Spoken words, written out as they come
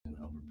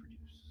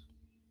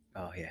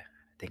Oh yeah,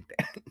 I think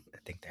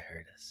they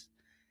heard us.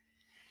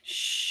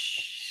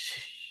 Shh.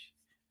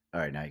 All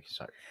right, now you can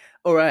start.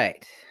 All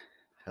right.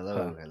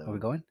 Hello, Are we hello.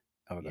 going?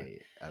 Are we Yeah, going? yeah.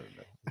 I don't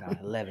know. We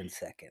got 11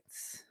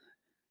 seconds.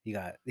 You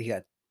got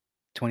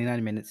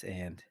 29 minutes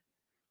and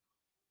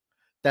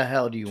The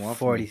hell do you want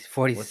from 40 me?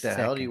 40 What the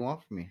hell do you seconds.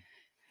 want from me?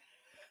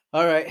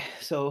 All right.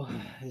 So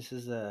this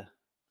is a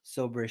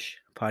soberish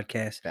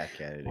podcast. Back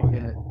at it We're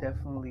again. gonna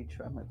definitely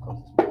try. I'm gonna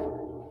close this motherfucker.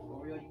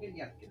 For real, you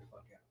gotta get the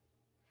fuck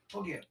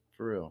out. Okay.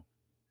 For real.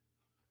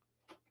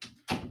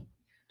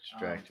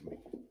 Distracting me.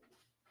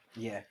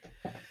 Yeah.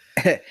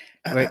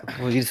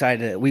 We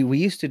decided we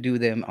used to do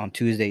them on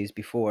Tuesdays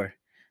before.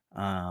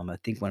 I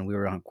think when we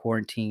were on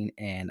quarantine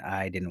and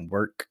I didn't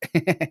work,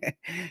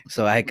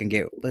 so I can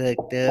get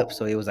booked up.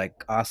 So it was like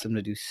awesome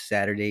to do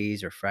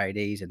Saturdays or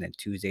Fridays, and then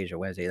Tuesdays or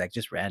Wednesdays, like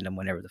just random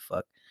whenever the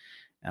fuck.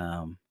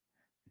 Um,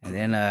 and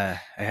then I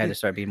had to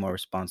start being more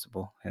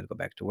responsible. I had to go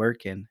back to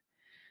work, and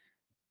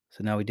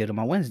so now we did them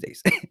on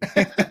Wednesdays.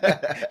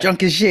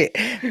 Drunk as shit.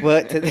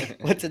 But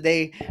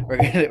today we're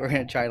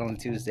gonna try it on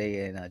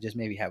Tuesday and just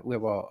maybe have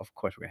well of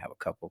course we're gonna have a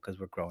couple because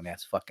we're grown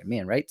ass fucking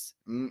men, right?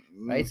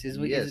 Right? Is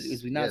we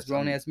not yes.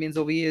 grown ass men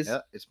over here? Yeah,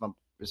 it's my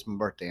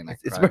birthday, and I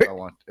It's cry if I birth-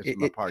 want. It's it,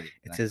 my it, party,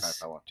 and it's I cry his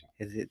if I want to.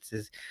 it's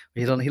his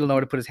he don't know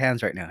where to put his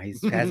hands right now.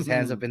 He's has his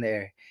hands up in the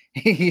air.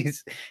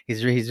 He's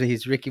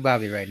Ricky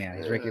Bobby right now.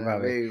 He's Ricky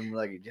Bobby. Baby,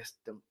 like it just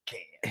don't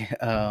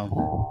care.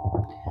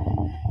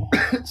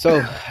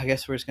 So I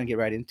guess we're just gonna get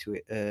right into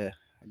it. I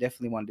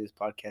definitely want to do this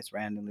podcast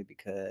randomly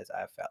because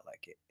I felt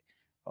like it.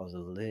 I was a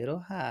little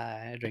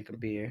high. I drank a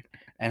beer,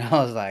 and I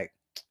was like,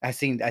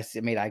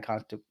 made eye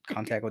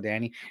contact with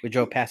Danny. We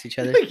drove past each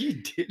other. Like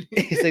you did.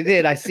 Yes, I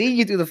did. I seen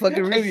you through the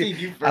fucking I review. seen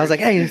you I was like,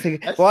 first. hey, this thing.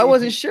 I Well, I seen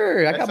wasn't you.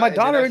 sure. I I got saw- my and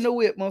then daughter I in the s-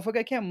 whip, motherfucker.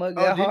 I can't mug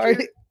Oh, that did hard.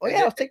 you? Oh And yeah, I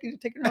then- was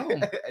taking her home.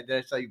 And then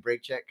I saw you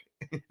brake check.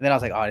 And then I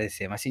was like, oh, this is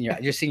him. I seen your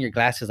just seen your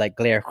glasses like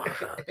glare. I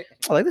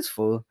was like, this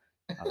fool.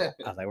 I was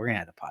like, we're gonna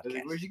have the I was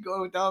like, podcast. where's you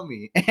going without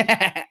me?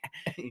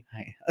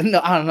 No,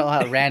 I don't know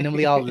how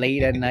randomly all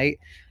late at night.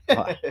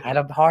 Oh, I had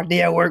a hard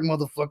day at work,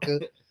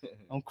 motherfucker.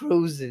 I'm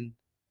cruising.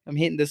 I'm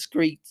hitting the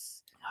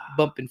streets,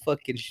 bumping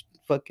fucking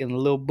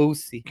little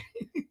Boosie.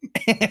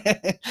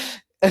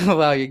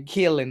 Wow, you're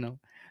killing them.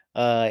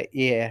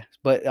 Yeah,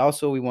 but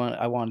also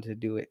I wanted to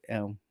do it.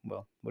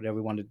 Well, whatever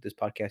we wanted to do this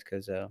podcast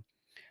because a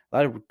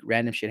lot of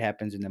random shit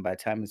happens, and then by the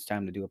time it's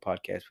time to do a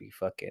podcast,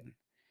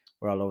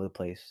 we're all over the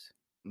place.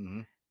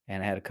 Mhm.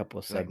 And I had a couple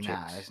of It's like,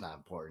 subjects. nah, that's not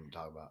important to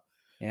talk about.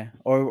 Yeah,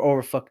 or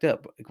we're fucked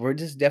up. We're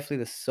just definitely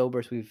the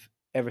soberest we've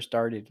ever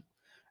started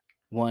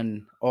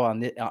one on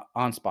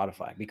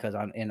Spotify because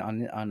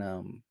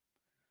SoundCloud.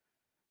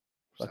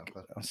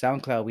 on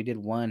SoundCloud we did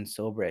one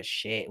sober as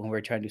shit when we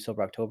were trying to do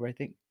sober October. I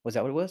think was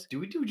that what it was? Do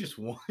we do just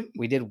one?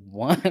 We did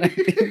one. I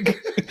think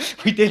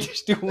we did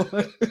just do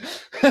one,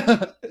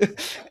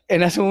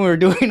 and that's when we were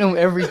doing them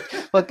every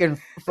fucking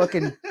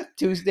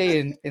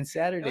Tuesday and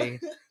Saturday.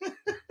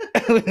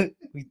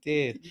 We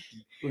did.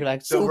 We were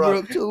like So, sober bro,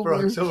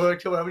 October. Sober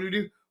October, how many do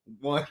we do?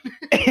 One.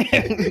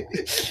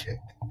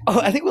 Oh,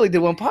 I think we only did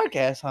one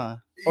podcast, huh?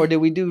 Or did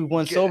we do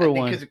one sober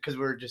one? Because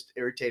we were just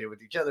irritated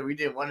with each other. We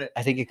didn't want to.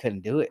 I think it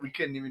couldn't do it. We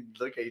couldn't even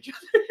look at each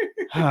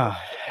other.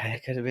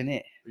 That could have been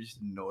it. We're just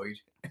annoyed.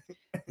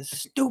 This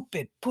is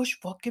stupid. Push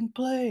fucking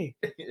play.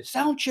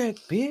 Sound check,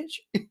 bitch.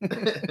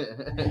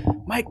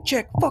 Mic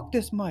check. Fuck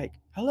this mic.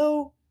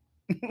 Hello?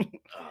 Oh, man.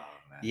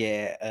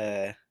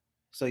 Yeah.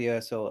 So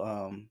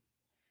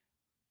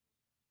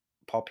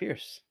Paul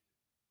Pierce.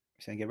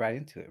 We're gonna get right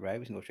into it, right?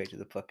 We can go straight to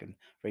the fucking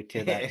right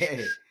to that.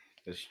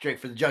 Go straight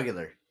for the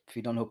jugular. If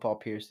you don't know who Paul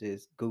Pierce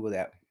is, Google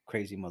that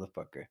crazy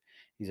motherfucker.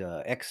 He's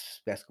a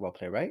ex basketball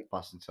player, right?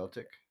 Boston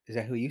Celtic. Is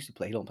that who he used to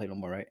play? He don't play no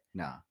more, right?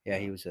 Nah. Yeah,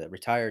 he was a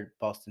retired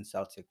Boston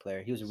Celtic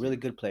player. He was a really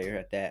good player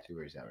at that. See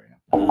where he's at right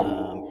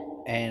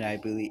now. And I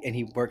believe, and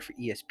he worked for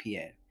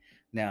ESPN.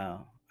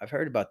 Now, I've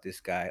heard about this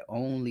guy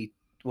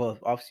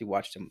obviously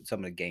watched some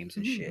of the games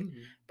and shit,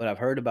 but I've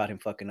heard about him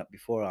fucking up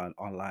before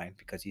online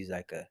because he's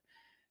like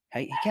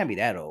he can't be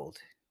that old.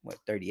 What,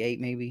 38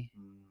 maybe?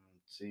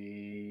 Let's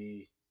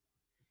see.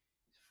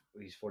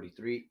 He's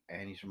 43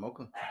 and he's from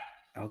Oakland.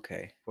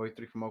 Okay.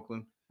 43 from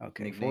Oakland.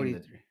 Okay, Nickname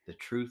 43. The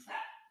Truth.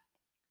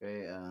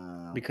 Okay.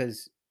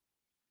 Because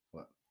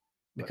What?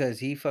 Because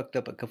he fucked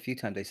up a few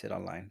times. They said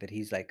online that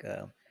he's like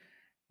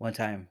one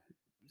time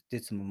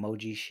did some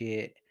emoji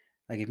shit.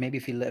 Like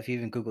if you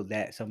even Google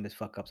that, some of his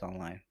fuck ups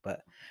online.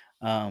 But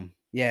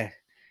yeah.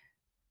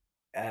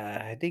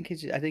 I think he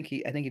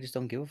just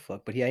don't give a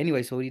fuck. But yeah,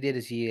 anyway, so what he did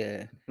is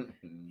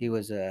he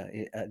was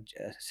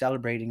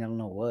celebrating I don't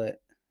know what.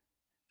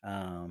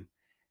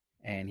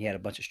 And he had a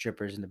bunch of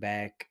strippers in the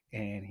back,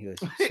 and he was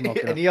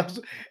smoking. and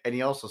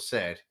he also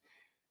said,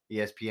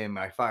 ESPN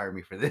might fire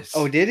me for this.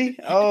 Oh, did he?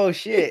 Oh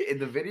shit! In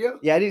the video?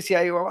 Yeah, I didn't see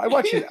how you. I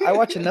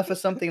watch enough of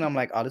something, and I'm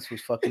like, oh, this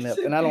was fucking up,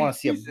 and I don't want to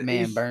see a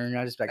man burn.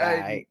 I just like, all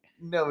right.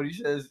 No, but he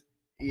says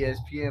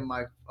ESPN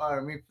might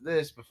fire me for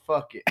this, but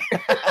fuck it.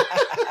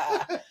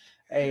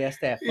 Hey, that's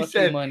that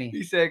fucking money.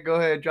 He said, "Go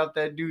ahead, drop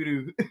that doo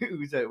doo."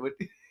 Who said what?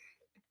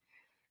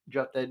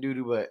 Drop that doo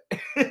doo butt.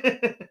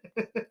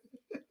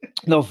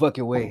 No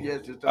fucking way.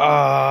 Yes, just Oh, telling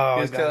her. He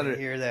I was telling gotta her.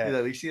 hear He's that.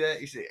 like, you see that?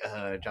 He said,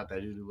 drop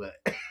that doo butt.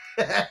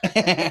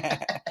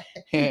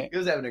 He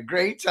was having a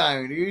great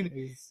time, dude.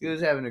 He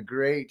was having a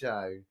great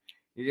time.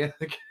 Yeah.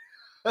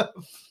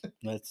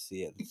 Let's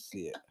see it. Let's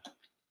see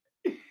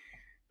it.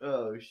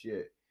 Oh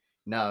shit.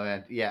 No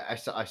man. Yeah, I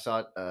saw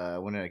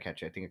it. When did I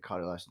catch it? I think I caught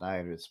it last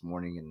night or this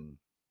morning, and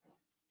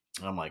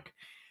I'm like,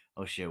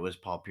 oh shit, what's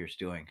Paul Pierce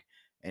doing?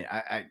 And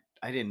I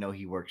didn't know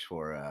he works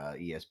for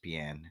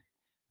ESPN,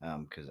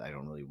 because I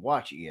don't really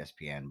watch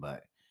ESPN,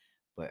 but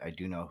I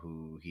do know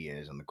who he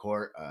is on the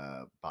court.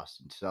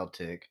 Boston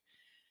Celtic.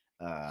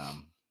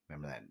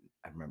 Remember that?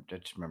 I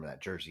just remember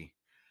that jersey,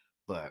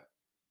 but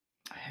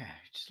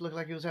it just looked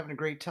like he was having a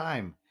great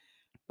time.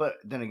 But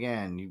then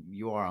again,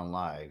 you are on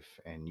live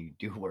and you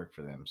do work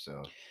for them,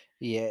 so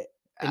Yeah.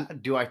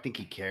 And do I think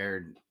he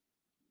cared?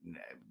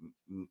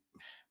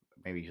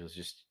 Maybe he was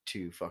just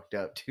too fucked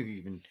up to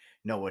even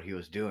know what he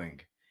was doing.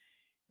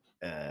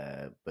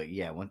 But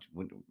yeah,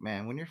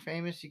 when you're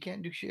famous, you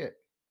can't do shit.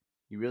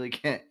 You really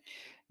can't.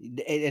 and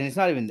it's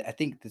not even. I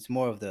think it's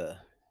more of the.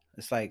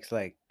 It's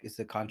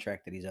the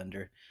contract that he's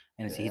under,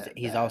 and he's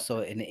That also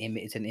an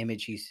image. It's an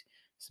image he's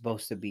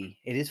supposed to be.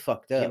 It is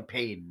fucked getting up,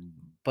 paid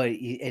but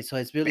so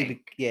it's really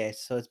bank. yeah.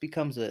 So it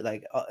becomes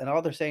and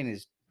all they're saying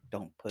is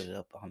don't put it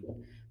up on.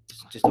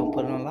 Just don't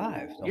put it on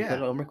live. Don't put Yeah,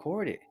 it on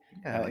record it.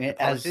 yeah, I like the mean,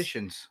 as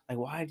politicians. like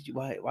why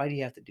do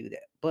you have to do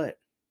that? But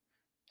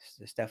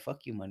it's that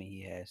fuck you money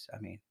he has. I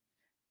mean,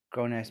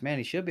 grown ass man,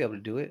 he should be able to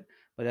do it.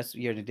 But that's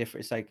you're in a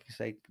different. It's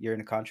like you're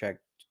in a contract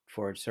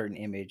for a certain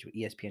image with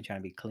ESPN trying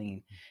to be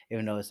clean,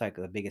 even though it's like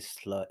the biggest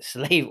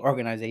slave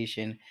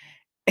organization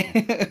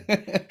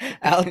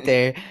out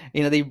there.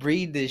 You know, they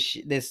breed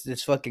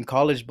this fucking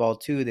college ball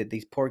too. That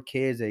these poor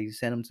kids, they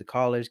send them to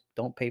college,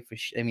 don't pay for.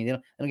 I mean, they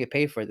don't get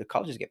paid for it. The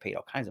colleges get paid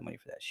all kinds of money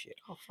for that shit,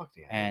 Oh fuck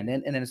yeah! and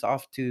then it's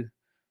off to,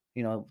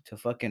 to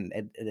fucking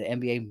the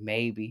NBA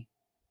maybe.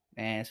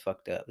 Man, it's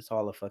fucked up. It's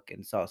all a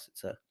fucking sauce.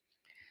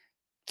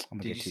 I'm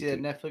gonna Did get you too see that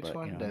deep, Netflix but you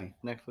one? know what I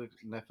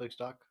That mean. Netflix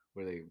doc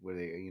where they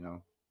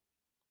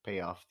pay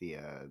off the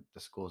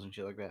schools and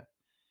shit like that.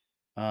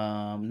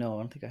 No, I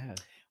don't think I have.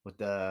 With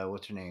the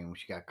what's her name?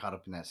 She got caught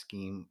up in that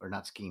scheme or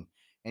not scheme.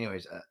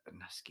 Anyways,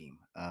 not scheme.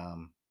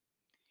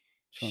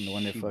 Showing the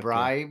one that She fucking.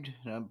 bribed,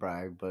 not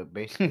bribed, but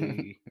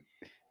basically,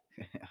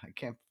 I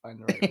can't find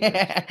the right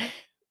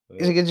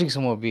words. Is it But gonna drink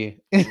some more beer?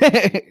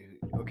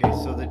 okay,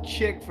 so the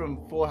chick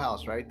from Full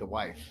House, right? The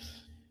wife.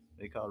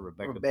 They call her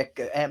Rebecca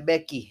Rebecca, Aunt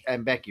Becky.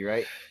 and Becky,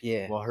 right?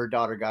 Yeah, Well, her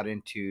daughter got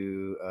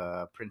into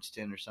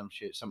Princeton or some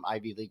shit, some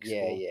Ivy League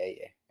yeah, school, yeah,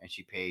 yeah. and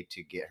she paid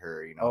to get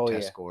her, Oh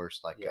test yeah,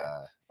 scores like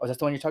yeah. Oh, that's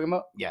the one you're talking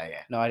about? yeah,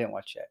 yeah. No, I didn't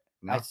watch that.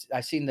 No,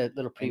 I seen the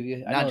little and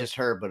preview. I not know. just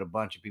her, but a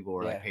bunch of people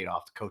were like Yeah, paid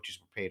off. The coaches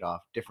were paid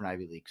off. Different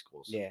Ivy League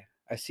schools. yeah.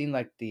 I seen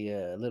like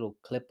the little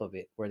clip of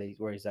it where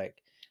he's like,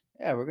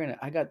 yeah,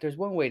 there's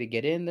one way to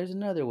get in, there's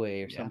another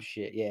way or some Yeah,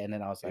 shit. Yeah, and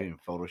then I was they like, even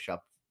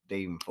Photoshop. They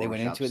even they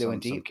went into Photoshopped it. They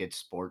went some deep. kids'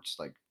 sports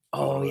like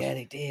Oh photos. yeah,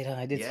 they did. Huh?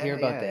 I did hear Yeah,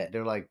 about yeah. that.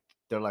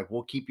 They're like,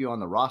 we'll keep you on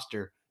the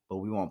roster, but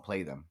we won't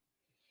play them.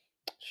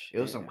 It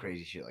was some Shit.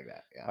 crazy shit like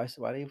that. Yeah.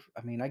 Why they?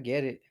 I mean, I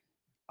get it.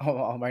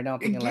 Right now I'm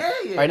thinking like, Yeah,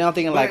 right yeah. now I'm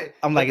thinking like,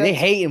 I'm But like they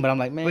that's hating, but I'm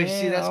like, but see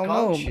man, I that's don't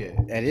college know.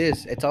 shit. That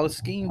is, it's all a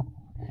scheme.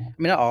 I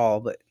mean, not all,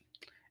 but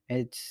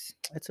it's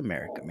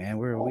America, man.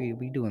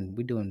 We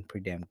doing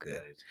pretty damn Yeah, good.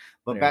 it is.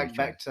 But Whatever we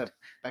back try.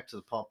 back to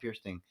the Paul Pierce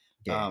thing.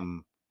 Yeah.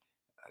 Um,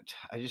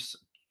 I just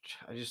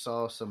I just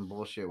saw some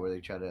bullshit where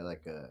they try to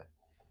like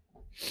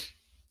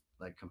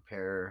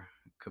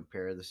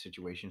compare the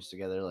situations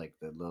together, like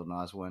the Lil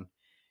Nas one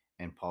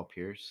and Paul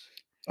Pierce.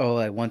 Oh,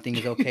 like one thing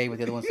is okay, but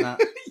the other one's not.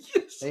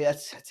 Yes. Hey,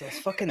 that's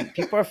fucking.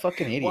 People are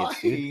fucking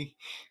idiots, dude.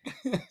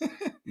 Why?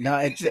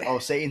 No, Oh,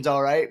 Satan's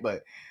all right,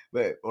 but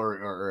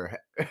or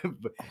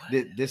but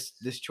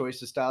this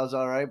choice of style is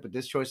all right, but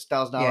this choice of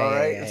style's not yeah, all yeah,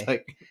 right. yeah.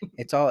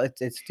 It's like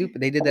It's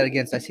stupid. They did that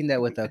against. I seen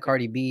that with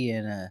Cardi B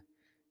and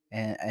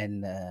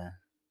Lil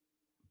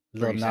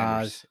Bernie Sanders.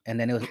 Nas, and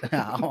then it was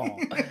oh,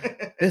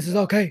 this is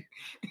okay.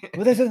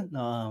 What is it?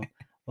 No,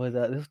 what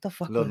the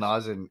fuck Lil was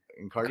Nas and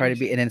Cardi, Cardi you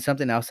B? said? And then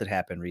something else had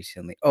happened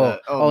recently. Oh,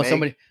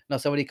 Meg.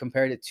 somebody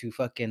compared it to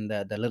fucking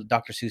the little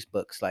Dr. Seuss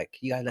books. Like,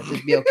 you gotta let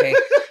this be okay,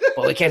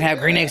 but we can't have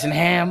green eggs and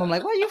ham. I'm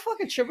like, why are you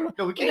fucking tripping?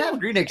 No, we can't have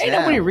green eggs Ain't and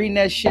nobody ham. reading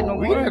that shit no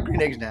We can have more.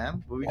 green eggs and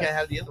ham, but we Yeah. can't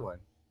have the other one.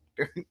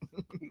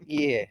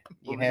 Yeah,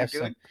 What you was he have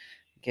doing? some.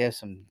 You have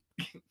some.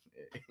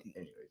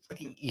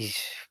 Anyways.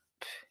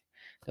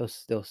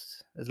 There's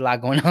a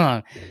lot going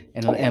on,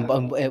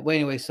 but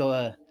anyway,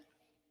 so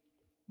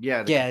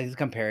Yeah, yeah, it's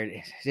compared.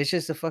 It's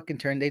just a fucking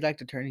turn. They like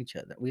to turn each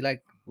other. We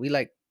like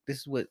this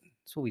is what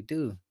we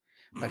do.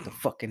 Like the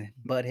fucking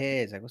butt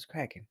heads. Like, what's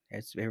cracking?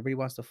 Everybody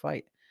wants to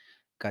fight.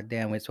 God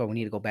damn, that's why we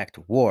need to go back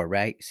to war,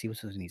 right? See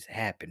what needs to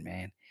happen,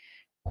 man.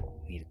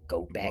 We need to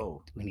go back.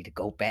 Whoa. We need to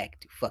go back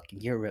to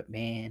fucking Europe,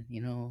 man.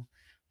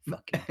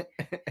 Fucking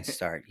and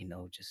start,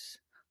 just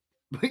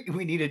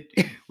we need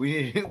to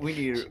we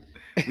need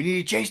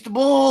to chase the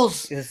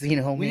bulls. just, We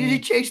man.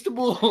 need to chase the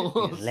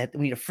bulls. We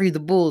need to free the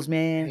bulls,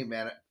 man. Hey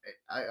man,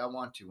 I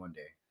want to one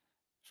day.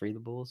 Free the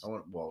bulls. I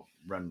want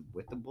run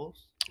with the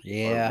bulls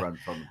Yeah. or run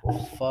from the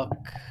bulls. Fuck.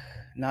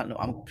 Not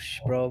no.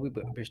 Bro. We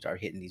better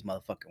start hitting these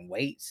motherfucking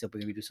weights so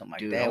we can do something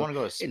like Dude, that. I want to go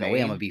to Ain't Spain. no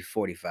way I'm gonna be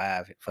 45. I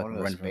want Fucking to go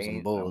to running from some Spain.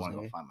 I bulls. want to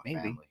go Nigga. find my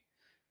Maybe. family.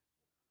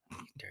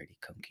 Dirty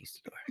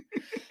conquistador.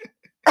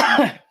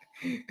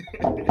 You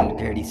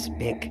dirty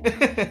spick.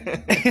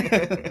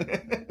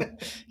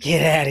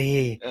 Get out of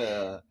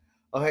here.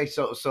 Okay,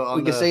 so on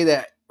We can say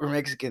that we're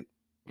Mexican.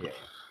 Yeah.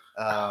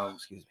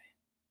 Excuse me.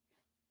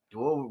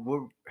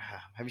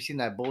 Have you seen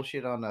that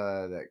bullshit on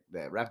that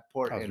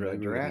Rappaport That was and really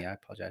rude of Durant? me. I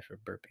apologize for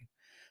burping.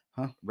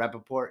 Huh?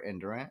 Rappaport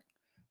and Durant.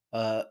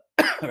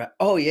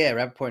 Oh yeah,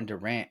 Rappaport and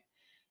Durant.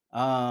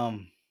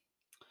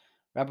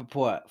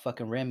 Rappaport,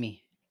 fucking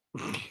Remy.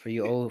 For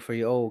you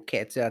old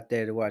cats out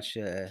there to watch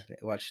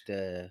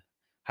the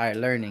Higher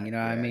Learning, you know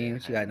what I mean?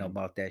 What you gotta know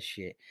about that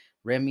shit?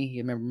 Remy,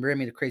 you remember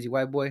Remy, the crazy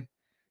white boy?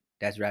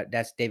 That's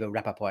David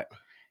Rappaport.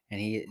 And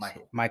he is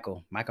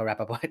Michael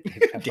Rappaport.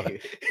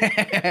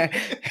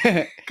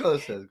 David.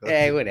 Close.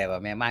 Hey, whatever,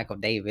 man. Michael,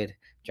 David,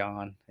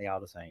 John, they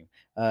all the same.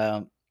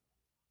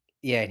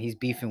 Yeah, and he's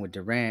beefing with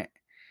Durant.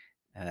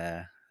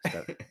 The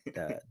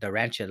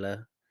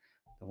Durantula.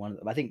 The one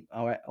I think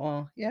all right.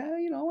 Well, yeah,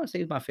 I want to say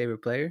he's my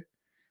favorite player.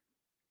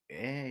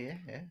 Yeah.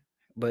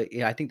 But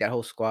yeah, I think that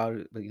whole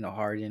squad,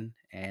 Harden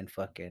and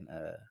fucking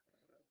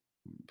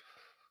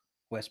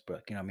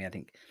Westbrook, you know what I mean? I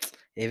think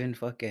even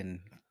fucking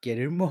get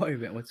him more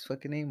even what's his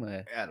fucking name?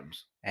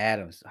 Adams.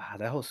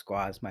 That whole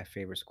squad is my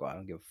favorite squad. I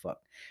don't give a fuck.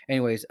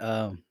 Anyways,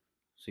 so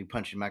you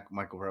punching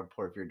Michael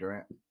Rappaport if you're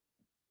Durant?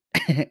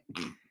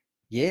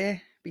 Yeah,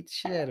 beat the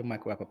shit out of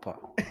Michael Rappaport.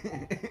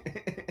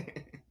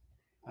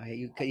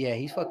 Yeah,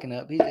 he's fucking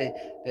up. And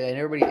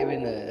everybody,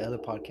 even the other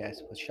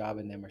podcast with Shab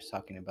and them are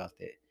talking about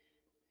that.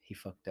 He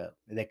fucked up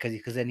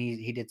because then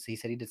he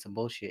said he did some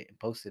bullshit and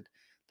posted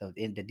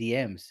in the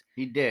DMs.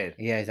 He did.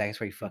 Yeah, he's like, that's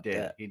where he fucked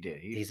up. He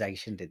did. He's like, he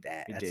shouldn't did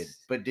that. He did.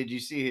 But did you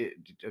see it?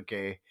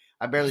 Okay,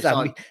 I barely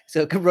saw it.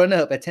 So it could run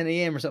up at 10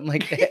 a.m. or something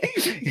like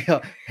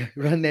that.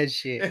 Run that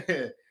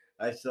shit.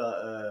 I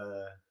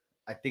saw.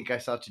 I think I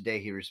saw today.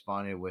 He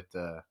responded with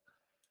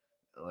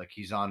like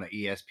he's on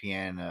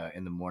ESPN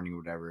in the morning or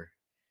whatever,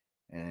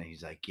 and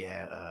he's like,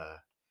 yeah.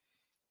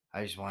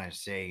 I just want to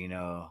say,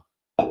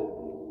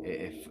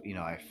 if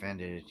I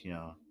offended,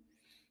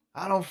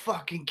 I don't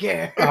fucking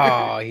care.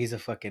 Oh, he's a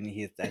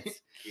fucking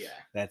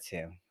that's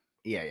him.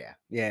 Yeah.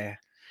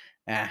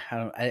 I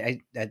don't.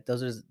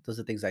 Those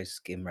are things I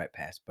skim right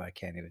past, but I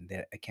can't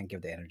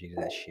give the energy to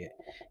that shit.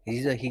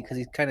 Because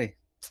he kind of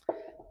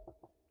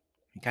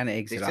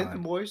eggs it on. They said the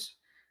boys,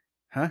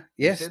 huh?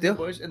 Yeah, still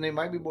boys, and they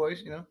might be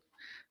boys,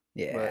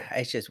 Yeah, but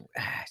it's just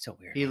it's so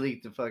weird. He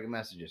leaked the fucking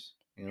messages.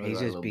 He's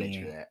just being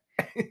bitch for that.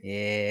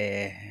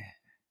 Yeah.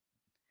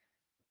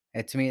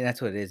 And to me,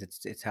 that's what it is.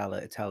 It's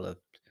hella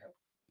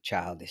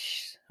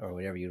childish or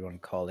whatever you want to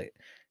call it.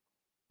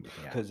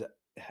 Because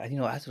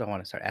that's what I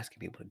want to start asking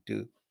people to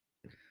do.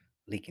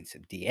 Leaking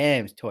some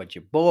DMs towards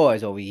your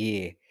boys over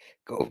here.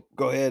 Go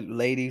ahead,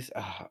 ladies.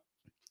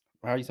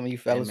 Probably some of you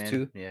fellas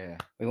too. Yeah.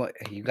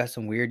 You got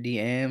some weird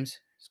DMs?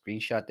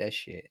 Screenshot that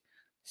shit.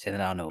 Send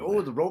it on over.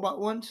 Oh, the robot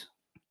ones.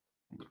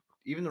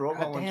 Even the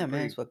robot ones. Damn,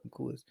 man, it's fucking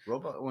cool.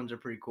 Robot ones are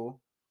pretty cool.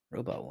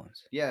 Robot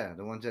ones. Yeah,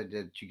 the ones that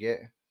you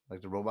get,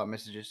 like the robot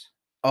messages.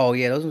 Oh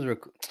yeah, those ones were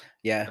cool.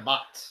 Yeah. The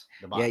bots.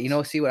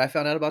 Yeah, see what I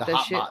found out about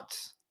that shit?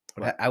 Bots.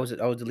 I was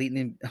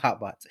deleting the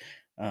hot bots.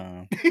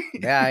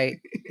 Yeah,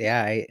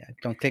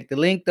 don't click the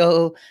link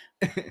though.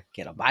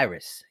 Get a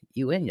virus.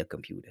 You and your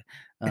computer.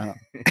 How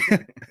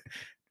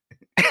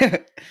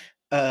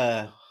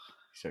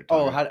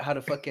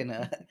to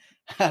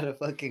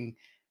fucking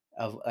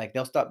like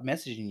they'll stop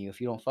messaging you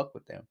if you don't fuck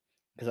with them.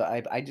 Because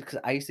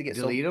I used to get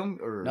delete them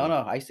or no,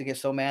 I used to get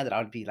so mad that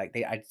I'd be like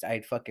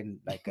I'd fucking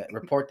like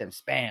report them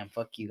spam.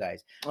 Fuck you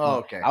guys. Oh,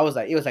 okay. I was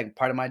like, it was like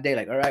part of my day.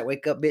 Like, all right,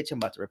 wake up, bitch. I'm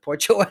about to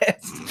report your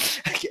ass.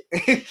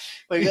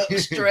 Wake up,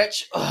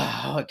 stretch.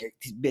 Oh, okay,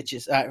 these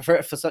bitches.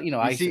 For some,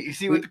 I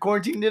see what the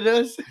quarantine did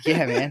us.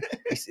 Yeah, man.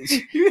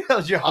 That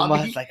was your hobby.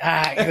 I was like, all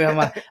right,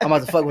 I'm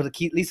about to fuck with at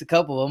least a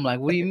couple of them. Like,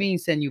 what do you mean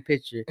send you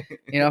picture?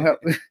 Yeah,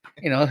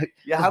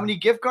 how many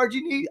gift cards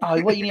you need? Oh,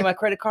 what, you need my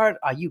credit card?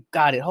 Oh, you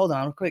got it. Hold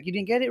on real quick. You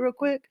didn't get it real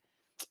quick?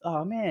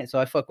 Oh man. So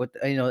I fuck with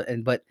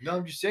but no,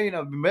 I'm just saying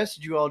I've been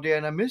messaging you all day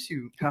and I miss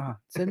you.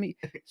 Send me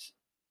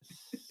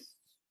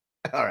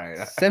all right.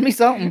 Send me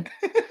something.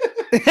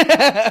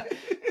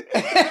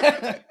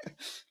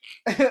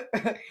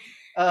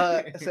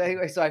 So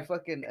anyway, so I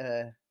fucking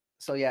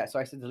so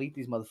I said delete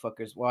these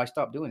motherfuckers. Well, I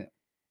stopped doing it.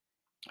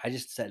 I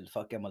just said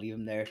fuck, I'm gonna leave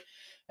them there,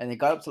 and they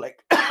got up to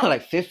like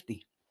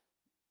 50.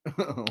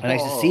 And I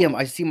used to see them.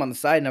 I see them on the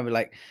side, and I was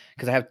like,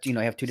 because I have two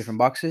different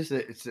boxes.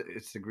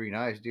 It's the green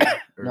eyes, dude.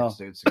 Or no,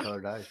 it's the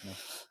colored eyes. No,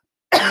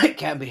 it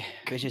can't be.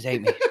 Bitches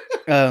hate me.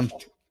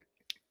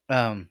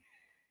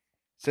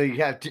 So you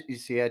had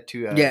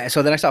to. Yeah.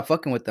 So then I stopped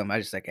fucking with them. I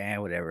just like,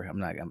 whatever. I'm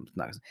not.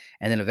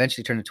 And then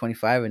eventually turned to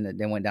 25, and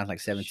then went down to like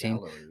 17.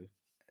 Shallow,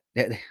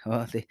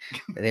 Well,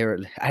 they were.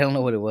 I don't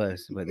know what it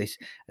was, but I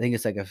think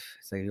it's like if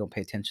it's like you don't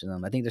pay attention to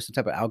them. I think there's some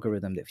type of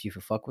algorithm that if you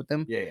fuck with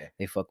them, Yeah,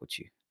 they fuck with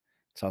you.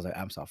 So I was like,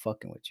 I'm stop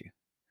fucking with you.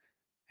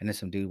 And then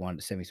some dude wanted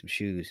to send me some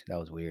shoes. That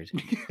was weird.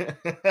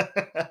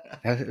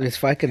 This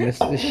fucking this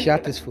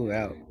shot this fool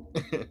out.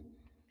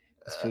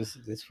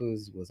 This fool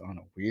was on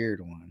a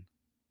weird one.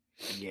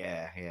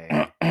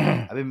 yeah.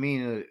 I've been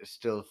meaning to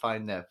still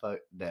find that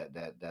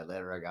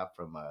letter I got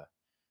from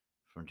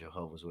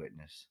Jehovah's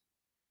Witness.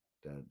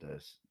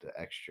 The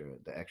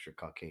extra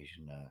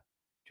Caucasian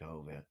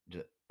Jehovah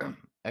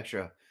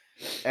extra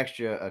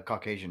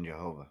Caucasian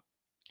Jehovah.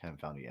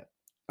 Haven't found it yet.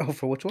 Oh,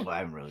 for which one? Well, I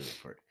haven't really looked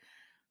for it.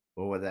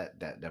 What was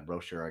that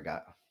brochure I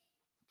got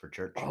for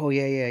church? Oh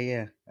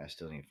yeah. I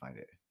still need to find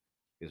it.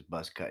 His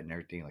bus cut and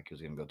everything, like he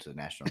was gonna go to the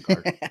National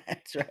Guard.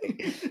 That's right.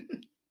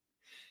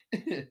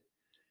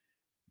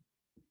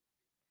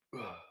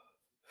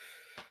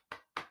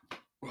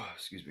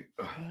 Excuse me.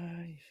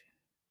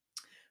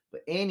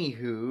 But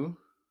anywho,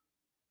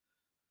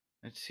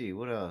 let's see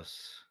what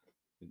else.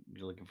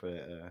 You're looking for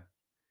that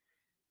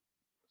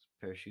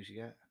pair of shoes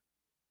you got?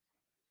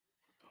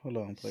 Hold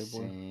on, Playboy.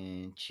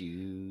 Sent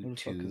you What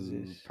the fuck is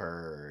two this?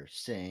 purrs.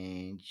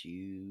 Sent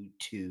you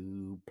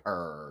two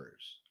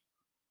purrs.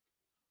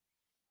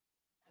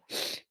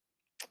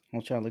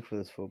 I'm trying to look for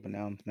this fool, but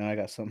now I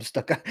got something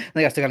stuck.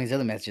 I got stuck on these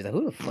other messages. Like,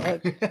 who the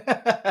fuck?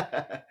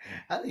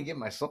 How did you get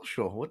my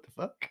social? What the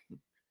fuck?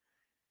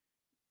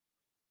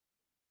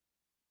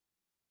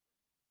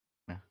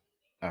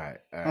 All right.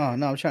 Oh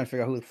no, I'm trying to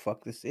figure out who the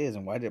fuck this is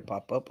and why did it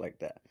pop up like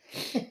that.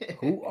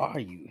 Who are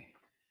you?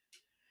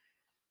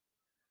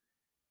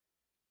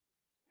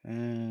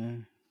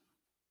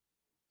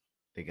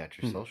 They got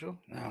your social?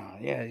 Oh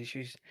yeah,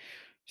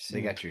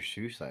 They got your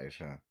shoe size,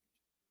 huh?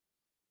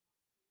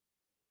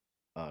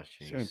 Oh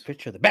showing a jeez.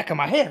 picture of the back of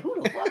my head.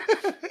 Who the fuck?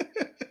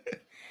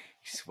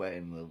 He's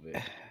sweating a little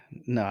bit.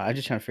 No, I'm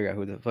just trying to figure out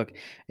who the fuck.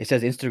 It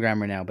says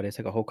Instagrammer now, but it's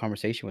like a whole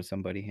conversation with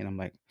somebody, and I'm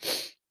like,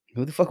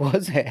 who the fuck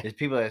was that? It's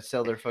people that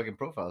sell their fucking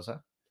profiles, huh?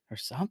 Or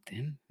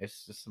something.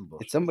 It's just some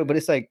bullshit. It's somebody, but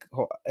it's like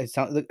it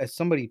sounds like it's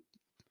somebody.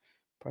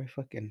 Probably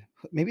fucking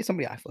maybe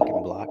somebody I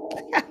fucking blocked.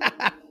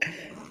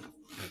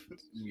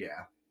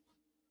 Yeah.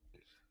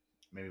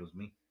 Maybe it was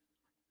me.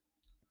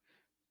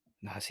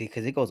 Nah, see,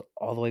 because it goes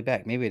all the way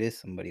back. Maybe it is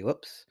somebody.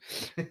 Whoops.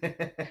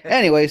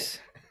 Anyways,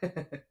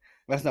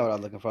 that's not what I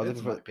was looking for. I was That's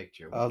looking my for.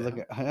 picture. I was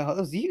looking. Oh, that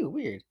was you.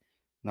 Weird.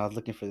 No, I was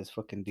looking for this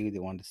fucking dude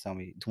that wanted to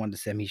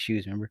send me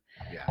shoes. Remember?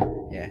 Yeah.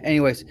 Yeah.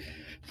 Anyways,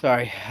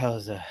 sorry. I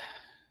was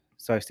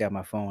sorry to stay on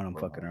my phone when I'm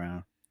fucking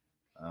around.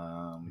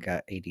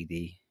 Got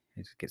ADD. I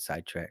just get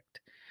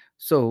sidetracked.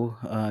 So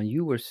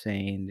you were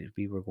saying that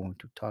we were going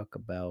to talk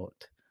about.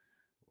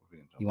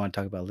 You want to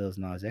talk about Lil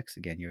Nas X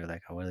again? You're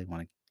like, I really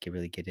want to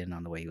really get in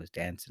on the way he was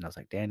dancing. I was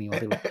like, Danny, I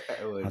don't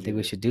think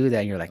we should do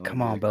that. And you're like,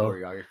 come on,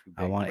 bro.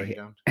 I want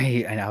to.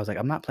 And I was like,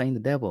 I'm not playing the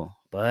devil,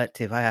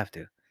 but if I have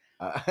to,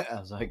 I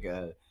was like,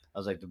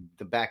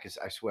 the back is.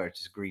 I swear, it's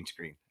just green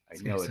screen. I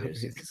know it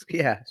is.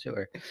 Yeah,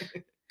 sure.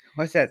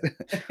 What's that?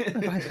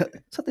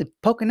 Something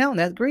poking out in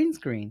that green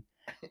screen.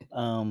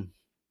 And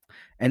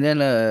then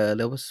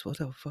there was what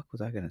the fuck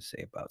was I gonna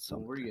say about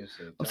something? What were you gonna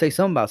say? I'll say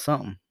something about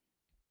something.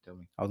 Tell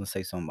me. I was gonna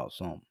say something about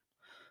something.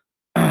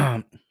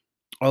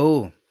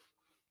 Oh,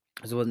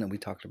 this wasn't that we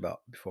talked about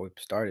before we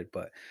started,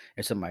 but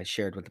it's something I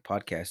shared with the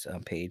podcast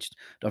page.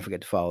 Don't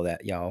forget to follow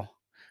that, y'all.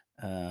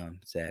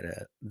 It's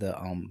at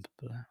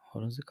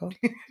what is it called?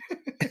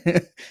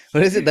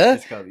 What is it?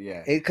 It's called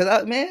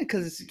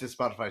Because to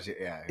Spotify.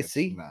 Yeah, it's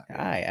see, not. Yeah.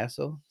 Hi,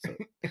 asshole.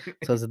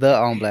 So it's the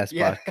On Blast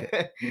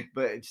podcast.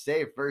 But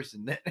say it first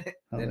and then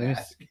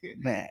ask.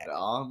 Man. The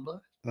On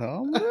Blast.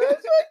 On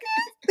Blast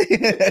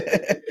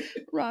podcast.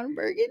 Ron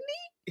Burgundy.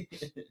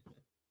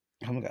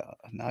 Oh my god!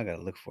 Now I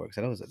gotta look for it because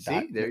I know there's a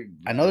dot.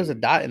 I know there's a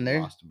dot in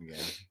there. Lost him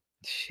again.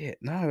 Shit!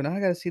 Now I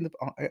gotta see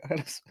I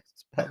gotta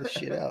spell the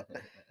shit out.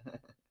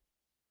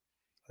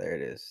 There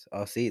it is.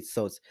 Oh, see, it's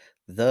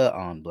the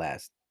On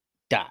Blast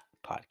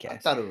podcast. I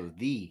thought it was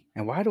the.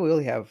 And why do we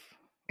only have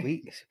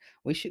we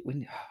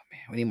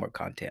need more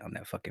content on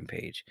that fucking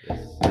page.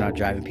 We're not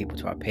driving people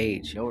to our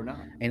page. No, we're not.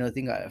 And the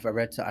thing, if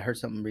I heard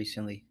something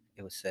recently,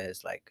 it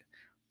says like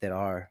that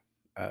our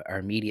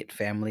immediate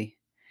family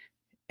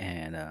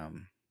and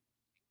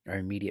our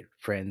immediate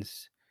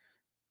friends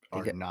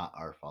are not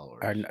our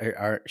followers.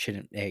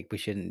 We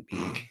shouldn't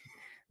be.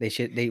 We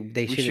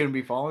shouldn't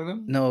be following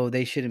them. No,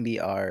 they shouldn't be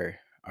our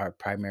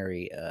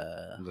primary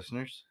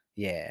listeners.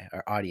 Yeah,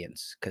 our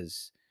audience,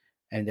 because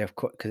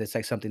it's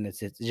like something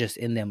that's just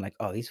in them, like,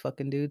 oh, these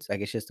fucking dudes,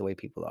 like it's just the way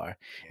people are,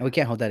 and we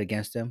can't hold that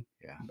against them.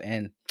 Yeah,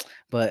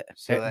 but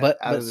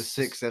out of the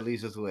 6 that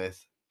leaves us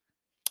with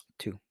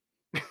 2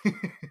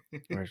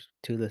 or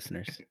 2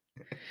 listeners.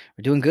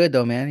 We're doing good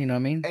though, man. You know what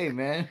I mean? Hey,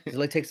 man, it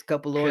only takes a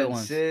couple loyal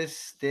ones, a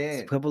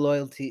couple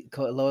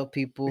loyal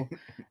people.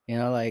 You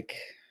know, like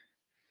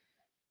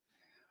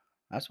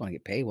I just want to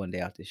get paid one day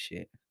off this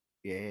shit.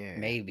 Yeah,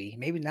 maybe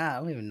not. I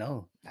don't even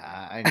know.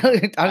 Nah,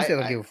 honestly, I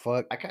don't give a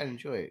fuck. I kind of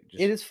enjoy it.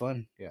 It is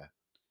fun. Yeah,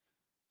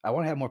 I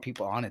want to have more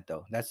people on it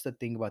though. That's the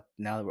thing about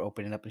now that we're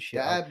opening up and shit.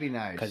 That'd be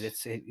nice. Because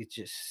it's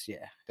just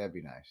That'd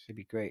be nice. it'd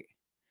be great.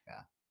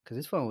 Yeah. Because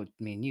it's fun with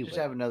me and you. Just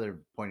but, have another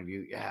point of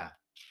view. Yeah.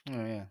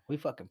 oh yeah, we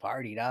fucking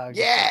party, dog.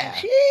 Yeah.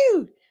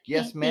 Shoot.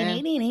 Yes,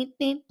 man.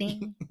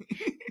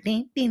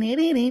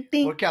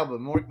 More cowboy.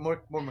 More.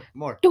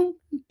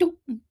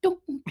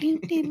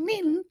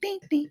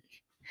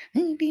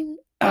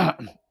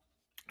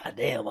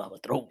 Damn, my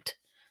throat.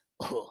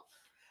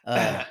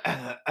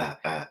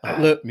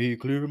 Let me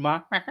clear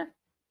my.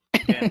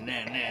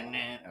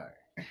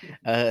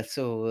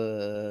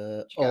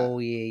 Oh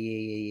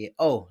yeah.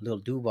 Oh, Little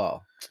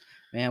Duval,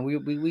 man, we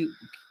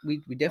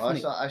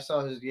definitely. I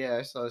saw his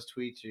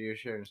tweets, or you're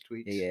sharing his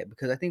tweets. Yeah,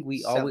 because I think we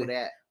What's up always with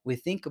that? we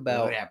think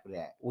about What happened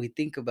with that? we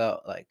think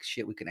about like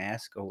shit we can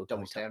ask or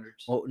Double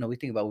standards. Well, no, we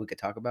think about what we could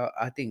talk about.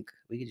 I think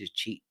we could just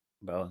cheat,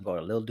 bro, and go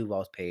to Lil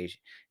Duval's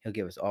page. He'll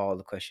give us all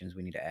the questions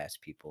we need to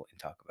ask people and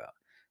talk about.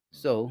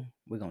 So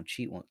we're gonna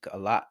cheat a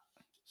lot.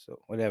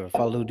 So whatever,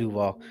 follow Lil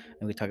Duval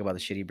and we talk about the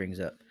shit he brings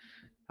up.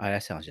 Oh,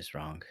 that sounds just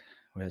wrong.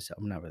 I'm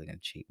not really gonna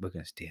cheat. We're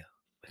gonna steal.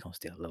 We're gonna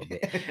steal a little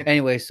bit.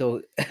 Anyway,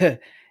 so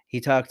he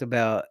talked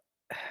about.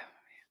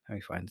 Let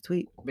me find the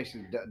tweet.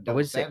 Basically, What double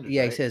did he say? standards.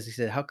 Yeah, right? he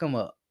said, how come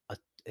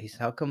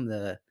how come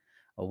a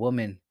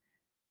woman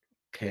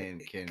Can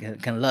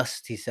can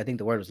lust? He said, I think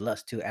the word was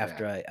lust too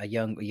after a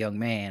young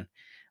man,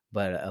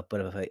 but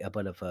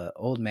if a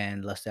old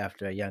man lusts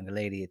after a younger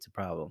lady, it's a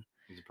problem.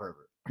 He's a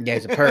pervert. Yeah,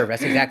 he's a perv.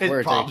 That's the exact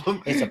word.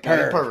 Problem. It's a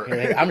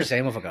perv. I'm just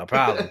saying, motherfucker, a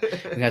problem.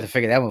 We have to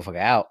figure that motherfucker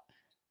out.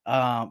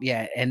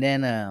 Yeah, and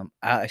then I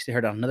actually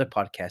heard on another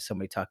podcast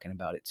somebody talking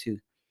about it too.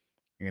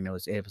 And it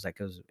was and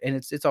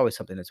it's always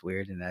something that's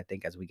weird. And I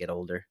think as we get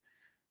older,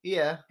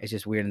 Yeah, it's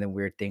just weird and then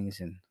weird things.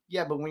 And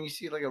yeah, but when you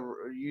see like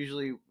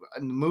usually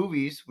in the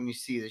movies, when you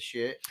see the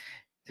shit,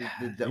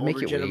 the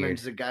older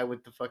gentleman's the guy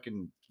with the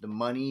fucking the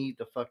money,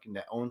 the fucking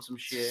that owns some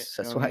shit.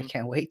 That's why I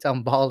can't wait till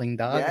I'm balling,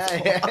 dog.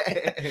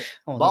 Yeah,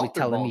 Nobody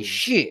telling me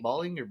shit.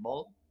 Balling or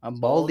bald? I'm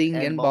balding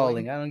and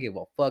balling. I don't give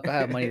a fuck. I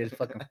have money to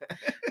fucking.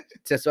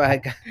 That's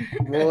why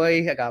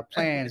I got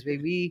plans,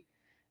 baby.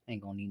 I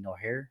ain't gonna need no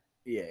hair.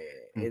 Yeah,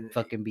 and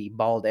fucking be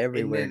bald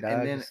everywhere, dog.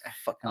 And then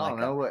fucking I don't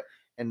know what.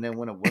 And then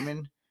when a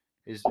woman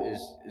is Barbie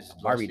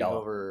lusting doll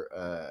over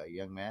a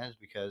young man, is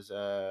because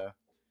at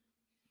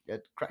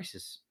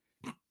crisis.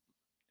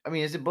 I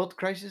mean, is it both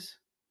crisis?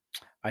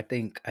 I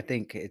think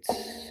it's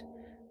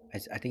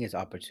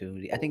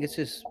opportunity. I think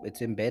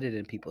it's embedded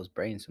in people's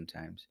brains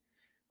sometimes.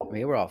 I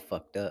mean, we're all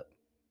fucked up.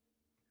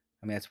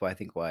 I mean, that's why I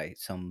think why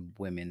some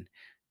women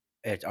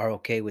are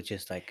okay with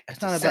just like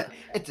it's not about.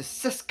 It's a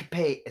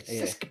sescapade. It's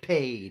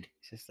sescapade.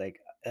 It's just like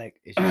like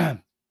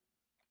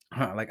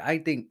I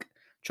think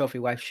trophy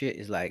wife shit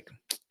is like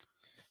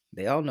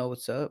they all know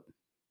what's up.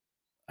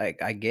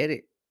 Like I get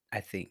it.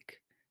 I think.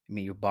 I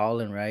mean, you're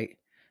balling, right?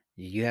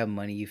 You have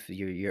money.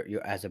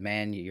 You're as a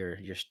man.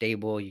 You're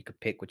stable. You could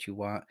pick what you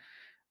want.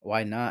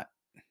 Why not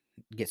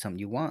get something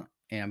you want?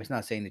 And it's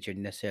not saying that you're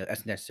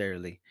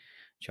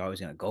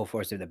always gonna go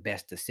for it. It's the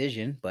best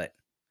decision, but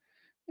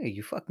hey,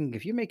 you fucking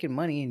if you're making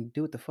money and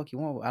do what the fuck you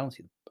want, I don't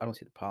see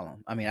the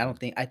problem. I mean,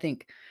 I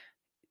think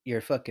you're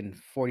fucking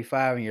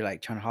 45 and you're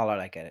like trying to holler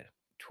like at a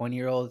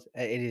 20-year-old.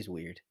 It is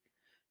weird.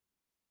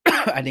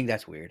 I think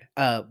that's weird.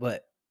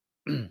 But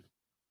I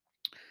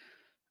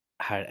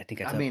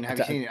think that's. I mean, have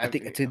you seen? I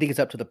think it's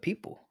up to the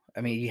people.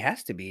 I mean, he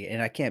has to be,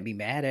 and I can't be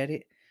mad at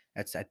it.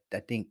 I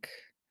think.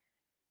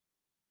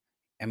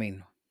 I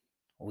mean,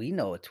 we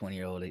know a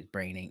 20-year-old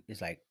brain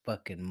is like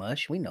fucking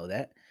mush. We know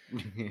that.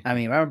 I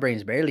mean, my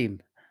brain's barely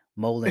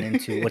molding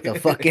into what the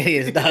fuck it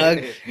is, dog,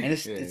 and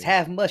it's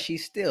half mushy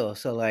still.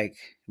 So like,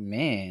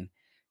 man,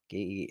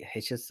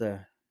 it's just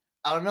a.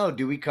 I don't know.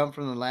 Do we come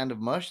from the land of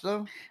mush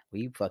though?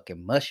 We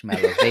fucking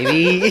mushmallows,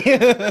 baby.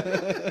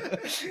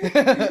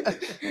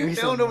 We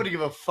don't nobody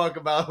give a fuck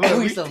about what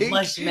we some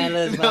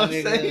mushmallows, my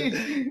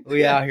nigga.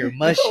 We out here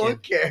mushing. No one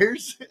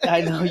cares.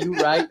 I know you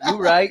right. You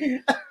right.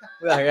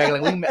 We out here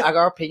acting like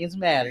our opinions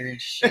matter and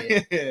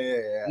shit.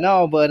 Yeah.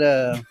 No, but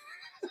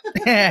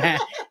but if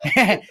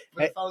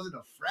I was in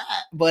a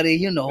frat, buddy,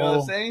 you know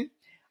what I'm saying?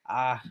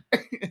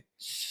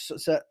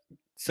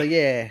 So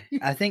yeah,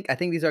 I think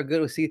these are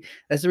good. See,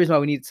 that's the reason why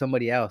we need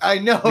somebody else. I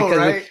know,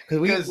 right?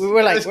 Because we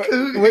were like,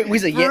 we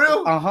said,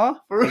 yeah,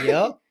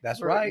 yep,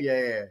 that's right.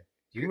 Yeah,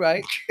 you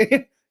right.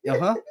 You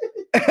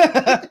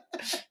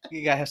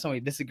gotta have somebody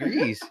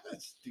disagrees.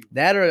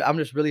 That or I'm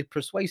just really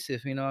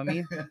persuasive. You know what I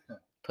mean?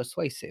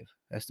 Persuasive.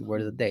 That's the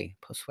word of the day.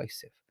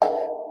 Persuasive.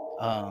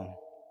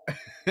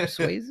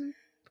 Persuasive.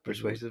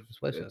 Persuasive.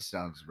 It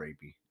sounds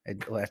rapey.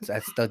 That's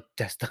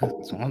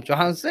what I'm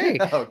trying to say.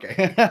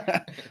 Okay.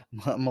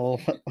 I'm a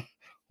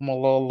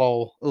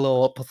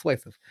little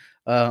persuasive.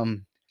 Nah,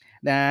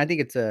 I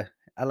think it's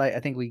I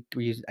think we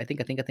use. I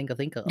think.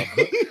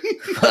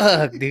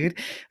 Fuck, dude.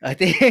 I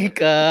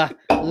think.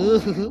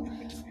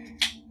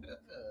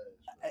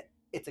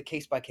 It's a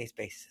case by case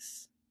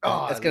basis.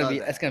 Oh, that's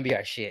gonna be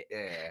our shit.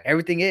 Yeah.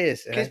 Everything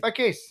is case by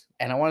case.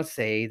 And I want to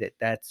say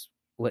that's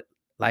what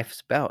life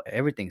is about.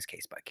 Everything's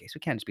case by case. We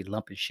can't just be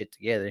lumping shit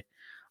together.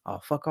 Oh,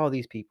 fuck all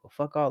these people.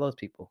 Fuck all those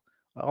people.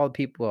 All the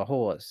people are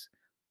whores.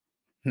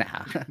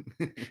 Nah,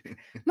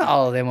 not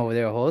all of them over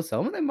there are whores.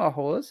 Some of them are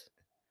whores,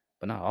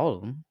 but not all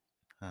of them.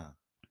 Huh.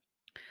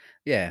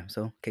 Yeah,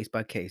 so case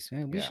by case.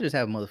 Man, we Yeah. should just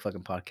have a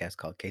motherfucking podcast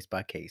called Case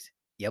by Case.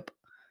 Yep.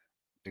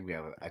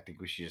 I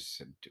think we should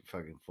just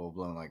fucking full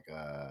blown like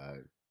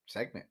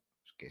segment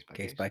case by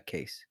Case case. by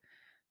case.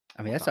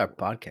 I mean, We'll that's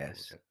talk- our we'll-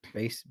 podcast.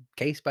 we'll-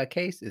 Case by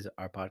case is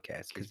our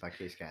podcast. Case by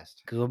case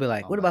cast. Because we'll be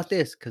like, On what about blast.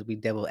 this? Because we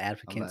devil On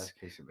advocates. blast,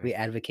 case by We case.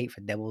 advocate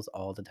for devils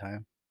all the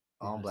time.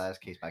 On Yes.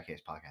 blast case by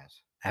case podcast.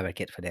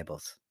 Advocate for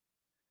devils.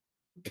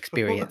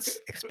 Experience.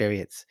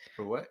 Experience.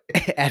 For what?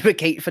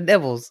 Advocate for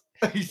devils.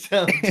 You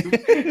sound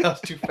that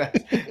was too fast.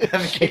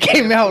 It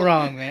came out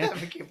wrong, man.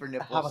 Advocate for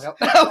nipples.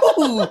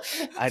 Ooh, I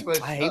That's what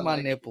it hate sound my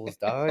like. nipples,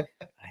 dog.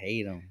 I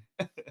hate them.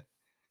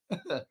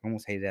 I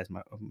almost hate it as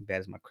bad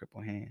as my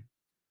cripple hand.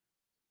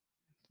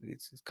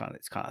 It's kind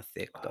of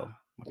thick though.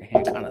 My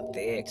hand kind of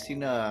thick. Seen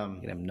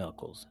Look at them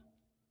knuckles.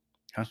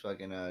 Huh?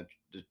 fucking the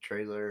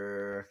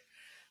trailer.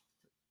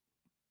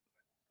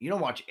 You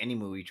don't watch any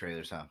movie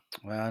trailers, huh?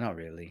 Well, not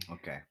really,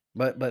 Okay.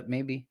 but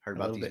maybe Heard a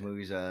about little these bit.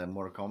 movies,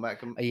 Mortal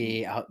Kombat.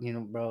 Yeah,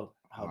 bro.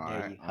 How dare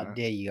Alright, you? How alright.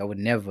 dare you? I would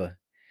never.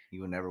 You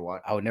would never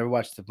watch. I would never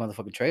watch the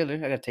motherfucking trailer. I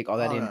gotta take all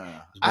that Oh, in. no.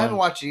 It's I haven't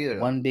one- watched it either.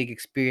 though. One big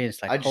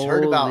experience. Like I just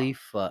heard about- holy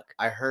fuck.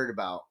 I heard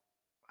about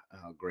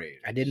how great.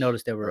 it I did is.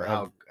 notice there were Or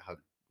how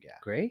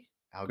gray.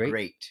 how Great?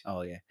 great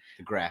Oh yeah,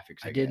 the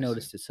graphics. I did guess.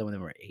 notice that some of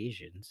them were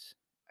Asians.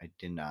 I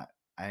did not.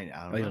 I don't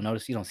Oh, know. you don't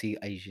notice? You don't see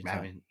Asians. I huh?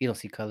 haven't- You don't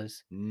see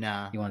colors.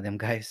 Nah. You one of them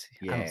guys?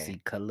 I don't Yeah.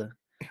 see color.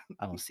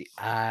 I don't see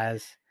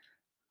eyes.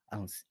 I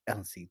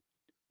don't see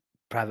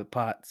private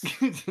parts.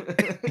 I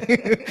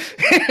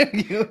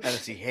don't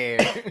see hair.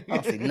 I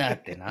don't see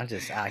nothing. I'm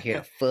just out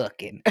here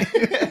fucking.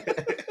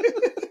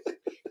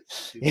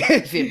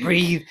 If it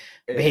breathe,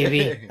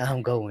 baby,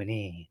 I'm going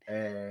in.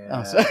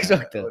 I'm so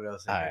fucked up. What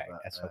else? All right,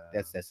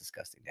 that's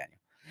disgusting, Daniel.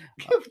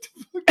 What the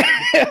fuck?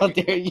 How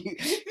dare you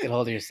get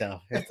hold of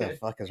yourself? What the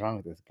fuck is wrong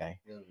with this guy?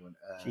 The other one,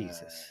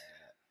 Jesus.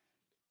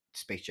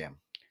 Space Jam.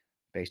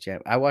 Space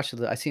Jam. I watched.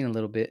 I seen a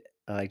little bit,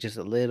 like just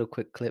a little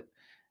quick clip.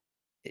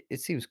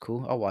 It seems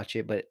cool. I'll watch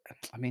it, but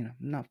I mean, I'm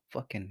not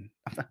fucking.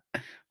 I'm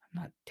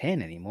not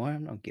 10 anymore. I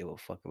don't give a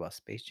fuck about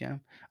Space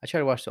Jam. I tried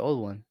to watch the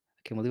old one.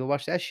 I can't believe I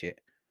watched that shit.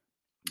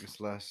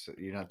 This last,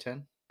 you're not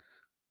 10?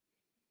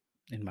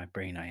 In my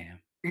brain, I am.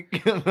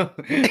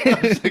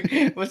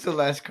 What's the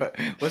last?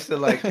 What's the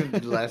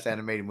last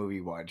animated movie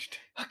you watched?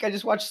 Fuck, I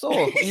just watched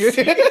Soul. You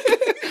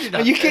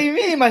came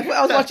in. I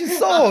was watching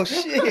Soul.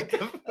 Shit.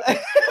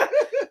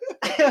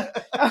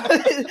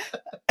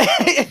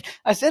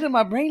 I said in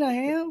my brain I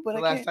am, but The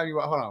I last can't. time you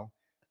watched, hold on.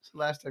 It's the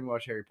last time you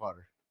watched Harry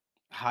Potter.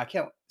 I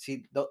can't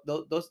see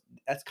those.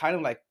 That's kind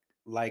of like.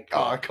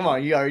 Oh, come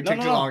on! You already took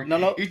too long.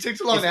 No. You took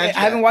too long. I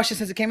haven't watched it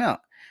since it came out,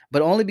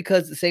 but only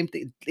because the same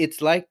thing.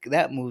 It's like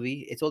that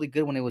movie. It's only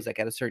good when it was like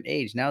at a certain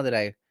age. Now that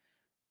I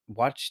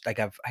watched, like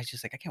I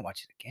can't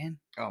watch it again.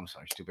 Oh, I'm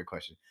sorry. Stupid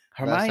question.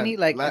 Hermione,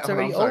 it's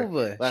already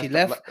over. She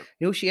left. You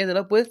know who she ended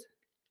up with?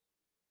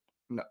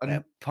 No,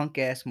 That punk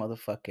ass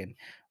motherfucking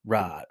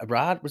Rod.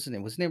 Rod, what's his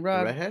name? What's his name? the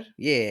Rod. redhead.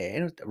 Yeah,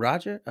 and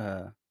Roger.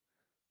 I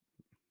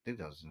think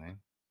that was his name.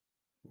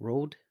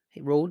 Road.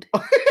 Hey, Road.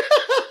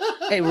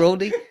 Hey,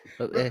 Roddy.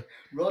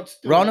 Rod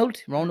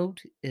Stewart. Ronald.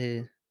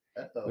 I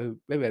thought-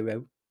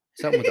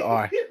 Something with the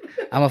R.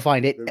 I'm gonna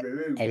find it.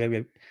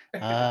 Rudy.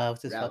 Hey,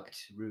 what's this fuck?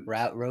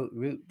 Route.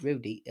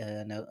 Rudy.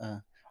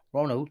 No.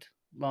 Ronald.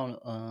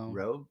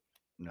 Road?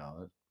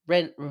 No.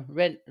 Ren. I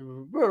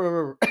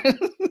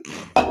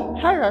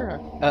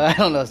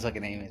don't know what his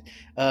fucking name is.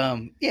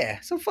 Yeah,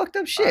 some fucked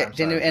up shit. I'm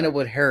Then sorry, they end up sorry.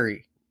 with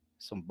Harry.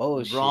 Some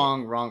bullshit.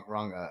 Wrong. Ron.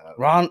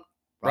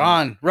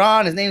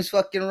 His name's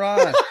fucking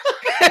Ron.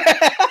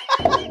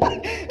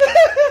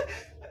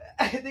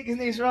 I think his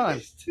name's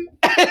Ron.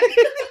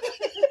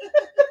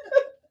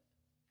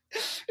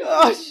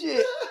 Oh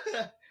shit.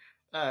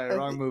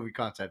 Wrong movie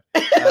concept.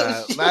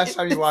 Last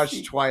time you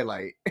watched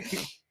Twilight.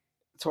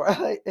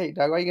 Twilight. Hey,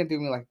 dog, why you gonna do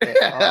me like that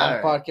on a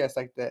Alright. podcast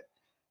like that?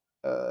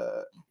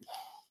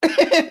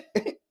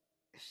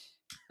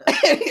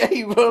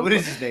 Hey, bro. What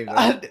is his name? Though?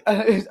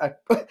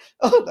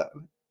 Hold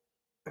on.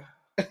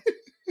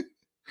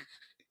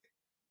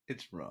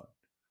 It's Ron.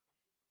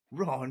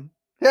 Ron.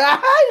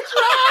 It's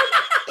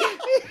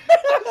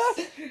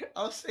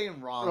I was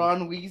saying Ron.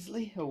 Ron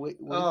Weasley. Or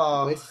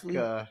Oh, Weasley.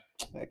 God.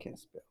 I can't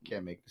spell.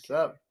 Can't make this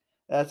up.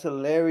 That's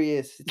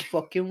hilarious. It's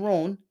fucking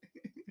Ron.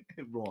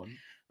 Ron.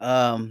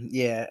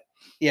 Yeah,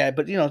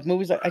 but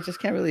movies I just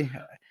can't really.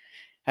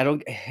 I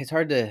don't. It's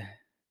hard to.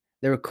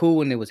 They were cool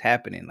when it was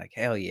happening, like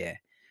hell yeah,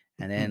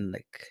 and then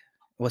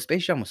well,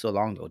 Space Jam was so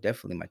long ago.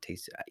 Definitely my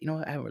taste. I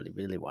haven't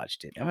really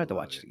watched it. I'm gonna have to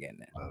watch it again.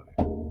 Then. Love it.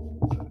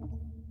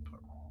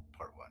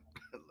 Part one.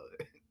 I love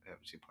it. I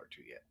haven't seen part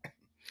two yet.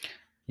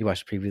 You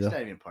watched the preview It's though.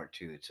 not even part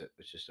two. It's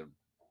just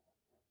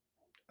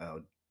a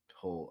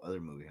whole other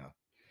movie, huh?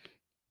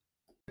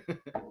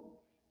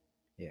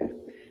 Yeah.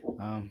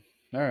 All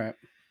right.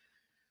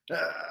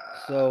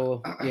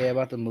 So yeah,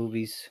 about the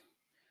movies.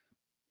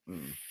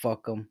 Mm.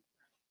 Fuck them.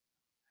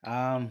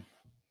 Um.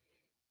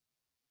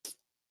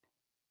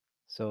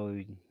 So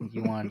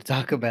you wanted to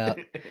talk about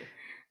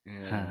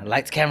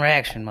lights, Yeah. camera,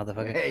 action,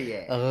 motherfucker.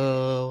 Yeah.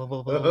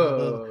 Oh.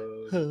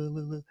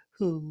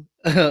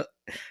 Oh.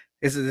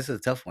 This is a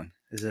tough one.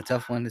 This is a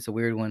tough one. It's a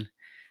weird one.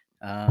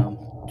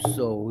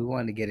 So we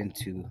wanted to get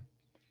into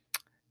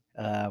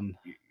okay.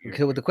 Well,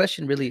 Your the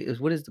question really is,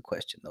 what is the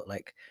question though?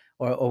 Like,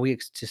 or are we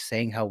just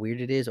saying how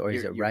weird it is, or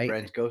is it your right?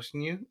 friends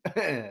ghosting you.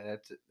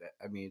 That's it.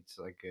 I mean, it's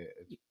like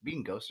it's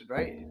being ghosted,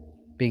 right?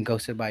 Being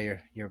ghosted by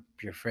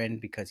your friend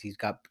because he's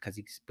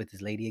with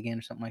his lady again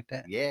or something like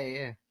that. Yeah,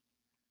 yeah.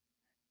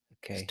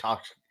 It's Okay.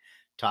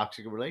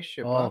 toxic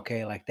relationship, Oh, huh?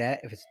 okay, like that.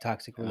 If it's a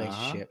toxic Uh huh.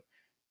 relationship,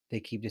 they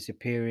keep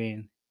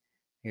disappearing.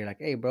 You're like,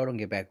 hey, bro, don't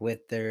get back with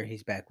her.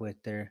 He's back with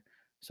her.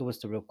 So what's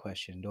the real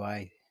question?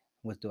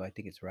 What do I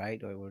think it's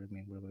right, or what do you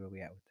mean? Where are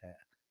we at with that?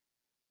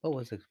 What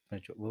was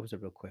the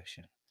real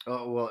question?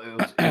 Oh well,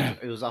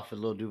 it was off of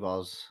Lil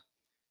Duval's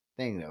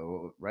thing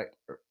though, right?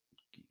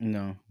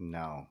 No.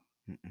 No.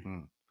 Mm-mm. Hmm.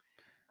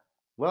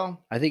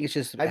 Well, I think it's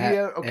just have you ever?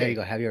 there you Okay,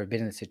 go. Have you ever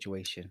been in a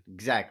situation?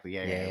 exactly.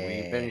 Yeah, yeah. When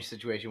you've been in Yeah. a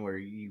situation where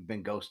you've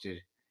been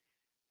ghosted,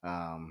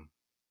 um,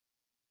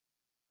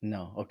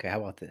 No. Okay. How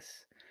about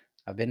this?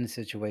 I've been in a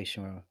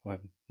situation where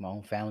my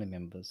own family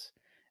members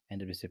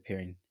end up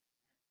disappearing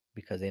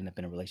because they end up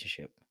in a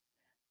relationship.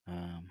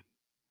 Um,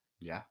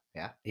 yeah,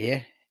 yeah.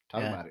 yeah.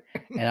 Talk about it.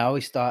 And I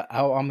always thought,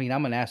 I mean,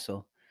 I'm an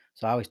asshole,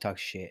 so I always talk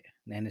shit.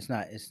 And it's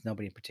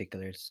nobody in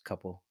particular. It's a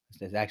couple.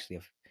 There's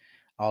actually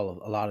a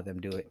lot of them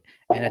do it.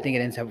 And I think it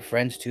ends up with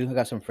friends too. I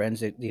got some friends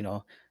that,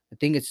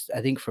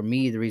 I think for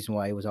me, the reason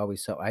why it was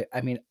always so,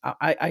 I mean,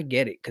 I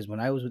get it. Cause when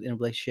I was in a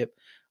relationship,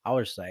 I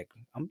was like,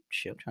 I'm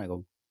trying to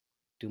go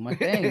do my Yeah,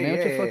 thing, man.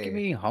 What you fucking yeah.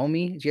 mean,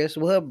 homie? Just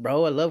what up,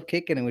 bro? I love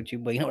kicking it with you.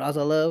 But you know what else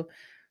I love?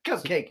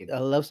 Cupcaking. I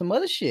love some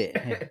other shit.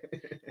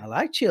 I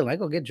like chilling. I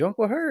go get drunk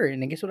with her.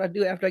 And then guess what I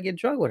do after I get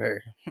drunk with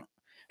her?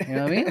 You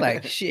know what I mean?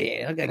 Like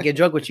shit, I gotta get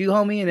drunk with you,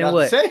 homie, and then Not the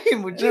what?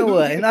 same with And then you.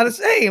 what? It's not the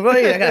same, bro.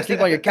 I gotta sleep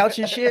on your couch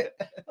and shit.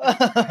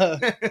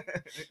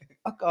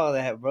 Fuck all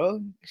that,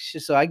 bro.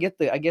 So I get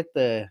it. I get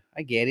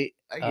it.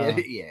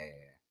 Yeah.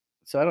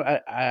 So I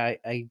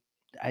don't,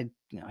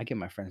 I give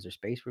my friends their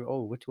space. We're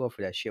too old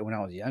for that shit. When I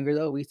was younger,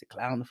 though, we used to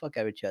clown the fuck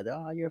out of each other.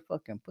 Oh, you're a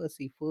fucking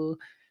pussy fool,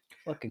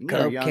 fucking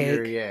When you're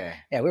younger, cupcake. yeah.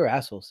 Yeah, we were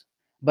assholes.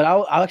 But I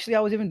was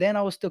even then,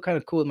 I was still kind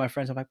of cool with my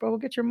friends. I'm like, bro,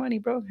 get your money,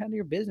 bro. Handle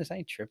your business. I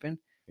ain't tripping.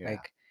 Yeah.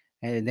 Like,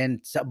 and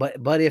then,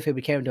 but if it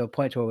became to a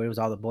point where it was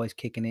all the boys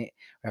kicking it,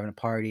 or having a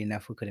party, and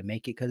that fool couldn't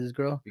make it because his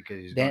girl, Because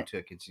he's going then, to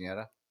a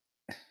quinceanera.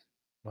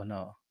 well,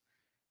 no,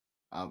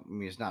 I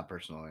mean, it's not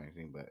personal or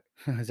anything, but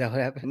is that what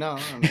happened? no,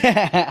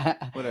 I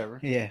mean, whatever.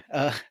 Yeah,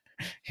 yeah.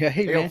 Hey,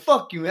 Hey, yo, man.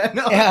 fuck you, man.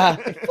 No. Yeah,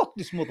 hey, fuck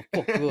this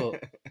motherfucker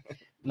up.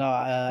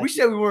 No, We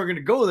said we weren't gonna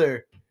go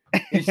there,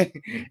 and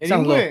he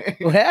sounds low. went.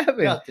 What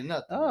happened? Nothing,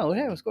 nothing. Oh, what happened?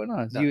 Nothing. What's going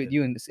on? Nothing.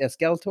 You and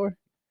Skeletor?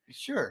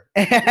 Sure.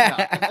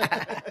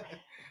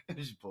 No.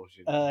 This is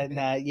bullshit.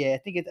 Nah, yeah, I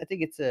think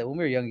it's when we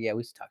were younger, yeah, we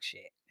used to talk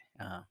shit.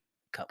 Uh,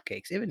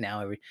 Cupcakes. Even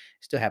now, it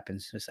still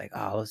happens. It's like,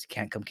 oh, let's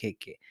can't come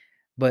kick it.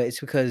 But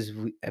it's because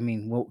I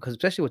mean, because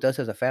especially with us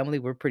as a family,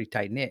 we're pretty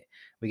tight knit.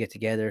 We get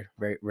together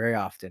very, very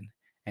often,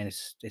 and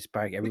it's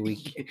probably every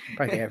week,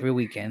 probably every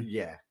weekend,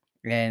 Yeah.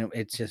 and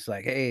it's just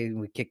like, hey,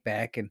 we kick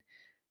back, and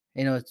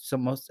it's the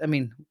most. I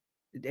mean,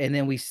 and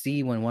then we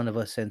see when one of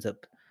us ends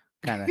up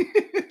kind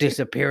of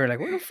disappearing, like,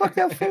 where the fuck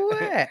that fool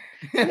at?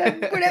 Where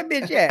that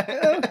bitch at?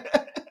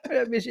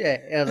 Where that bitch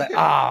at? And I was like,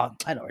 oh,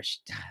 I know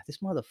this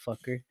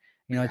motherfucker.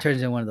 It turns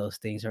into one of those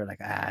things where like,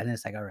 and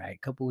it's like, all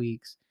right, couple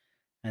weeks,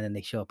 and then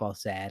they show up all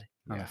sad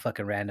on a Yeah.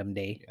 fucking random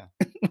day. Yeah.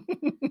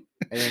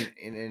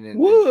 And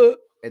What?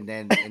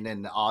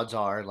 then the odds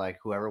are like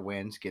whoever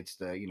wins gets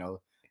the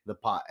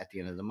pot at the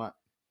end of the month.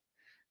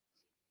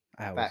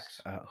 I was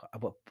Facts.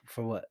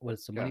 for what?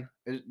 What's the Yeah.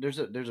 money? There's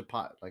a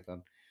pot like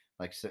on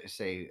like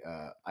say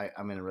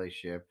I'm in a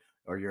relationship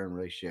or you're in a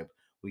relationship.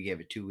 We give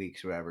it 2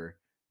 weeks, or whatever.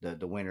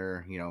 The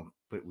winner,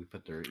 we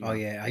put their Oh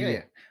yeah,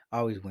 yeah. I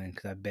always win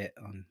because I bet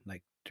on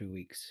like 2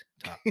 weeks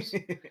tops.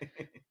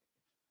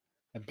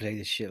 I play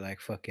this shit like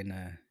fucking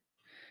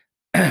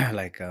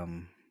like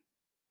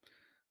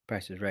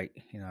Price is Right.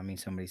 I mean,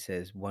 somebody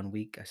says 1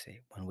 week, I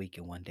say 1 week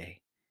and 1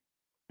 day.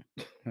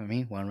 You know what I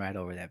mean? One right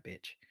over that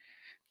bitch.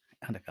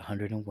 I'm like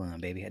 101,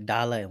 baby.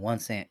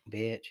 $1.01,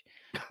 bitch.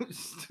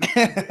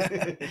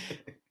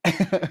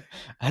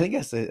 I think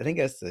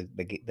that's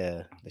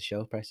the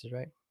show Price is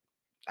Right.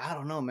 I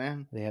don't know,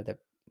 man. They have that.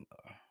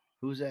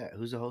 Who's that?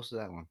 Who's the host of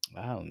that one?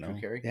 I don't Drew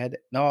know. Carey. They had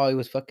no. It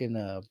was fucking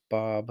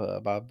Bob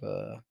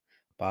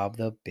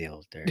the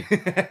Builder.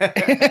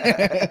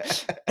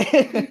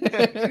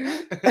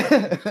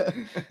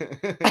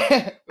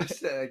 What's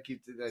that?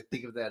 I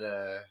think of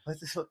that.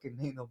 What's his fucking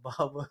name? No,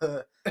 Bob.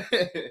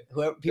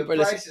 Whoever The people are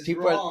price listening, is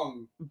people are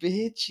wrong.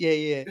 bitch.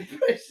 Yeah, The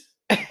price is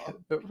wrong.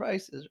 the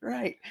Price is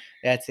Right.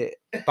 That's it.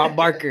 Bob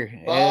Barker.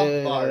 Bob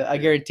I Barker.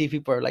 guarantee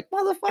people are like,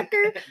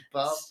 motherfucker.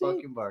 Bob See,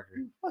 fucking Barker.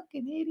 you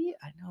fucking idiot.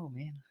 I know,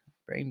 man.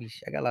 Brain me.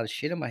 I got a lot of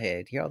shit in my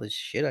head. Hear all this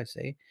shit I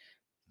say.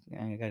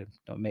 I gotta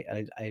don't make.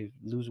 I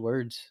lose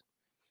words.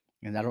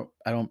 and I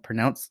don't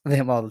pronounce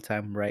them all the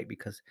time right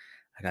because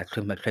I got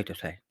too much to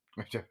say.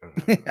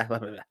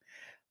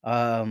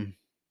 um,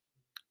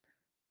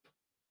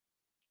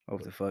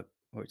 what the fuck?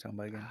 What are we talking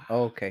about again?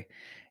 Oh, okay.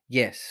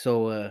 Yes.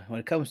 So when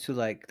it comes to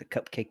like the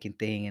cupcaking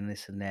thing and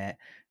this and that,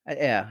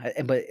 yeah.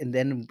 But and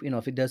then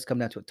if it does come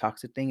down to a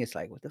toxic thing, it's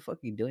like, what the fuck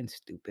are you doing,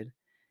 stupid?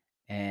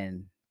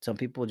 And some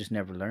people just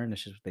never learn.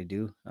 That's just what they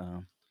do.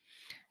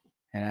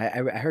 And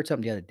I heard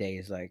something the other day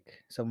is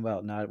like something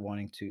about not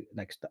wanting to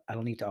like. I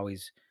don't need to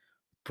always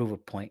prove a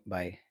point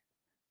by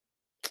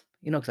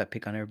because I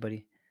pick on everybody,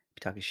 be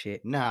talking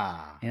shit. Nah.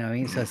 You know what I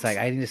mean? So it's like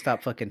I need to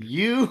stop fucking.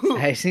 You.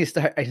 I just need to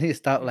start. I need to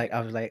stop. Like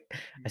I was like,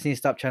 I just need to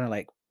stop trying to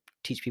like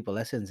teach people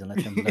lessons and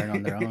let them learn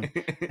on their own.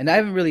 And I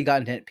haven't really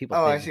gotten into people's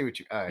Oh, I business. see what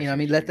you. Oh, I You know see what I what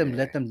mean? you Let mean. them Yeah,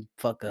 let them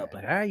fuck up. yeah,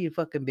 Like, all right, you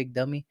fucking big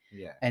dummy,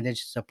 yeah. and then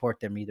just support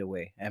them either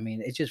way. I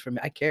mean, it's just for me.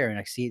 I care and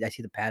I see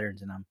the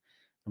patterns, and I'm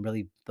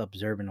really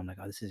observing. I'm like,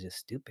 oh, this is just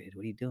stupid.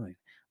 What are you doing?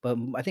 But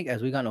I think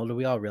as we got older,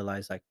 we all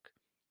realize like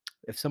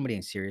if somebody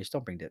ain't serious,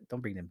 don't bring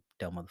them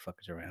dumb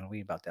motherfuckers around. We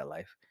ain't about that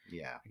life.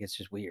 Yeah. Like it's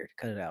just weird.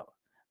 Cut it out.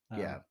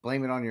 Yeah. Um,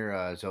 Blame it on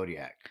your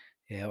zodiac.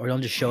 yeah, or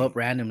don't just show up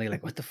randomly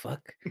like, what the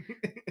fuck?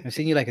 I've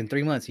seen you like in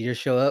 3 months. You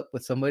just show up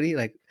with somebody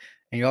like,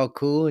 and you're all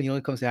cool, and you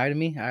only come say hi to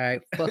me. All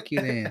right, fuck you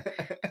then.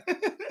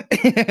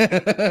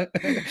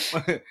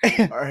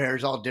 Our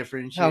hair's all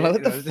different and I'm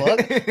shit. like, what the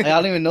fuck? Like, I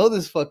don't even know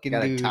this fucking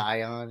Got a dude.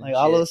 tie on and Like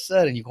all of a shit.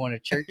 sudden, you going to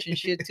church and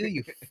shit too?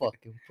 You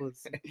fucking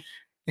pussy.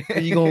 Are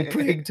you gonna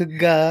pray to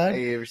God?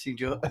 Hey, you ever seen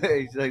Joe?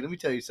 He's like, let me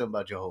tell you something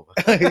about Jehovah.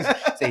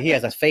 Say he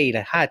has a fade,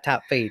 a high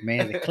top fade,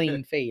 man. It's a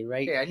clean fade,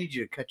 right? Hey, I need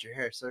you to cut your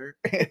hair, sir.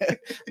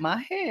 My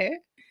hair.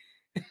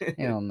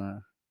 Hell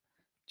no.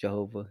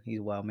 Jehovah, he's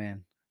a wild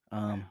man.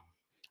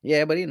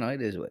 Yeah, but it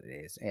is what it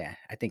is. Yeah,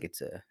 I think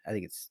it's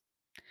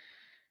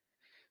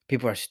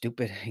people are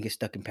stupid and get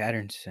stuck in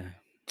patterns.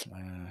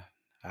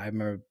 I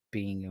remember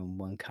being in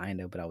one kind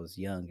of, but I was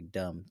young and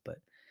dumb. But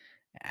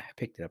I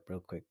picked it up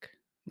real quick.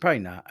 Probably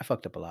not. I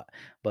fucked up a lot,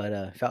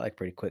 but felt like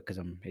pretty quick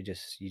because you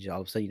just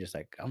all of a sudden you just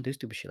like I don't do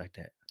stupid shit like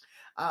that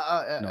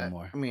no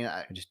more. I mean,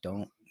 I just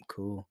don't. I'm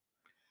cool.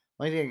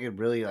 only thing I could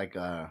really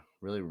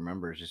really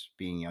remember is just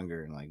being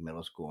younger in like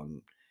middle school,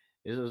 and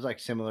it was like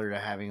similar to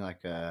having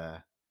like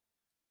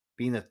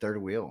being the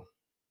third wheel.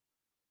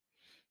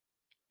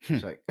 Hmm.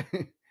 It's like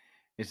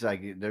it's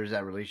like there's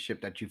that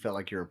relationship that you felt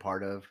like you're a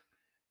part of,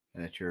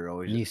 and that you're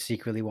always And you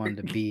secretly wanted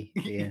to be,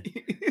 yeah.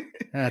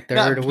 not,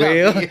 Third not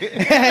wheel. me.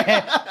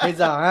 It's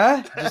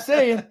huh? Just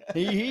saying.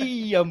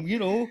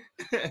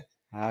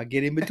 I'll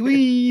get in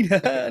between.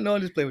 No,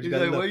 I'm just playing with you He's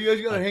guys. like, why you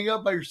guys gotta hang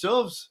out by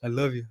yourselves? I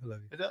love you. I love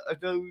you. I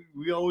thought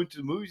we all went to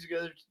the movies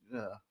together.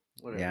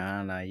 Whatever.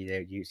 Yeah, no, yeah.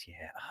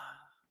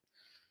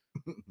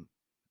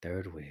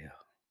 Third wheel.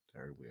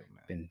 Third wheel,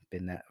 man.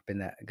 Been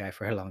that guy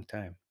for a long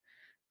time.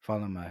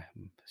 Following my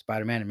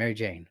Spider-Man and Mary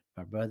Jane,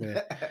 my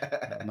brother,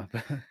 my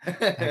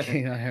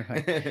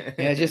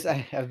yeah. Just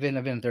I've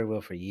been third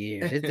wheel for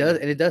years.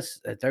 It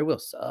does. Third wheel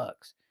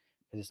sucks.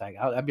 It's like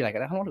I'd be like, I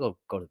don't want to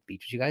go to the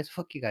beach with you guys.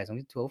 Fuck you guys. I'm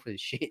too old for this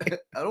shit.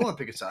 I don't want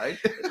to pick a side.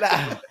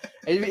 Nah,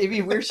 it'd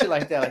be weird shit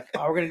like that. Like,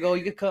 oh, we're gonna go.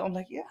 You can come. I'm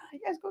like, yeah, you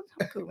guys go.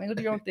 I'm cool, man. Go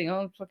do your own thing. I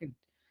don't fucking.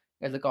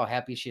 You guys look all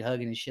happy, shit,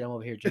 hugging and shit. I'm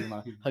over here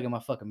hugging my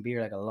fucking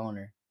beer like a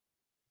loner.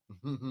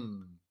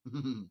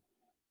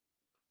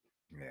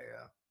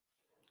 Yeah.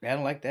 I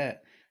don't like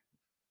that.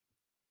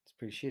 It's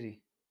pretty shitty.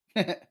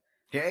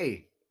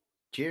 Hey,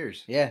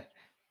 cheers. Yeah.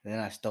 Then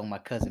I stole my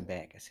cousin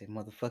back. I said,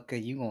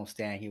 motherfucker, you gonna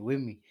stand here with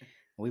me.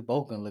 We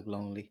both gonna look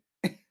lonely.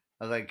 I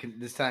was like,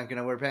 this time can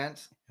I wear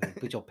pants? I said,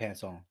 put your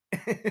pants on.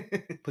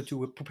 Put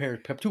two pairs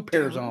Dude, look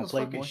at on, those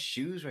fucking Playboy.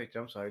 shoes right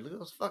there. I'm sorry. Look at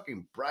those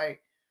fucking bright,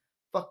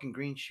 fucking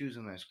green shoes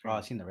on that Oh, screen.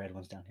 I seen the red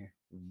ones down here.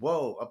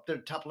 Whoa, up there,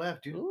 top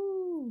left, dude.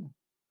 Ooh.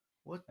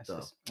 What That's, the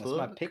that's fuck?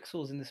 my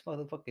pixels in this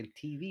motherfucking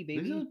TV, Look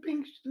at baby. those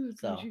pink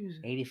So, shoes.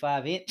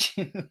 85 inch.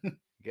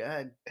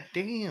 God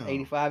damn.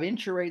 85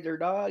 inch right there,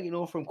 dog.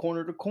 From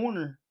corner to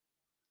corner.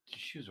 These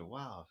shoes are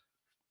wild.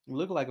 You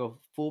look like a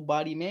full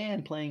body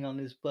man playing on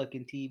this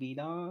fucking TV,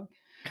 dog.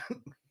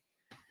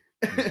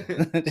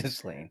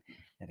 Just playing.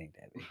 That ain't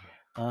that big.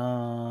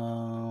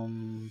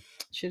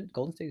 Shit,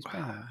 Golden State is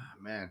playing. Huh?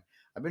 Man,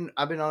 I've been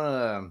on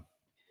a.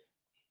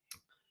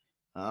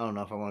 I don't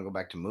know if I want to go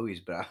back to movies,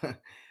 but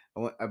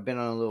I've been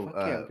on a little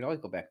Fuck yeah, we can always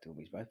go back to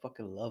movies, but I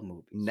fucking love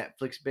movies.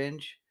 Netflix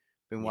binge.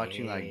 Been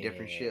watching like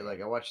different shit.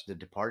 Like I watched The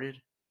Departed.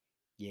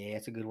 Yeah,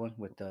 it's a good one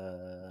with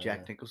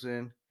Jack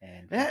Nicholson.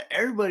 and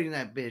Everybody in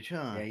that bitch,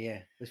 huh? yeah.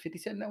 Was 50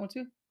 Cent in that one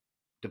too?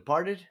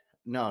 Departed?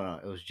 No,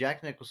 it was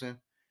Jack Nicholson.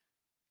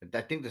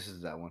 I think this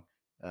is that one.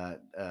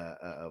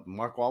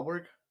 Mark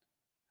Wahlberg.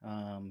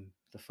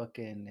 The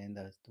fucking and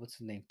the what's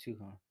his name too,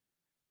 huh?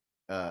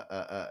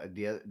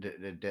 The other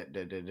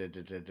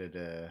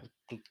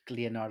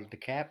Leonardo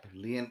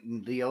DiCaprio.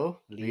 Leo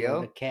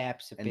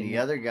DiCaprio, and the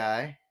other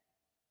guy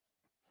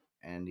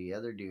and the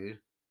other dude.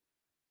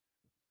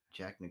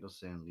 Jack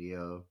Nicholson,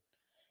 Leo.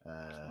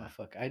 Oh,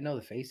 fuck, I know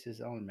the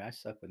faces. I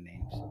suck with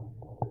names.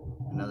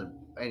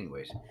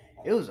 Anyways,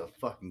 it was a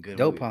fucking good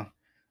Dope, movie. huh?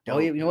 Oh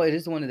yeah, you know what? It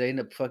is the one that they end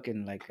up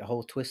fucking like a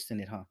whole twist in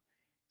it, huh?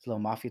 It's a little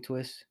mafia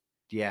twist.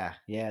 Yeah.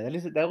 Yeah,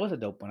 that was a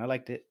dope one. I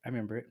liked it. I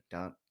remember it.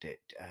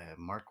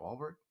 Mark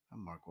Wahlberg.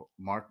 I'm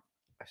Mark.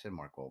 I said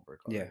Mark Wahlberg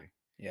Yeah, already.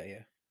 yeah.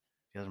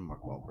 The other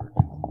Mark Wahlberg.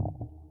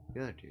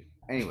 The other dude.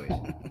 Anyways,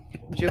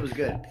 shit was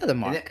good. The other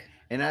And Mark.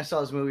 I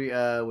saw this movie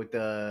with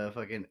the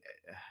fucking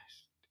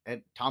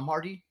Tom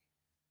Hardy.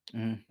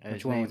 Which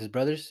His one name with his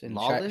brothers and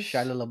Lawless.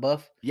 Shia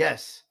LaBeouf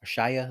Yes. or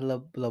Shia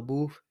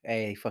LaBeouf?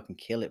 Hey, they fucking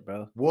kill it,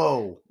 bro.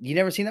 Whoa. You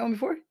never seen that one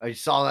before? I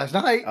saw last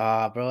night.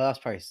 Bro,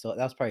 that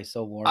was probably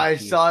so warm. I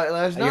to you. saw it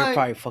last You're night.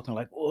 probably fucking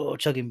like, whoa,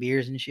 chugging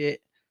beers and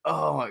shit.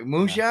 Oh, like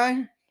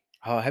moonshine.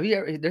 Oh, have you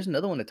ever? There's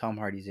another one that Tom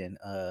Hardy's in.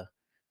 Where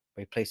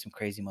he plays some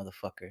crazy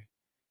motherfucker.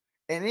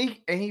 And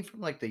he from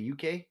like the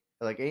UK,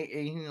 like ain't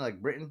he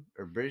like Britain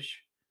or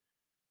British?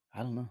 I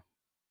don't know.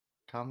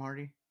 Tom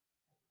Hardy.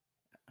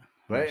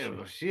 I'm not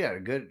But sure. he had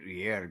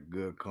a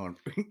good con.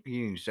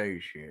 He didn't say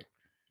shit.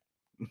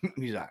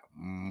 He's like,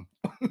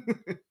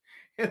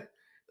 That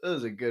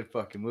was a good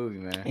fucking movie,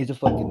 man. He's a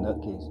fucking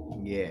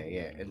nutcase.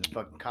 Yeah. And the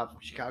fucking cop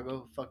from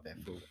Chicago, fuck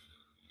that fool.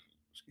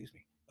 Excuse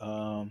me.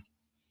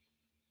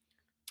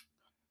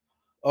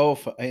 Oh,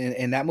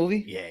 in that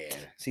movie? Yeah.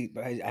 See,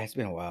 but it's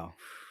been a while.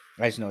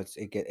 I just know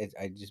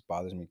it just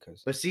bothers me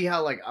because. But see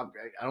how like I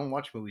don't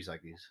watch movies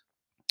like these.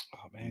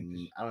 Oh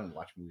man, I don't even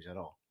watch movies at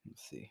all.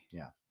 let's see.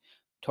 Yeah.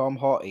 Tom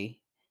Hardy.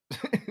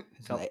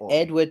 Tom Hardy.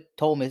 Edward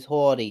Thomas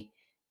Hardy.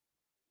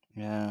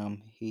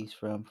 He's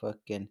from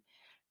fucking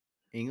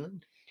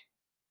England.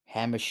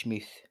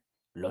 Hammersmith,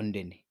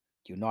 London,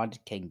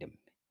 United Kingdom.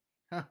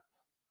 Huh.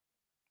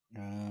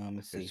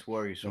 Let's I see.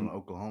 swear he's from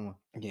Oklahoma.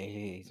 Yeah,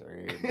 he's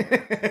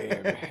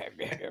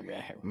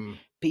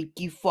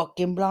Peaky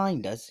fucking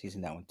Blinders. He's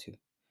in that one too.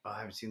 Oh, I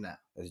haven't seen that.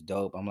 It's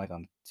dope. I'm like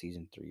on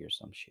season 3 or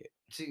some shit.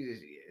 See,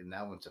 and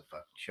that one's a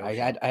fucking show. I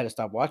had to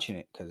stop watching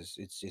it because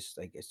it's just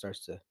like it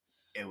starts to.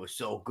 It was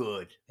so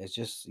good. It's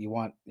just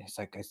it's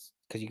like because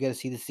you got to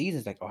see the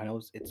seasons. Like, oh, I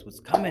know it's what's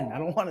coming. I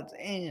don't want it to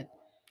end.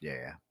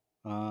 Yeah.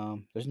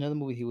 There's another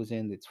movie he was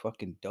in that's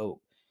fucking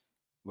dope,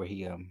 where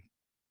he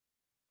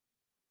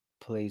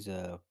plays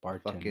a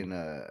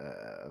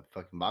bartender.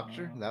 Fucking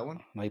boxer. That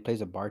one. No, he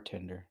plays a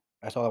bartender.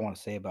 That's all I want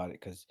to say about it,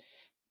 because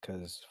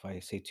if I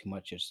say too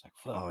much, it's like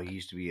fuck. Oh, he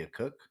used to be a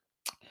cook.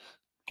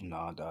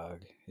 Nah,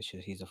 dog. It's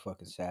just he's a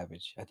fucking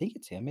savage. I think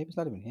it's him. Maybe it's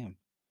not even him.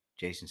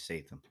 Jason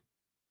Statham.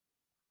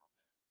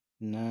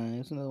 Nah,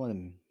 it's another one of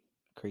them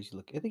crazy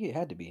look. I think it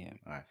had to be him.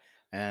 All right.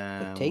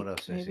 The Take, what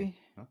else? maybe?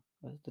 Huh?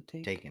 What's the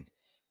Take? Taken.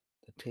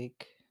 The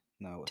Take.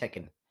 No.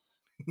 Tekken.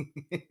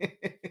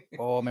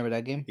 Oh, remember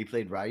that game? He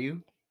played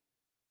Ryu.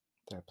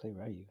 Did I play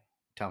Ryu?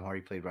 Tom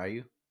Hardy played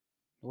Ryu.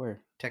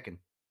 Where? Tekken.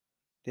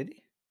 Did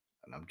he?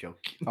 And I'm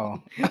joking.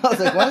 Oh, I was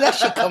like, when did that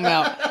shit come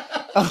out?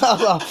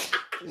 Oh,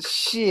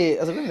 shit.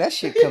 I was like, when did that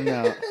shit come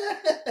out?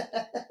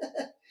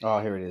 Oh,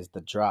 here it is. The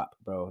Drop,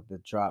 bro. The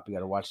Drop. You got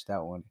to watch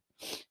that one.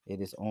 It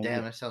is only.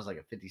 Damn, that sounds like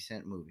a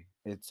 50-cent movie.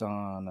 It's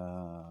on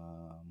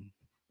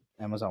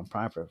Amazon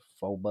Prime for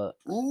 $4.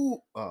 Ooh.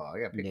 Oh, I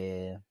got paid.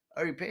 Yeah. I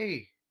already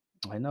paid.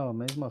 I know,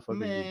 man. These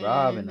motherfuckers be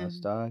robbing us,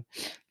 dog.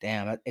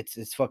 Damn,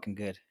 it's fucking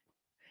good.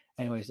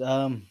 Anyways,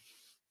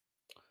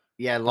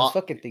 yeah, those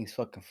fucking things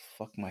fuck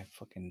my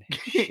fucking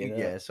shit up.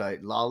 Yeah, so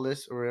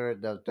Lawless or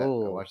whatever.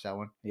 I watched that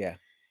one. Yeah.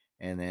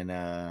 And then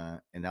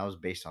and that was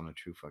based on a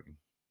true fucking.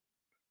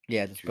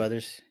 Yeah, the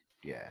brothers.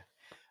 Yeah.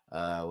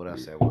 What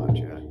else did I watch?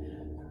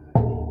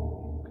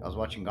 I was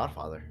watching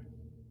Godfather.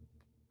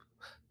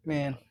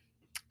 Man,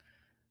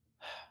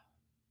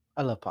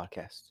 I love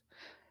podcasts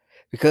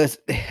because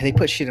they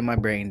put shit in my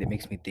brain that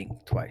makes me think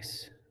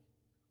twice,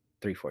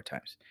 3, 4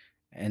 times,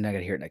 and I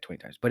gotta hear it like 20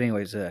 times. But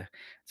anyways,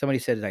 somebody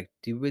said like,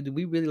 do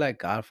we really like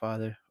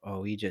Godfather,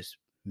 or we just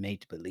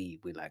made to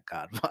believe we like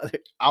Godfather?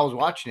 I was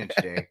watching it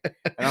today,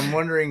 and I'm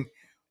wondering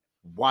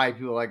why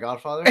people like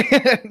Godfather.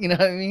 You know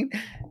what I mean?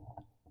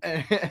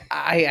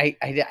 I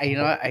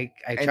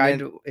tried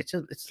to.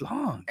 It's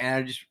long,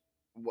 and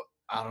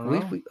I don't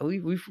know.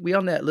 We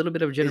on that little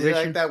bit of generation. Is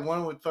it like that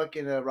one with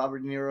fucking Robert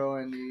De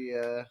Niro and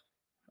the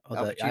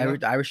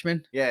the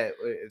Irishman? Yeah,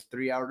 it's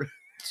 3 hours.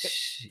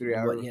 3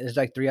 hours. Yeah, there's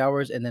like 3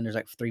 hours, and then there's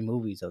like 3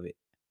 movies of The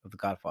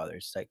Godfather.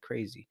 It's like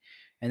crazy,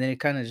 and then it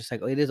kind of just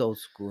like, it is old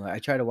school. I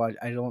try to watch.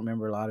 I don't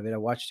remember a lot of it. I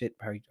watched it.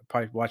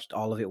 Probably watched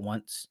all of it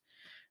once,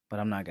 but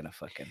I'm not gonna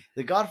fucking.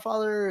 The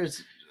Godfather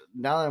is,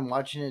 now that I'm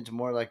watching it, it's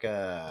more like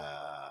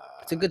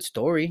It's a good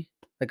story.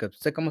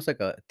 It's like almost like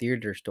a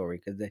theater story,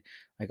 because they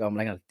like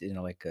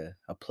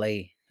a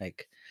play,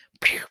 like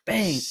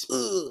bang.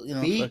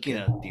 Speaking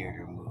of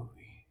theater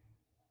movie,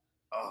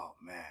 oh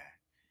man,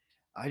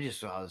 I just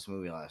saw this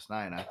movie last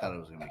night and I thought it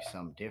was gonna be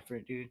something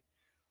different, dude.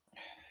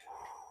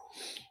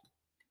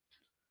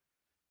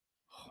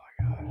 Oh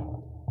my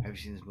god, have you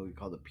seen this movie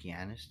called The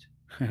Pianist?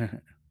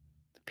 The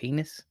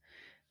Penis,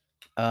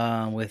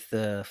 with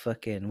the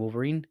fucking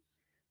Wolverine.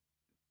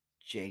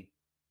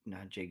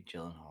 Not Jake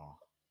Gyllenhaal.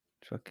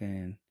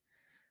 Fucking.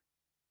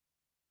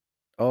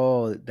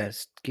 Oh, that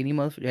skinny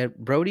motherfucker. Yeah,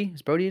 Brody.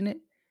 Is Brody in it?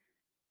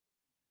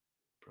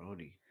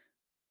 Brody.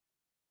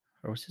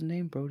 Or what's his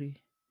name?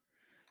 Brody.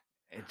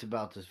 It's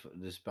about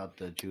this about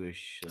the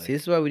Jewish. Like, See,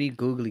 this is why we need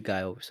googly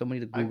guy over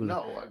somebody to I Google it.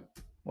 know.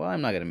 Well,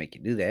 I'm not gonna make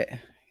you do that.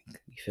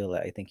 You feel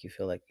like I think you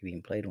feel like you're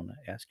being played when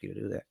I ask you to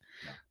do that.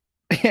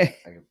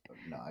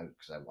 No. I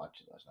Because I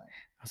watched it last night.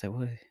 was like,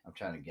 what? I'm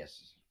trying to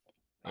guess.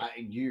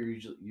 You're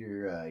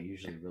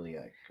usually really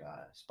like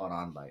spot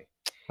on by.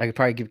 I could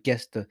probably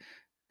guess the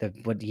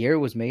what year it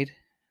was made.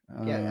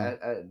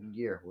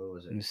 Year. What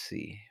was Let me it?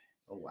 see.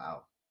 Oh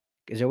wow.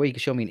 Is there a way you can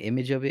show me an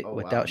image of it Oh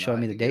without wow. showing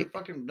I me the think you're date?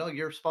 fucking no.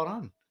 You're spot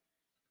on.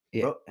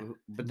 Yeah,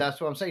 But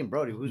that's what I'm saying,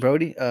 Brody. Who's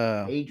Brody.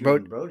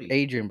 Adrian Brody?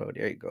 Adrian Brody.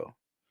 There you go. A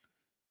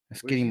Where's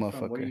skinny he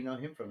from? Where do motherfucker. you know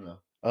him from,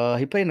 though?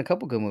 He played in a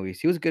couple good movies.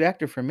 He was a good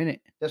actor for a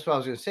minute. That's what I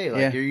was gonna say. Like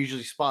Yeah. you're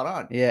usually spot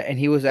on. Yeah, and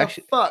he was The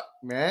actually fuck,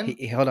 man.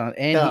 hold on,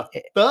 and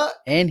The fuck.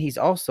 and he's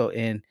also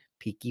in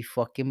Peaky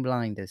fucking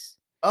Blinders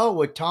Oh,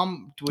 with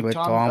Tom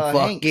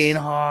fucking Hanks.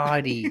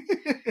 Hardy.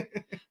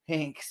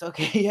 Hanks.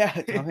 Okay, yeah.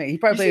 Tom Hanks. He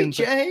probably You played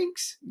see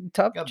Hanks.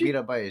 top. Got beat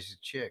up by his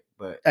chick,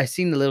 but I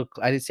seen the little.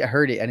 I didn't see. I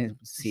heard it. I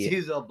didn't see it.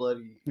 he's all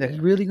bloody. Like,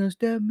 you really gonna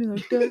stab me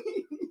like that,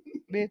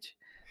 bitch?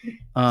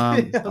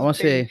 I want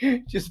to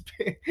say just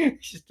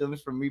doing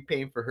this for me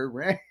paying for her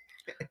rent.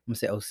 I'm gonna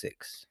say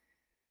 06.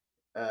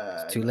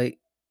 It's too No, late.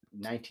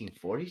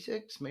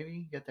 1946, maybe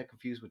you got that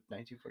confused with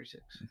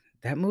 1946.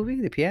 That movie,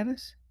 The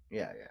Pianist?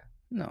 Yeah.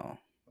 No.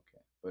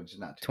 Okay, but it's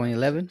not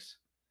 2011? 2006.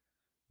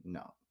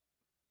 No.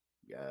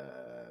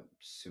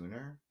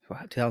 Sooner.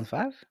 What,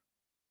 2005?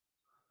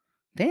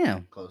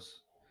 Damn.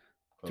 Close.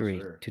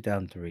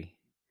 2003.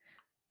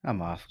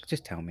 I'm off.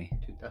 Just tell me.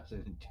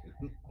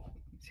 2002.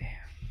 Damn.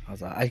 I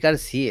was like, I gotta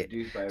see it.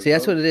 Produced by See,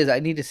 that's what Rose- it is. I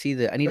need to see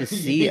the. I need to You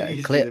see need a to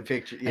see clip. the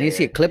picture. I need to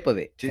see a clip of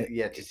it. To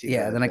see.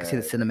 Yeah, then I can see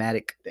the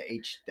cinematic. The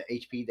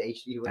HP, the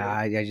HD. Whatever.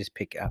 I just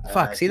pick it up.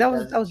 Fuck. See, that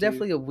was 2002.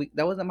 definitely a weak.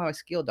 That wasn't my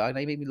skill, dog.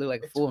 They made me look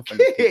like a fool in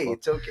front of people.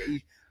 It's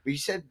okay. But you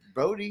said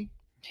Brody.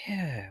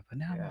 Yeah, but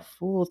now I'm Yeah. a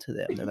fool to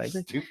them. They're like,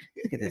 look Stupid.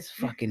 at this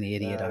fucking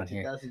idiot on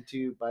here.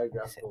 2002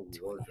 biographical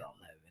war 2011. drama.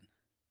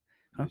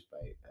 Huh?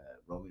 Produced by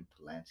Roman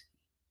Polanski.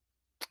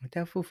 Like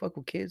that fool fuck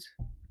with kids?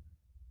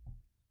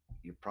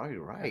 You're probably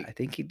right. I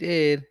think he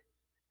did.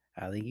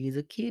 I think he's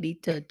a kitty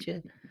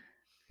toucher.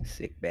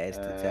 Sick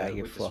bastards out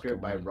here with the fucking.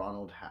 script by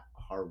Ronald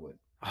Harwood.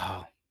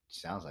 Oh,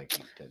 Sounds like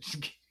he touches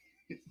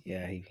kids.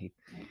 yeah, he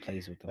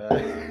plays with them.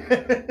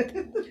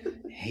 Uh,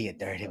 He a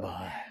dirty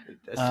boy.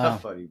 That's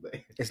not funny, but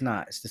It's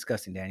not. It's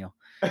disgusting, Daniel.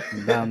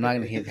 No, I'm not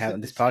gonna have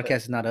this podcast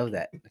is not of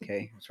that.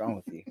 Okay, what's wrong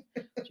with you?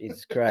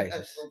 Jesus Christ.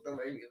 That's what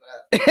made me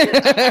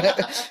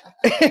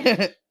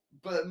laugh.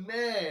 But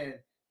man,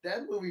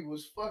 that movie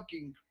was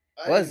fucking.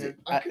 Was it?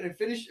 I couldn't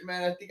finish it,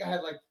 man. I think I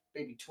had like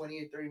maybe 20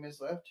 or 30 minutes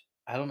left.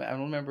 I don't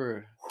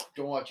remember.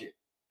 Don't watch it.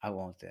 I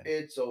won't then.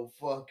 It's so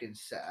fucking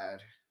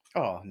sad.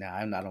 Oh no,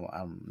 I'm not.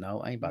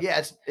 No, I ain't about.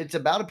 Yeah, it's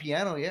about a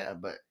piano, yeah,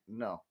 but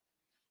no.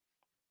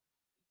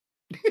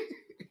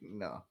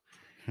 No.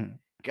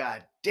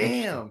 God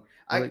damn.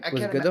 I Was it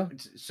can't good, though?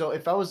 So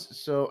if I was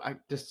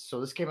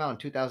this came out in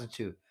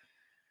 2002.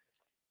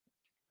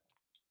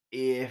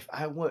 If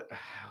I would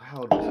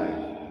how old was I?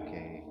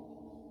 Okay.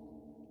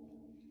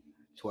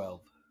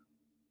 12.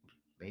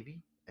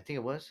 Maybe? I think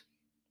it was.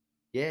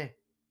 Yeah.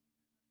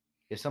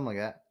 Yeah, something like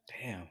that.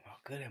 Damn, how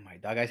good am I,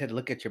 dog? I just had to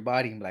look at your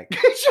body and be like,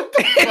 Shut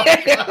the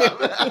fuck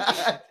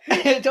up.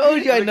 I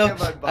told you I Look know. at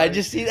my I body.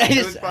 just see that.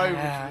 It was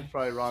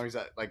probably wrong. Is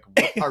that like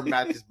our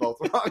math is both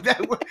wrong?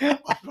 That was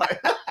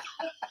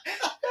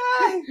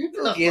gives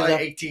probably a-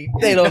 18.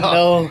 They don't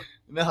know.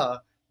 No,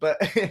 but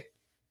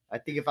I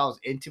think if I was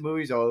into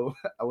movies, I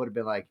would have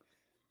been like,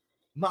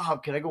 "Mom,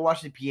 can I go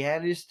watch The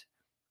Pianist?"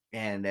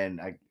 And then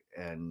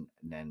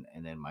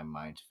then my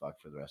mind's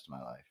fucked for the rest of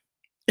my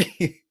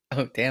life.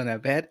 Oh, damn,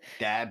 that bad?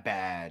 That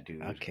bad,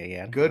 dude. Okay,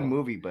 yeah. Good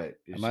movie, but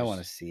I might want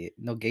to see it.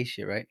 No gay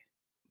shit, right?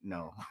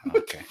 No.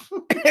 Okay.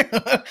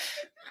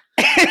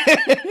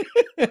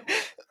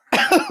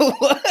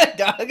 What,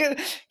 dog?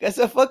 That's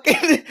a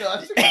fucking.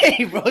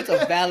 Hey, bro, it's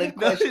a valid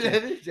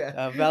question.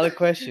 A valid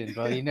question,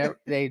 bro. You never.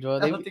 Hey, bro.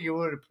 I don't think you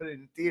would have put it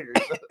in the theater.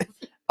 So.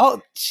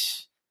 Oh,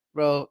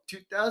 bro.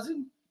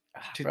 2000?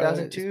 Bro,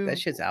 2002? that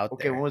shit's out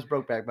Okay, there. when was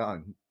Brokeback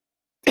Mountain?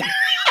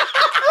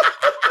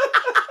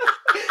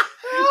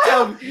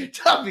 Tell me.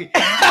 Tell me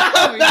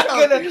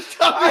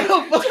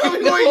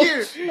what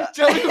year.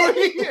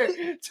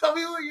 Tell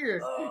me what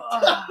year.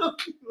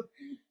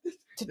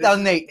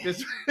 2008.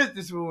 This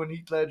is when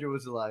Heath Ledger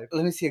was alive.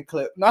 Let me see a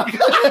clip. No.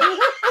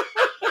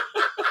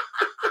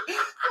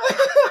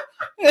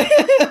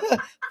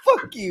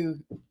 Fuck you.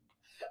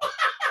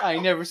 I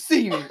ain't never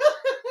seen it.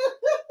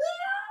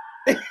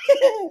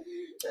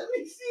 Let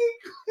me see.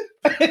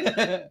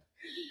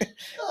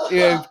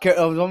 Yeah,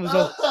 I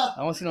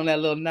want to see on that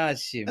little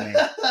Nas shit, man.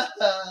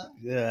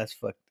 Yeah, that's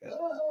fucked up.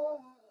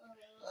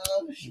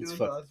 Shit,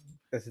 fucked.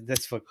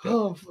 That's fucked up.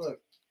 Oh fuck.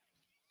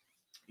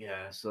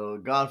 Yeah, so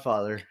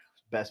Godfather,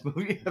 best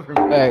movie ever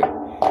All made.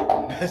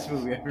 right. Best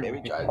movie ever Let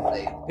me made. try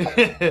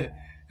to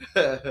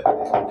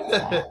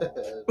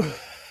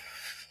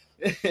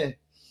say.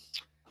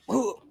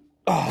 Ooh.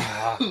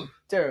 Oh,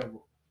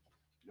 terrible.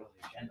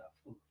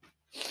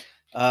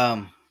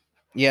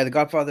 Yeah, The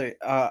Godfather.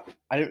 I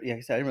don't. Yeah, like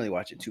I said, I didn't really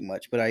watch it too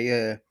much, but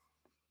I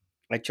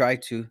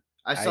tried to.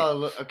 I I saw a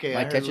little. Okay,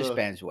 My I heard a attention little.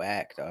 span's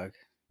whack, dog.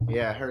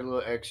 Yeah, I heard a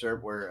little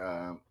excerpt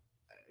where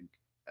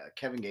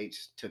Kevin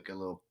Gates took a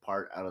little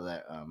part out of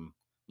that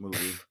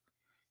movie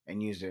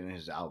and used it in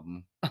his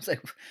album. I was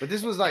like, But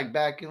this was like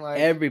back in like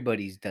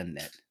everybody's done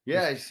that.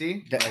 yeah, I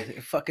see. That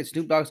Like fucking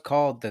Snoop Dogg's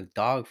called the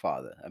Dog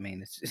Father. I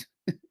mean, it's just,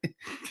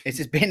 it's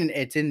just been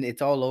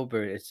it's all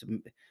over.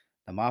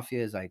 The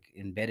mafia is like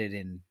embedded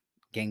in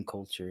gang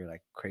culture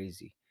like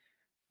crazy.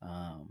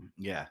 Um,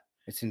 yeah.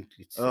 Oh, it's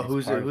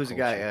part of who's the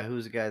guy? culture.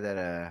 Who's the guy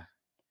that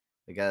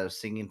was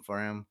singing for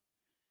him,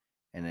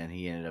 and then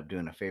he ended up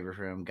doing a favor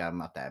for him, got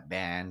him out that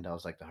band. That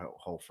was like the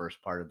whole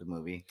first part of the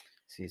movie.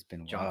 See, it's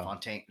been a John while.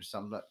 Fontaine or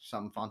something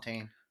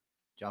Fontaine,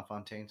 John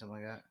Fontaine,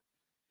 something like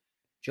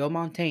Joe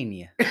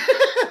Montana.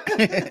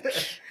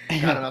 that.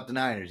 Got him out the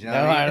Niners, you know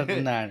No, what I out of the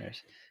mean?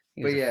 Niners.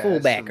 He But was a yeah, it's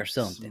fullback or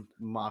something. some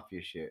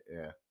mafia shit.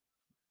 Yeah.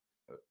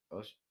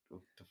 What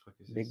the fuck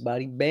is Big this?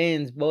 body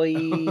bands, boy.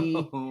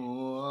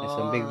 There's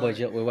some big boy.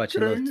 We're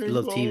watching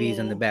little TVs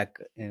in the back,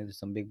 and there's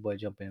some big boy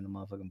jumping in the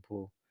motherfucking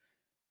pool.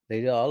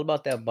 They know all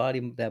about that body.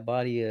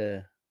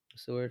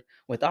 What's the word?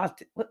 With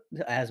what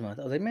the asthma.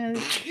 I was like, man,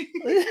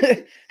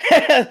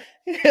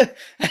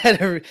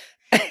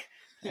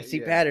 I see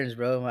Yeah. patterns,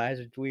 bro. My eyes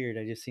are weird.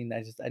 I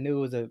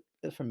knew it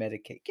was for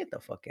Medicaid. Get the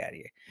fuck out of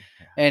here.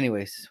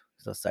 Anyways,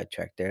 so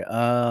sidetracked there.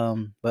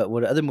 But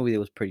what other movie that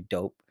was pretty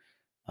dope,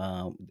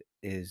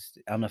 is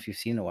I don't know if you've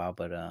seen it in a while,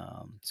 but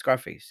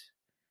Scarface.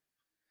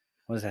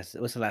 What was that?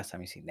 What's the last time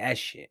you seen that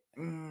shit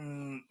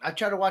I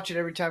try to watch it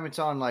every time it's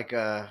on, like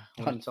when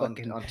on it's on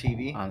fucking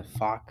TV. on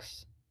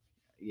Fox?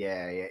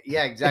 Yeah, It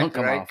don't exactly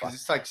come right. on Because Fox.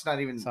 it's like it's not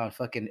It's even. on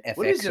fucking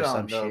What is FX it or some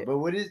on though? shit. But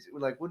what is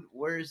like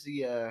where is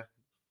the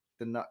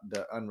not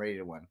the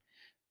unrated one?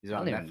 Is it I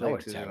on don't even know where Netflix?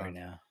 it's Is at it right on?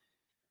 now.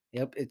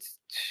 Yep, it's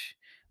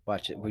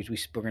watch it. We're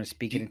gonna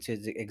speak it Did,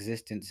 into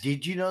existence.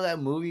 did you know that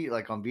movie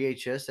like on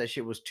VHS? That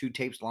shit was 2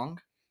 tapes long.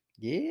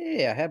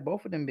 Yeah, I had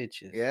both of them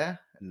bitches. Yeah.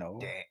 No.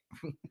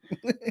 Damn.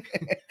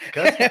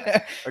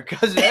 Our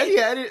cousin Eddie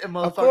had it, and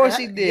Of motherfucker. course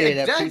he Yeah, did.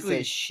 That piece of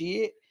exactly.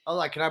 shit. I was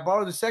like, can I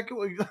borrow the second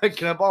one? Like,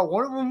 can I borrow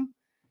one of them?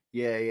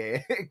 Yeah.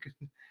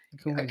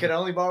 I can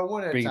only borrow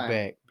one at a Bring it time.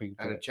 back. Bring it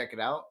I had to back. check it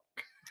out.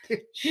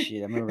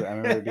 Shit, I remember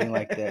it being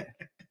like that.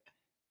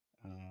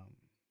 Um,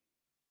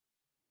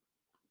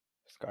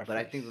 But I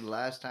Scarface. think the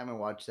last time I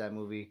watched that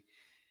movie,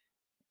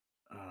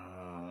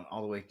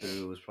 all the way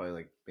through, was probably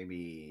like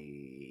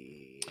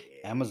maybe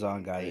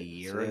Amazon got a it.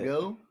 year That's it.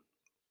 ago.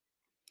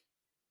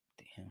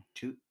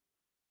 Damn.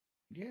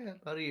 Yeah,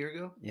 about a year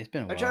ago. Yeah, it's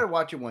been a I while. try to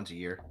watch it once a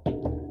year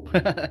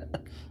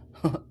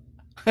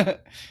At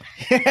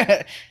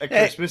at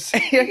Christmas.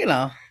 you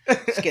know,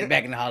 just get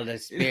back in the holiday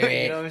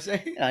spirit. You know what I'm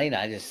saying?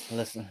 I just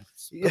listen.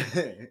 Yeah.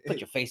 Put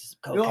your face in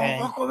some You don't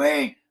cocaine. fuck with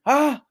me.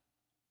 Ah,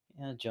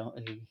 yeah, John.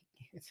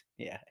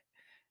 Yeah,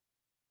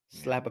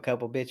 slap a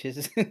couple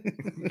bitches.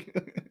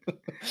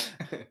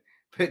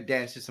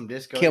 Dance to some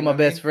disco. Kill you know my what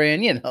I best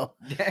friend. You know,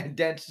 mean?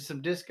 Dance to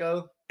some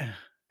disco.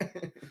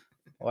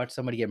 watch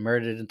somebody get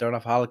murdered and thrown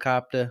off a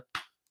helicopter.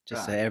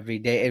 Just Ah. every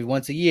day,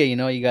 once a year. You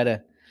know, you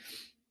gotta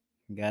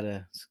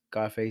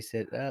Scarface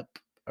it up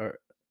or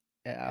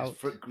out.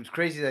 It's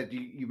crazy that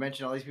you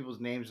mentioned all these people's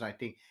names, and I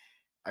think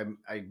I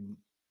I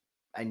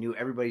I knew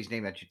everybody's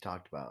name that you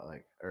talked about,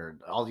 like, or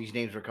all these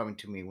names were coming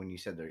to me when you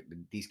said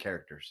these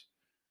characters.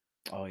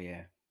 Oh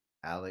yeah,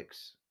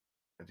 Alex,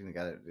 I think the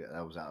guy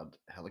that was out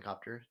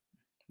helicopter.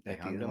 They that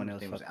the hung other him. one that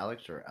His was name was fucking.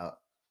 Alex,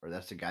 or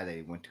that's the guy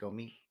they went to go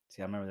meet.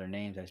 See, I remember their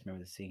names. I just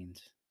remember the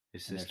scenes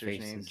His and their sister's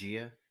name, faces.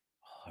 Gia.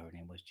 Oh, her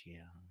name was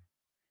Gia.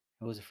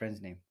 What was the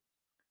friend's name?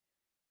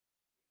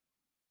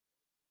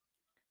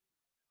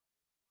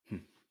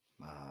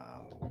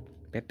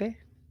 Pepe.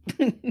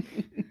 I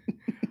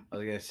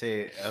was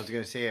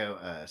gonna say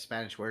a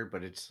Spanish word,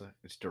 but it's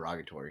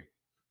derogatory.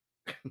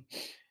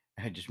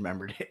 I just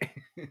remembered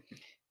it.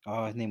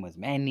 Oh, his name was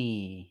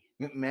Manny.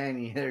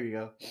 Manny, there you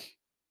go.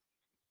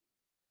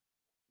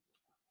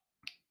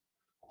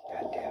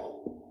 God damn.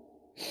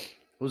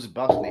 What was his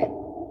boss name?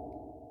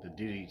 The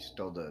dude he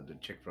stole the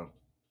chick from.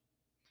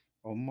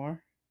 Omar. I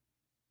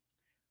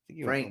think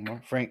he Frank. was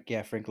Omar. Frank.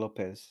 Yeah, Frank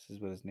Lopez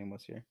is what his name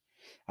was here.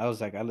 I was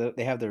like, they don't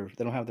have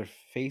their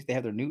face. They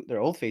have their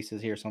old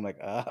faces here. So I'm like,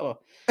 oh,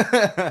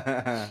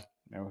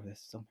 remember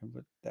this? Don't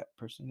remember that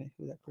person.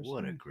 Who that person?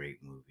 What a is.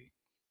 great movie.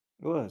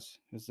 It was.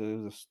 It was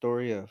a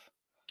story of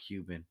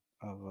Cuban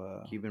of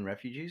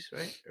refugees,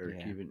 right? Or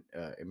yeah. Cuban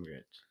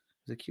immigrants.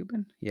 Was it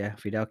Cuban? Yeah,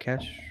 Fidel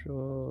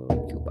Castro,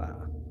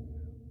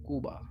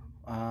 Cuba.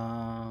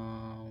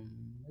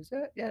 Is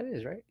that? Yeah, it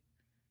is, right?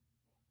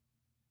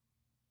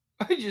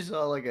 I just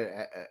saw like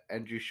a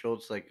Andrew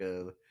Schultz, like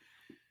a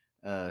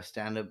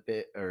stand up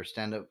bit or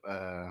stand up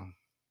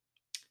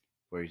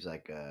where he's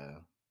like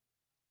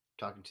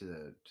talking to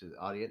the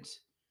audience,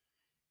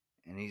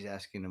 and he's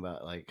asking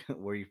about like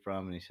where you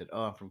from, and he said,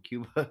 "Oh, I'm from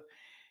Cuba."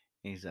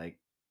 And he's like,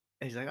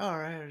 "All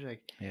right." I was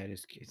like, Yeah, it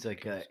is. it's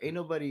like ain't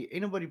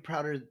nobody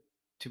prouder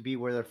to be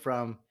where they're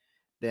from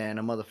than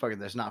a motherfucker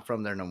that's not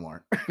from there no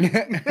more.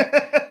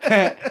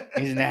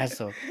 He's an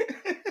asshole.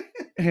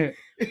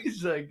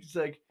 He's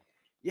like,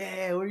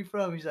 yeah, where are you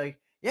from? He's like,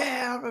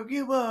 yeah, I'm from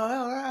Cuba.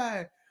 All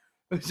right.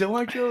 So why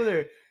aren't you over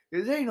there?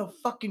 There ain't no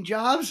fucking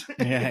jobs.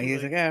 Yeah,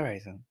 he's like, all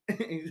right, son.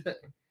 he's like,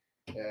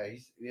 yeah,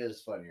 he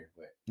is funnier,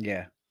 but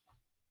Yeah,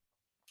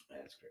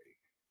 that's great.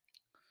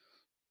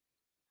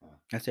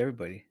 that's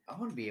everybody. I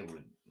want to be able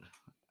to,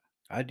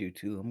 I do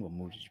too. I'm gonna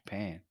move to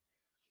Japan.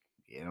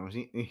 you know what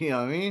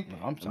I mean?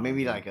 No, I'm sorry,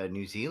 Maybe dude. like a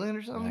New Zealand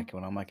or something. Like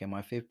when I'm like in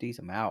my 50s,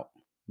 I'm out.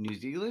 New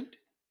Zealand,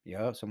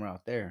 Yeah, somewhere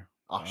out there.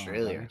 I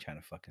Australia. ain't trying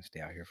to fucking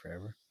stay out here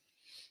forever.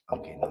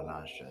 Okay, no,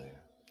 not Australia.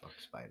 Fuck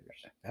spiders.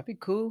 That'd be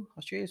cool.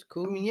 Australia's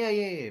cool. I mean,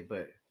 yeah,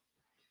 but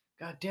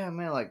goddamn,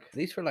 man, like At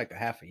least for like a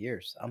half a year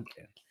or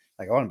something.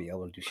 Like I want to be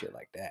able to do shit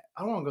like that.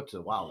 I don't want to go to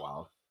the Wild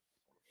Wild.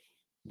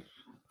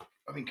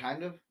 I mean,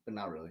 kind of, but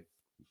not really.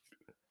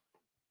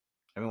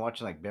 I've been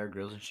watching like Bear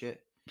Grylls and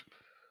shit.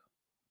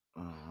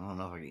 I don't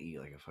know if I can eat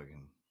like a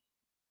fucking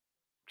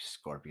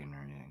scorpion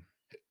or anything.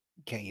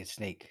 Can't eat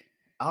snake.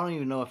 I don't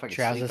even know if I can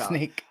Trouser sleep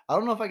snake. I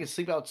don't know if I can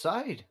sleep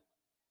outside.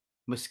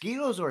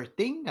 Mosquitoes are a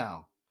thing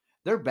now.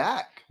 They're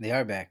back. They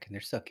are back and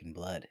they're sucking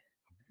blood.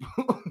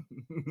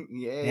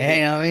 Yeah. Yeah,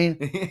 you know what I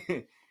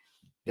mean?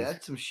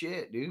 That's some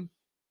shit, dude.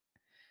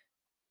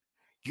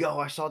 Yo,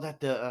 I saw that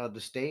the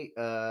state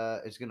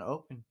is gonna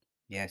open.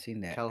 Yeah, I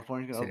seen that.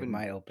 California's gonna Said it open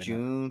might open up.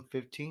 June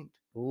 15th.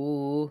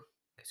 Ooh,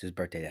 guess whose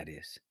birthday that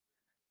is?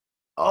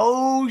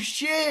 Oh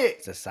shit!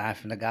 It's a sign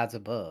from the gods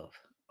above.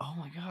 Oh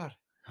my god.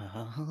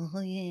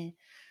 Oh yeah.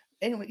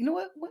 Anyway, you know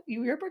what?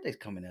 Your birthday's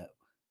coming up.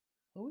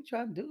 What we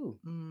trying to do?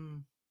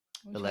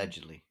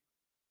 Allegedly.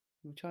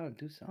 We trying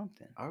to do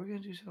something. Are we gonna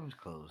do something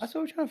close? That's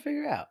what we're trying to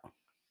figure out.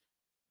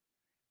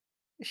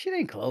 This shit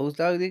ain't closed,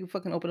 dog. They can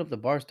fucking open up the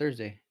bars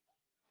Thursday.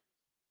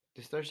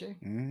 This Thursday?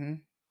 Mm-hmm.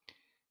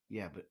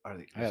 Yeah, but are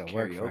they? I gotta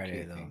work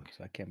Friday I though, think.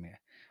 so I can't be.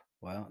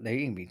 Well, they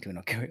ain't be doing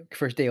no karaoke.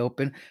 First day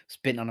open,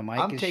 spitting on the mic.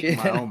 I'm and taking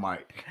shit. my own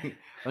mic.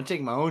 I'm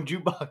taking my own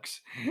jukebox.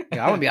 Yeah, I'm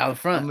gonna be out in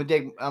front. I'm gonna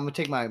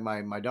take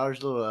my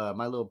daughter's little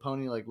My Little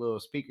Pony like little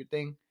speaker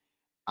thing.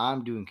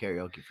 I'm doing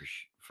karaoke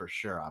for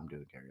sure. I'm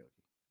doing karaoke.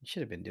 You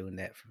should have been doing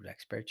that for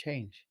like spare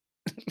change.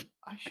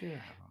 I should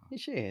have. You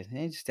should.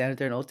 And just standing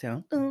there in Old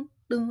Town. I don't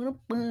know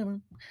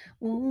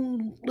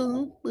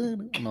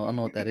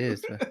what that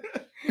is.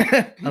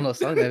 I don't know what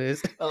song that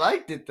is. I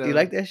liked it though. Do you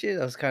like that shit?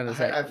 That was kind of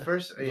like at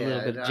first, a yeah,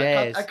 little bit of I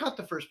jazz. caught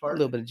the first A part.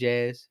 little bit of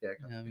jazz. Yeah,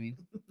 You know what I mean?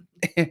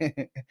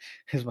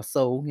 It's my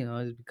soul, you know,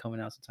 it's be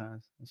coming out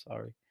sometimes. I'm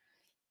sorry.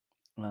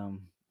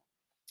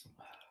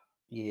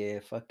 Yeah,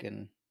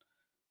 fucking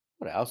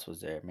what else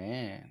was there,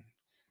 man?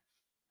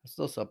 I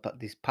still saw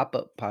these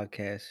pop-up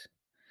podcasts.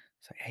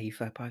 It's like, hey, you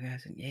feel like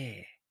podcasting?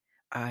 Yeah.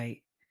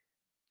 I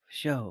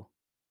show.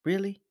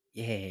 Really?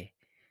 Yeah.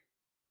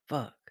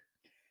 Fuck.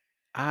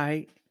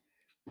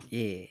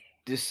 Yeah.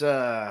 This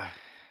Yeah.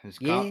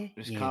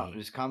 this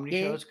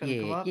comedy show is gonna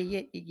come up.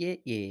 Yeah.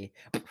 Yeah.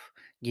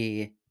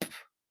 Yeah.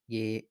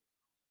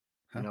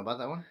 Huh? You know about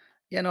that one?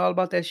 Yeah, I know all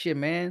about that shit,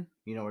 man.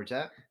 You know where it's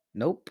at?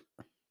 Nope.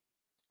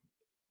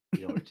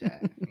 You know where it's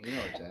at. You know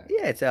where it's at.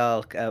 Yeah, it's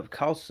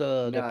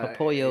Causa de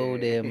Papollo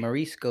de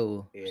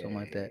Marisco, something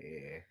like that.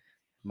 Yeah.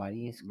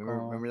 Marisco.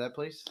 Remember that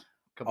place?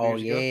 Oh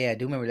yeah, I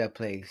do remember that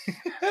place.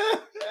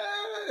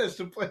 That's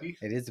the place.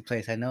 It is the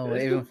place. I know.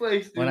 That's the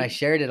place, dude. When I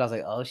shared it, I was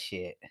like, "Oh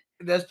shit."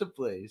 That's the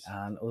place.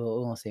 We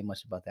won't say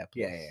much about that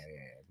place. Yeah.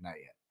 Not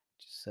yet.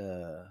 Just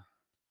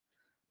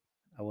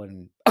I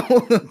wouldn't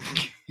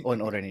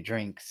order any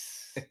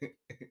drinks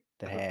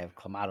that have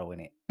clamato in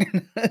it.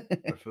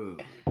 For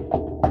food.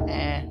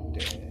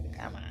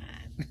 Come on.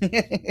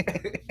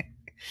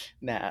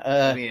 Nah.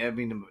 I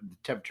mean, the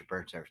temperature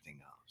burns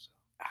everything off. So.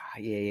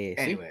 Yeah.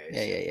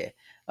 Anyways.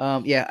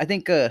 Yeah. I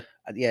think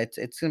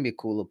it's gonna be a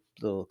cool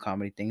little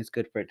comedy thing. It's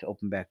good for it to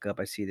open back up.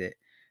 I see that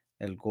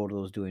El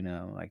Gordo's doing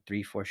like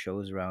 3-4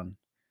 shows around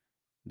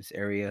this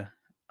area.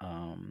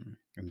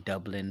 In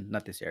Dublin,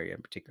 not this area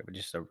in particular, but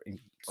just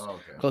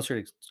closer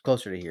to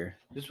here.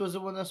 This was the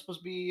one that's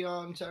supposed to be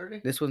on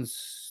Saturday. This one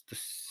is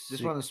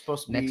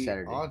supposed to next be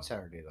Saturday. On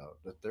Saturday though,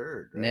 the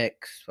 3rd. Right?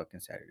 Next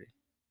fucking Saturday.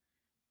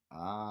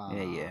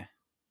 Yeah.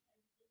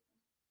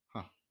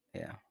 Huh.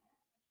 Yeah.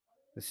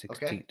 The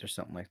 16th or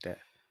something like that.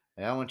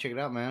 Yeah, I want to check it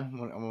out, man. I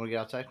want to get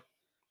outside.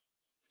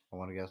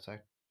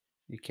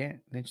 You can't?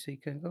 Didn't you say you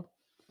couldn't go?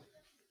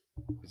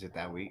 Is it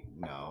that week?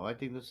 No, I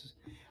think it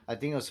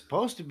was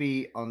supposed to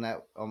be on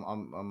that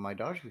on my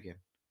daughter's weekend.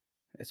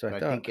 That's what I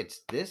thought. I think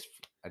it's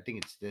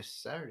this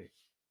Saturday.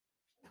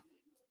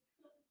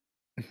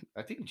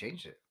 I think he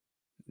changed it.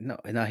 No,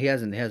 he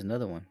hasn't. He has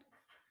another one.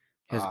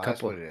 He has a couple.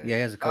 That's what it is. Yeah,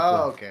 he has a couple.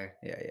 Oh, okay.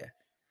 Yeah.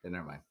 Then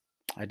never mind.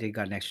 I did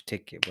got an extra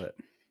ticket, but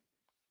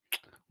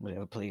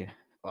whatever. Play it.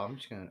 Well, I'm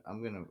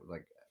gonna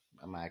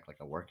act like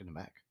I work in the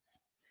back.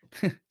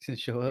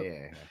 Just show up.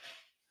 Yeah.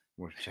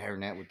 We're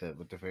sharing that with the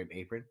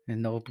apron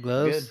and no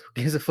gloves. Who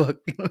gives a fuck?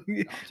 I'll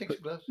take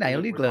some gloves. Nah, you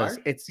don't need gloves.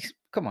 It's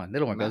come on. They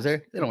don't wear gloves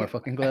there. They don't wear Okay.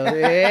 fucking gloves.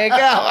 Hey,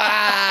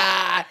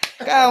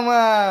 come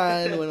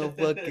on. They don't wear no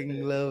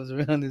fucking gloves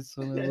around this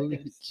one.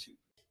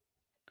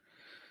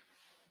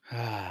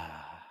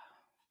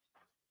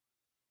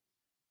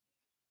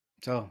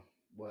 So,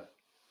 What?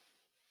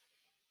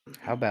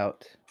 how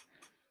about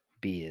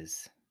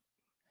beers?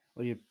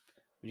 What do you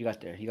what you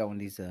got there? You got one of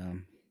these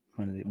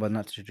well,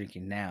 not that you're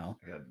drinking now.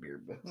 I got a beer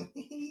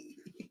belly.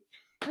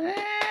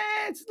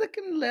 It's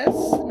looking less.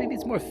 Maybe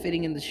it's more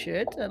fitting in the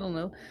shirt. I don't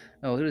know.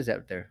 Oh, what is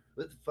that there?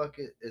 What the fuck?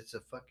 It's a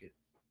fucking.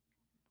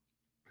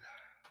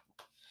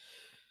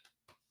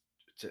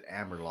 It's an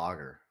amber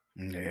lager.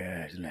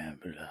 Yeah, it's an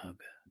amber lager.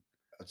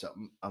 It's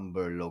an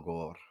amber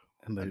lager.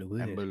 Amber An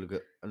lager. amber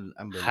lager. An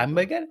amber lager.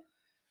 Hamburger?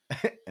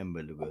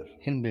 Amber lager.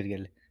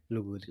 Hamburger.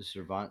 Lager. It's a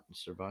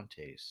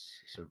Cervantes.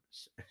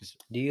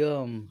 Do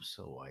you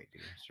So white,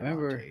 dude. I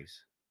remember.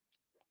 Cervantes.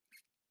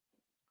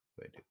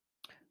 Wait, dude.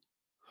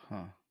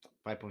 Huh?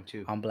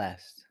 5.2. On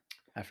blast.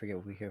 I forget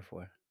what we're here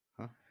for.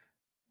 Huh?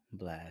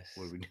 Blast.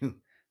 What do we do?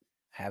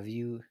 Have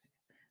you?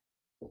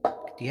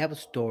 Do you have a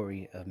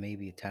story of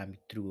maybe a time you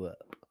threw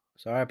up?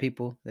 So there are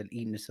people that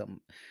eating something.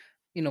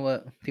 You know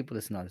what? People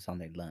listen to this on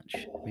their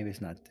lunch. Maybe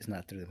it's not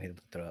through them hitting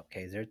to throw up.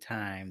 Okay, is there a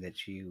time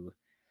that you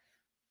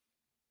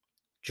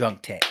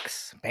drunk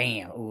text?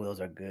 Bam! Oh,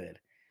 those are good.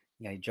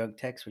 You got any drunk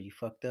texts where you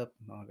fucked up?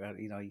 Oh god,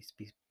 you know you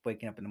be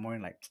waking up in the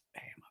morning like,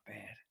 hey, my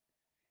bad.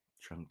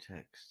 Drunk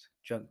text.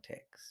 Drunk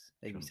text.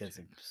 Maybe Drunk said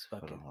some text.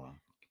 fucking. Hold on.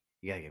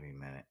 You gotta give me a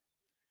minute.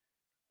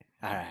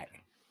 All right,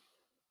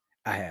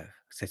 I have.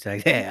 Such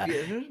like that.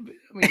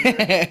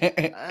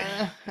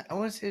 Yeah, I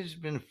want to say there's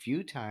been a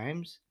few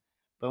times,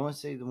 but I want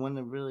to say the one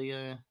that really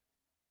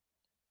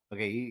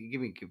Okay, you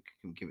give me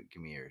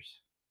yours.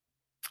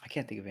 I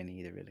can't think of any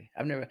either. Really,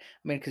 I've never. I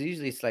mean, because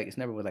usually it's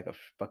never with like a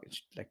fucking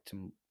like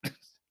some.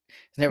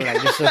 It's never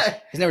like just.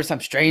 It's never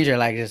some stranger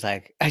like just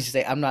like I just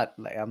say I'm not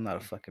a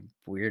fucking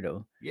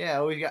weirdo. Yeah, I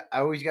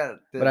always got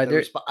But I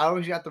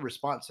always got the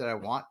response that I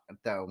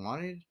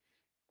wanted.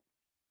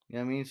 You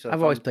know what I mean? So I've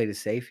if always I'm played it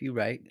safe. You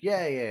right?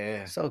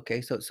 yeah. So okay.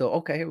 So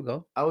okay. Here we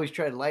go. I always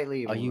tread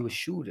lightly. Are you a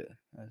shooter?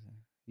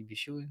 You be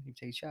shooting. You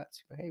take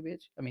shots. But hey,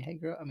 bitch. I mean, hey,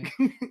 girl. I mean,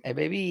 hey,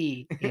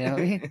 baby. You know what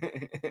I mean?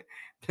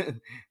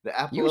 The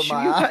apple You of shoot.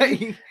 my You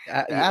probably.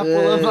 eye. The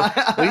apple of my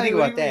eye. What do you think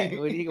What about that? mean?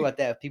 What do you think about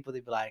that? People they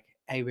be like,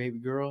 hey, baby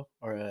girl,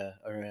 or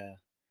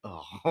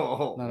Oh, no, no,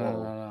 no, whoa.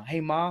 no, no. Hey,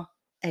 ma.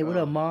 Hey, what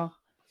up, Oh, ma?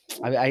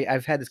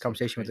 I've had this so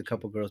conversation with a cringy.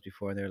 couple girls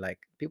before. And they're like,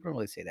 people don't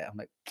really say that. I'm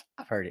like,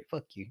 I've heard it.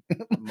 Fuck you.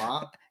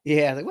 Ma,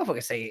 Yeah, I was like,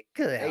 motherfucker, say it.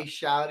 Good hey, hell.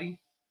 shouty.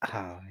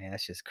 Oh man,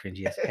 that's just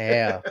cringy as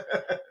hell.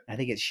 I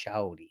think it's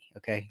shouty.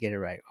 Okay, get it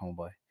right,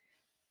 homeboy.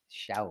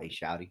 Hey, Shouty.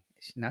 shouty.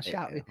 Not Hey,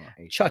 shouty. hold on.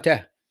 Hey, Shut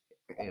shouty. up.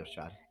 Hey,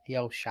 shouty.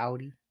 Yo,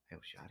 shouty. Hey,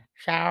 shouty.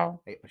 Shout.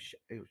 Hey,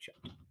 shouty.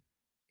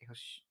 Hey,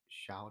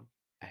 shouty.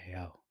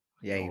 Yo.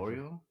 Yeah, you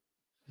Oreo.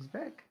 he's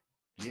back.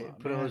 Yeah, Oh,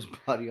 put all man. his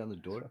body on the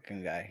door.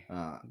 Fucking guy.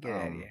 Uh, Get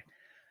out of here.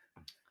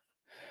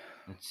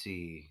 Let's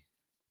see.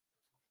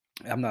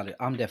 I'm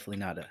definitely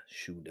not a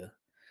shooter.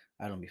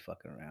 I don't be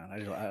fucking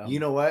around.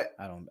 You know what?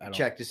 I don't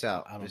Check this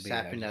out. I don't This be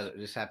I happened. just,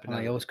 This happened. I'm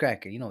like, yo, what's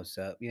cracking? You know what's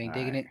up. You ain't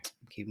digging Alright. it?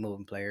 Keep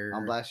moving, player.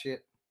 On blast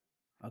shit.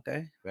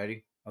 Okay.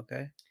 Ready?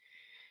 Okay.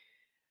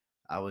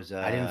 I was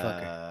I didn't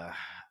fuck her.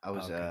 I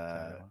was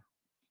Okay.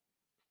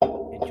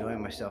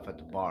 enjoying myself at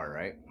the bar,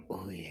 right?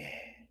 Oh yeah.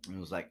 It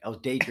was like I was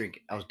day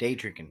drinking. Oh,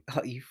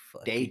 you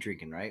fucking day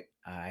drinking, right?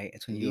 All right.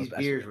 It's when And you these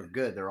beers were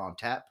good. They're on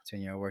tap. It's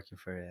when you're working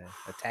for a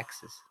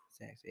Texas.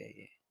 Yeah.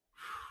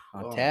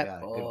 On Oh tap.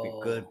 my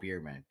god, good beer,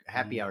 man.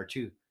 Happy hour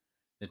too.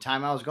 The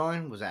time I was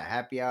going was at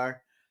happy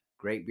hour.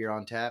 Great beer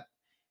on tap,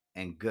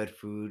 and good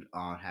food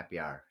on happy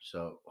hour.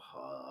 So,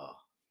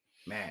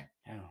 man,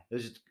 Oh, it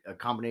was just a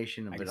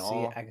combination of I it can see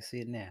all. it. I can see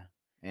it now.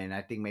 And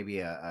I think maybe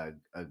a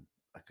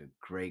like a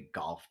great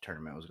golf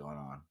tournament was going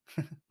on.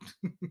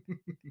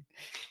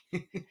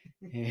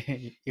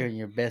 You're in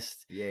your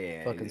best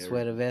Yeah, fucking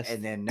sweater vest.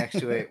 and then next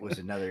to it was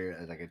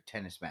another like a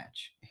tennis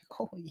match.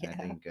 Oh And yeah. I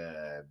think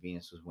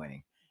Venus was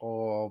winning.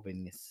 Oh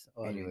goodness.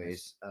 Oh,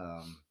 Anyways,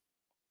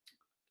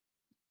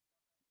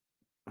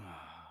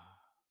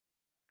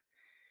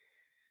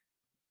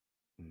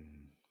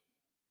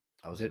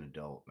 I was an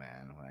adult,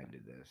 man, when I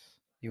did this.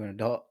 You were an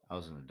adult. I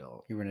was an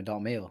adult. You were an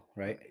adult male,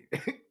 right?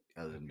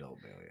 I was an adult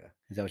male, yeah.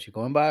 Is that what you're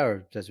going by,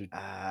 or does it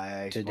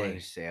I just today? wanted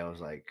to say I was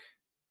like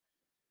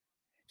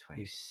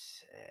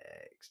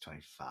 26,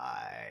 25.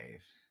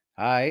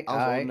 All right. I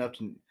was old enough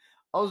to.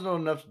 I was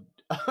old enough.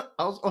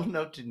 I was old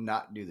enough to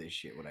not do this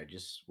shit. What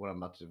I'm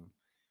about to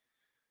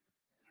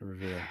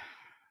reveal.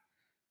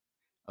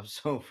 I'm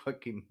so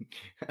fucking.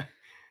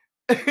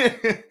 You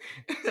don't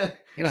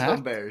so have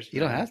embarrassed. You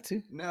don't have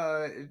to.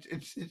 No,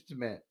 it's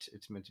meant.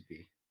 It's meant to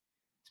be.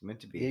 It's meant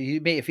to be. Yeah,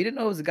 if you didn't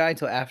know it was a guy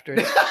until after.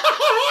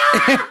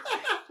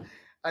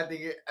 I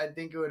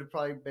think it would have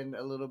probably been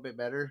a little bit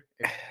better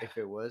if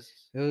it was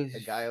a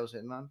guy I was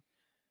hitting on.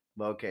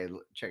 But okay,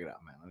 check it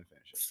out, man. Let me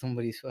finish it.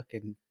 Somebody's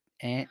fucking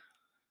aunt.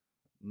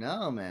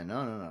 No, man.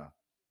 No.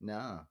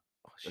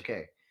 Oh, shit.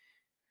 Okay.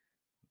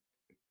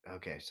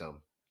 Okay, so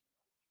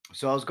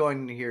I was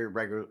going here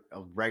regularly.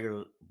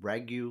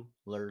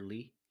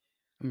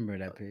 I remember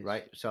that page.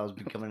 Right? So I was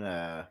becoming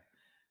a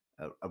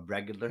a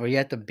regular. Were you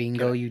at the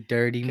bingo, you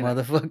dirty can I-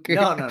 motherfucker?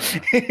 No, no, no.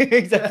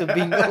 He's at the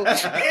bingo.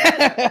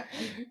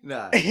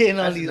 Nah, And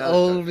all that's these another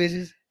old story.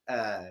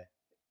 bitches.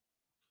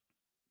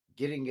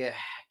 Getting it,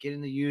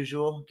 getting the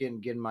usual,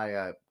 getting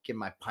my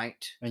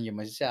pint, And your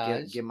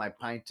massage. get my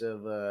pint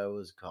of what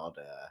was it called?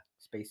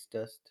 Space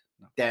dust.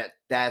 No.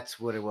 That's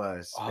what it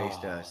was. Space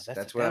Oh, dust. that's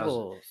That's the what I was.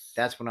 Pebbles.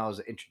 That's when I was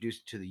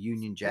introduced to the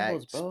Union Jack,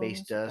 Pebbles, bro. Space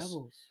That's the Dust,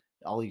 Pebbles.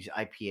 all these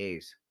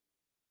IPAs.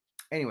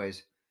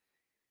 Anyways,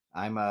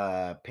 I'm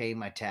paying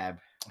my tab.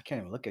 I can't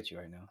even look at you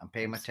right now. I'm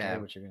paying my scared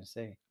tab. what you're gonna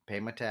say.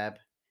 Paying my tab,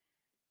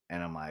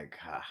 and I'm like,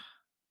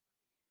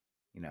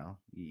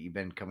 you've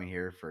been coming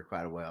here for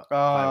quite a while.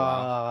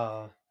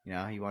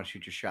 You want to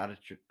shoot your shot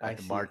at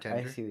the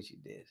bartender. I see what you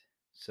did.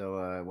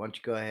 So why don't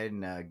you go ahead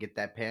and get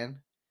that pen,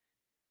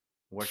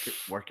 work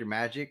your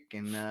magic,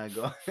 and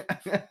go.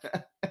 You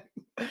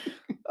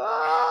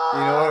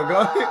know where I'm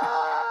going?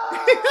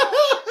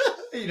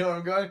 You know where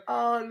I'm going?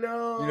 Oh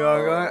no! You know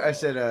where I'm going? I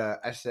said,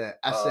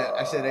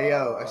 hey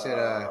yo, I said,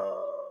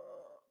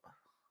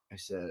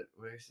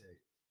 what did I say?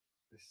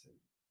 I said,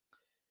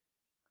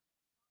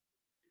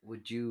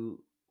 would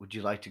you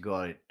like to go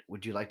on?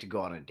 Would you like to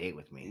go on a date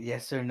with me?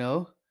 Yes or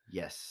no?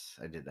 Yes,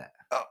 I did that.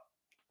 Oh.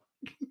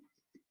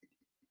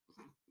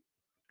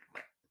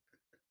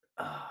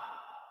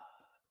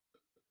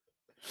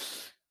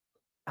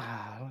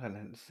 I don't got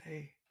nothing to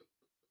say.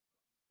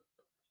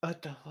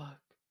 What the fuck?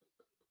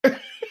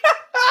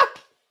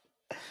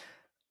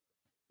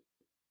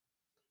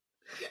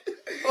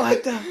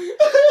 What the? I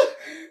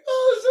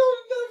was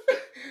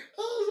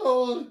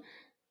old.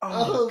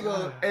 Oh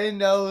god. And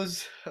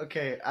nose.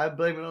 Okay, I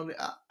blame it on the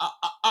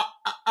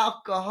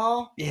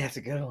alcohol. Yeah, it's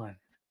a good one.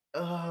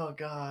 Oh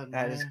god,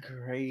 That man. is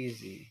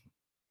crazy.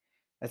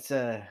 That's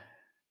I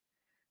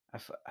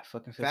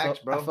fucking feel Facts,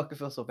 so bro. I fucking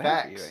feel so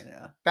bad for you Facts. right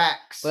now.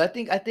 Facts. But I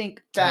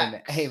think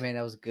Facts. hey man,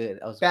 that was good.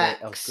 That was great.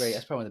 That was Facts. great.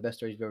 That's probably one of the best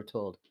stories you've ever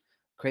told.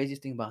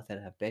 Craziest thing about that,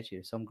 I bet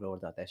you some girl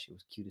thought that shit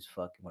was cute as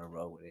fuck and want to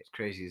roll with it. It's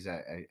crazy is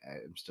that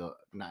I'm still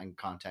not in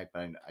contact,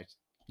 but I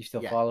You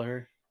still Yeah. follow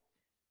her?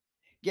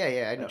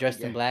 yeah, I know. Dressed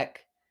yeah. in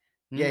black?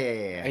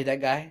 Yeah. Are you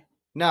that guy?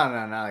 No,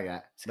 not like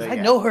that. Because But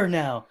I know her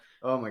now.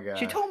 Oh my god.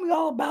 She told me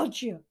all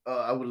about you.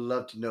 I would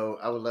love to know.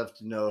 I would love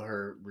to know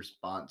her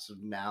response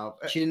now.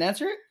 She didn't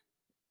answer it?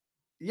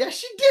 Yeah,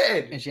 she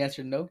did. And she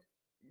answered no?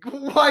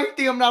 Why do you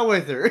think I'm not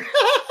with her?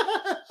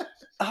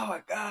 Oh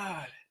my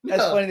god.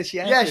 That's funny that she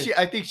answered. Yeah,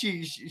 I think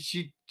she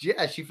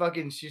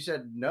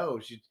said no.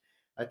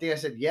 I think I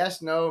said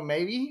yes, no,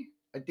 maybe.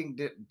 I think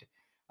that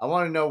I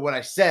want to know what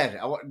I said.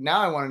 I want to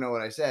know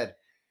what I said.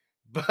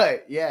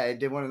 But yeah, I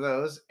did one of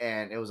those,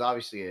 and it was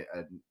obviously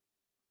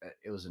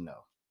it was a no.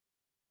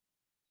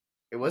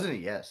 It wasn't a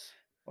yes.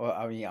 Well,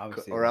 I mean,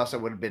 obviously, or else I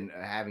would have been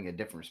having a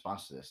different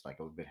response to this. Like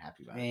I would have been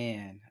happy about it.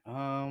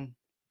 Man,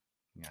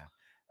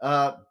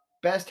 yeah.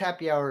 Best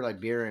happy hour like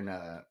beer and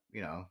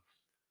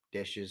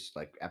dishes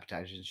like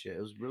appetizers and shit.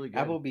 It was really good.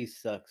 Applebee's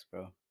sucks,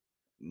 bro.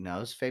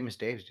 No, it's Famous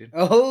Dave's, dude.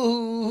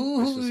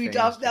 Oh, he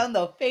drops down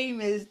the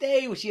Famous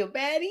Dave. Was she a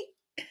baddie?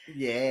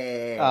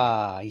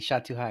 Yeah. He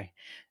shot too high.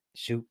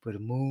 Shoot for the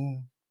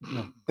moon.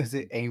 No, is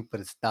it aim for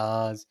the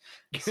stars?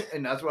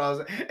 And that's what I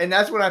was. And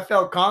that's when I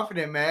felt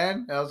confident,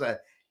 man. I was like,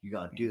 "You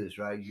gotta do this,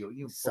 right?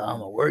 You." So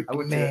I'm a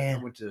working man.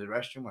 I went to the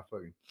restroom. I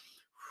fucking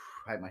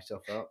hyped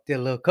myself up. Did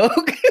a little coke.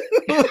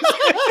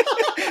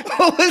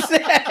 What was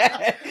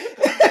that?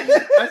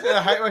 I said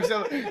I hyped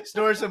myself.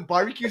 Snorted some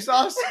barbecue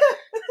sauce.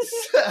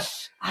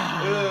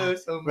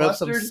 Some Rub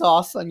mustard. some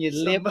sauce on your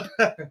lip.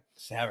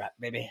 Say, all right,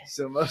 baby.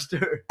 Some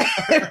mustard.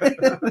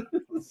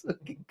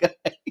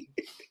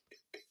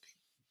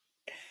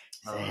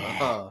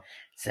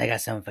 So I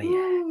got something for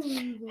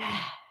you.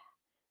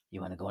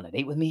 You want to go on a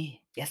date with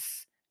me?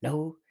 Yes?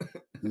 No?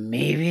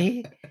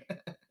 Maybe?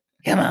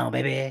 Come on,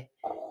 baby.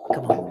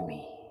 Come on with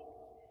me.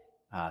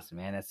 Awesome,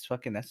 man. That's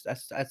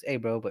hey,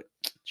 bro. But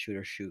shoot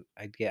or shoot.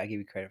 I give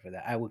you credit for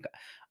that.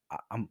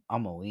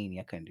 I'm a weenie.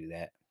 I couldn't do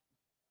that.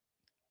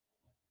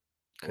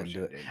 Couldn't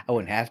do it. I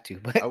wouldn't have to,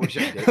 but I wish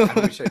I did. I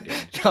wish I did.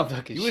 No,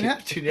 fucking you wouldn't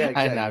have to. Yeah,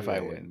 exactly. I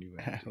probably wouldn't.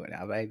 I wouldn't.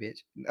 I'm like,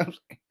 bitch. No.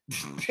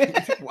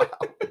 Wow.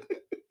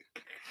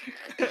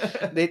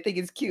 They think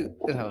it's cute,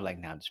 and I was like,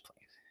 "Nah, I'm just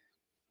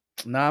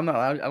playing." No, I'm not.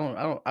 I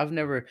don't.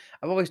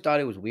 I've always thought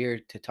it was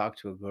weird to talk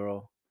to a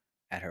girl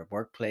at her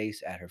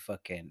workplace, at her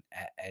fucking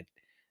at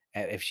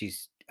if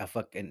she's a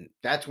fucking.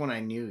 That's when I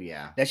knew.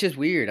 Yeah. That's just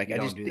weird. Like You I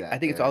don't just do think, that I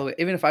think it's there. all the way.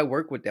 Even if I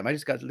work with them, I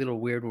just got little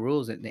weird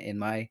rules in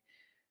my.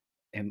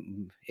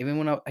 And even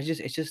when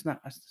it's just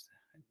not.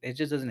 It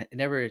just doesn't. It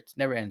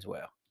never ends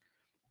well.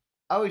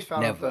 I always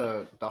found Never.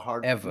 out the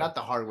hard, not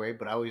the hard way,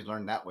 but I always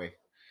learned that way.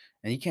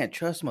 And you can't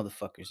trust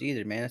motherfuckers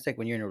either, man. It's like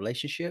when you're in a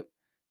relationship,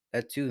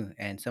 that too,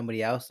 and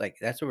somebody else, like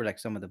that's where like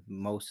some of the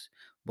most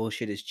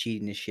bullshit is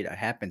cheating and shit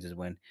happens is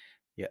when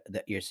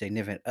your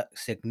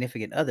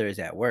significant other is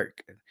at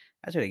work.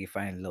 That's where you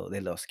find little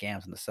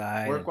scams on the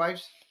side. Work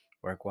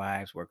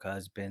wives, work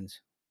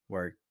husbands,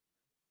 work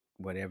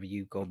whatever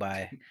you go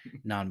by,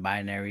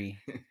 non-binary.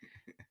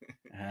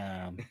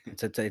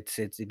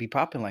 It be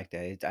popping like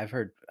that. I've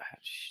heard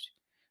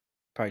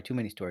Probably too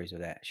many stories of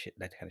that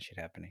kind of shit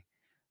happening.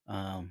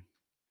 Um,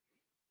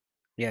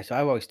 yeah, so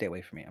I've always stay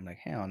away from it. I'm like,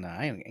 hell no,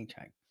 I ain't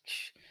trying.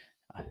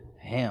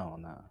 Hell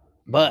no. Mhm.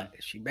 But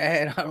is she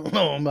bad? I don't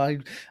know. I'm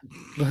like,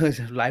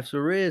 life's a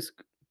risk,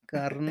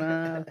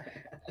 carnal.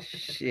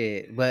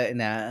 Shit, but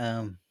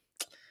nah,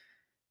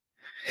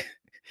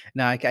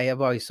 no, I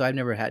have always so I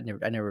never tried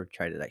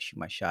to like shoot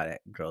my shot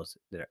at girls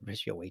that are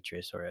especially a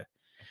waitress or a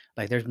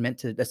like there's meant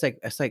to that's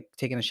like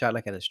taking a shot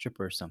like at a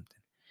stripper or something.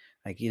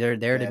 Like they're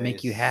there to That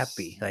make you is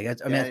happy. Like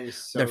that's I mean that that's,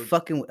 is they're so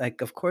fucking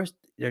like of course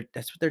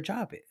that's what their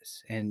job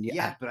is. And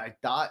yeah, but I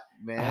thought,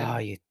 oh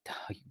man, you,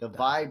 the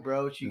vibe,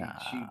 bro. She nah.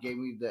 gave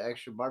me the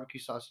extra barbecue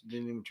sauce and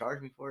didn't even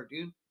charge me for it,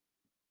 dude.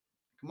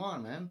 Come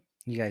on, man.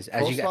 You guys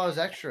as you got Coleslaw is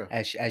extra.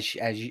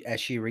 as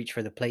she reached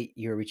for the plate,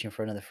 you were reaching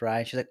for another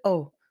fry. She's like,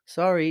 "Oh,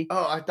 sorry,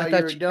 Oh, I I thought you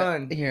were thought you."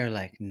 done. You're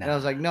like, And I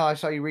was "Nah." like, no, I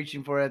saw you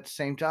reaching for it at the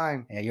same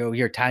time. Yeah,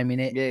 you're timing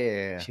it. Yeah,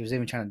 yeah, yeah. She was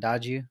even trying to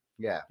dodge you.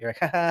 Yeah. You're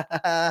like, ha, ha, ha,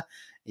 ha.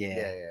 Yeah,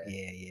 Yeah, yeah.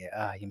 yeah, yeah.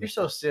 Ah, You're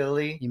so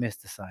silly. you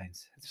missed the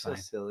signs. It's You're so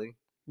fine. silly.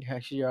 Yeah,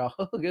 you're all.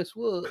 Oh, guess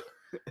what?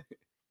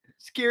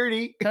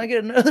 Security. Can I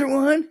get another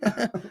one?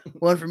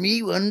 One for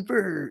me, one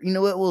for her. You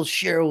know what? We'll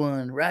share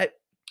one, right?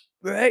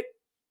 Right?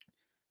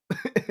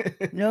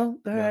 No, all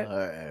No, right, all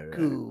right.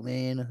 cool,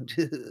 man.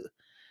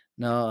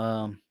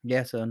 No,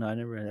 yeah. So no, I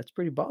never. That's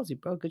pretty ballsy,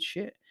 bro. Good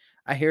shit.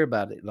 I hear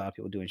about it. A lot of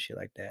people doing shit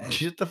like that.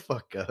 Shut the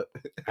fuck up.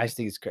 I just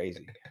think it's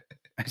crazy.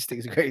 I just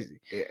think it's crazy.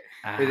 Yeah, it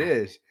Ah,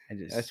 is. I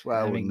just That's why I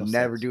that would make no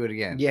never sense. do it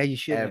again. Yeah, you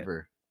shouldn't.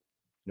 Ever.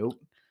 Nope.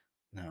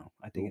 No,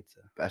 I think Nope. it's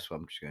That's why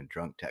I'm just gonna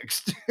drunk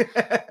text.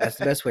 that's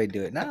the best way to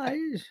do it. Nah, I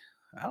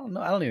don't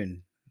know. I don't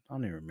even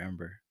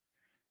remember.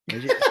 It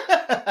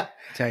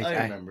just,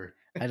 I remember.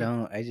 I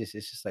don't. It's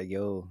just like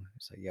yo.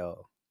 It's like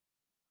yo.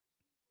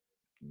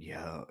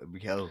 Yo.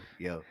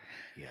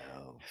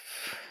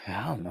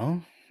 I don't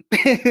know.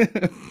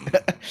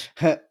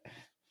 I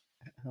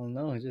don't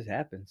know. It just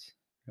happens.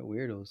 They're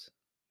weirdos.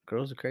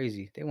 Girls are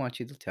crazy. They want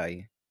you to tell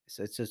you.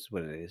 It's just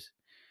what it is.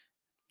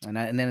 And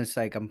then it's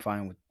like I'm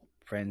fine with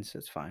friends.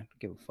 It's fine.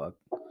 Give a fuck.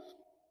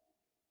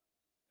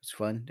 It's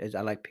fun.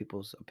 I like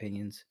people's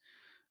opinions.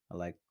 I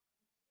like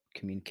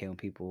communicating with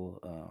people.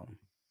 I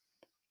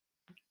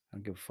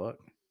don't give a fuck.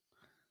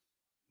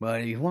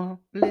 But if you want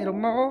a little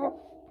more,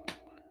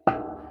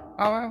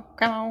 oh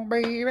come on,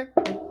 baby,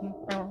 come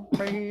on,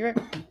 baby,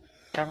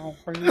 come on,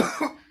 baby.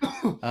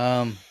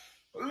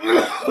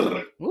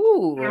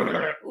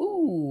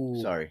 Ooh,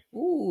 Sorry.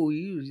 ooh,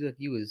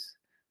 you was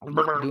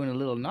doing a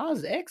little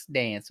Nas X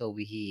dance over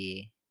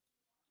here.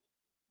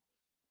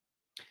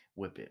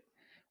 Whip it.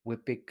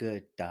 Whip it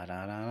good, da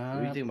da da What do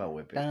you da think about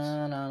whippets?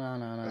 da da da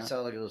da That da.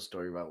 sounds like a little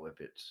story about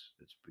whippets.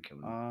 It's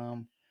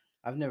becoming.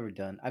 I've never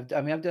done. I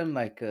mean, I've done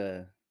like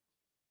have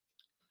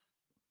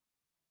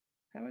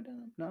I done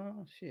them?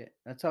 No, shit.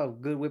 That's how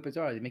good whippets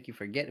are. They make you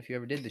forget if you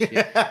ever did the shit.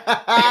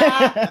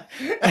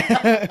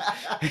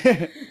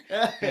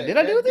 Did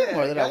I do them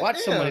or did I watch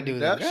somebody do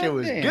them? That shit God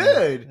was damn.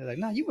 good. They're like,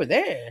 no, you were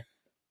there.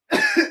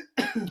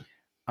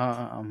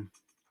 Um,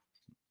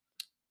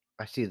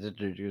 I see that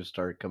they're gonna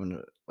start coming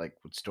to, like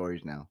with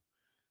stories now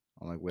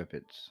on like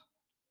whippets.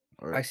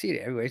 Or I see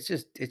it everywhere.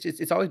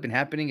 It's always been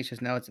happening. It's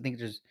just now I think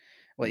there's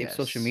if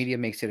social yes, media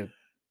makes it a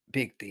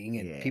big thing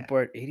and yeah, people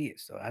are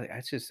idiots. So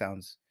that just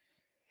sounds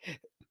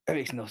that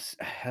makes no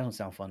that don't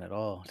sound fun at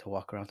all to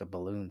walk around with a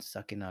balloon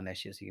sucking on that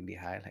shit so you can be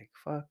high. Like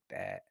fuck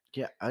that.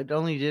 yeah. I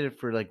only did it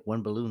for like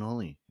one balloon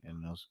only,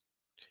 and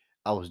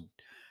I was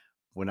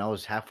when I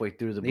was halfway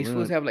through the These fools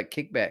balloon, have like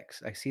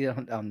kickbacks. I see it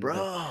on the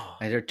bro.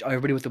 and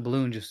everybody with the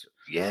balloon just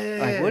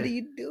like, what are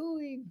Yeah, you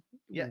doing,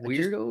 yeah. Just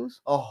weirdos?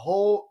 a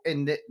whole,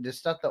 and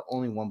it's not the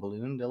only one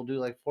balloon. They'll do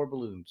like 4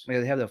 balloons.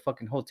 They have the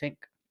fucking whole tank.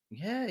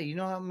 Yeah, you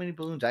know how many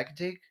balloons I can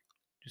take?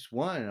 Just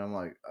one. And I'm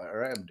like, all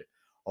right,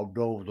 I'll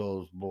done with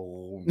those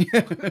balloons.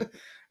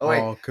 Oh wait,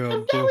 Oh, come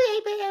I'm to. done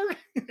with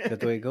Is that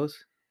the way it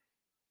goes?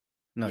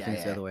 No, I Yeah, think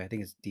it's the yeah. other way. I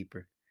think it's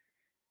deeper.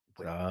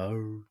 Wait.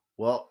 Oh,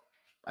 Well,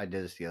 I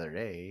did this the other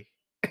day.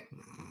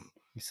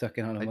 you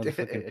sucking on a I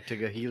motherfucking.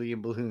 took a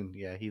helium balloon.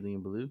 Yeah,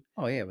 helium balloon.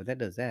 Oh yeah, but that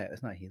does that.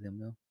 That's not helium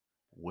though.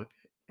 Whip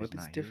it. It's Whip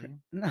it's not different.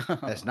 helium. No.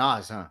 That's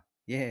Nas, huh?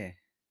 Yeah.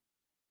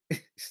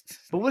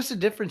 But what's the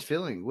difference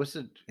feeling? It's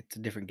a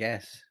different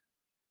gas.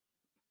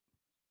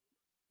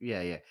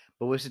 Yeah, yeah.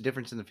 But what's the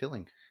difference in the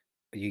feeling?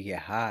 You get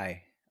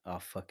high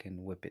off fucking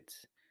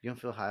whippets. You don't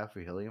feel high off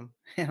your helium?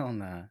 Hell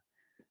nah.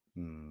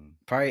 Hmm.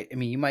 Probably. I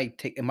mean, you might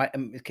take it. Might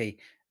okay.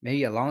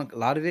 Maybe a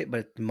lot of it,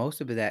 but most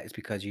of that is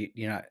because you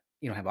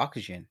don't have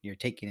oxygen. You're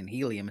taking in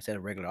helium instead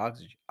of regular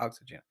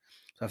oxygen.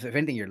 So if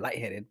anything, you're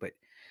lightheaded. But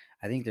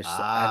I think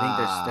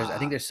Ah.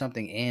 there's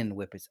something in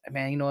whippets.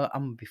 Man, you know what?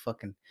 I'm gonna be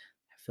fucking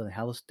feeling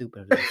hella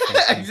stupid.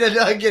 I said,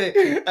 no, I get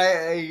it.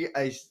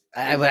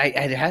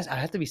 I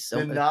have to be The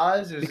some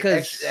Nas is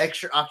because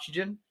extra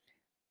oxygen.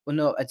 well,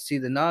 no, I see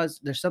the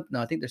Nas. There's something.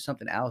 No, I think there's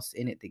something else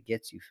in it that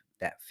gets you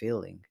that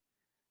feeling.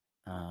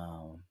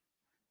 Um,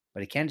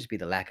 but it can't just be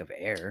the lack of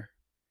air.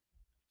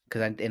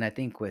 I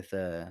think with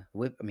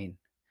whip, I mean,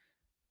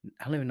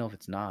 I don't even know if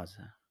it's Nas.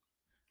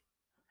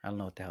 I don't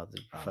know what the hell the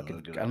I'm gonna fucking.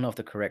 look it I don't up. know if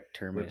the correct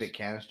term Whip is. it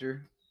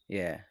canister.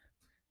 Yeah.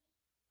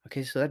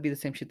 Okay, so that'd be the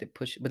same shit they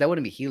push, but that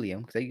wouldn't be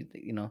helium because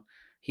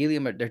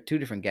helium they're two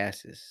different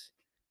gases.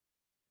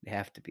 They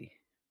have to be.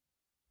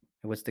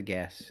 And what's the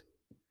gas?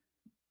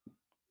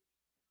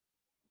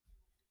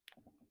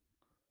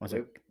 What's it?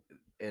 Whip.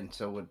 And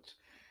so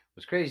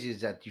what's crazy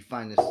is that you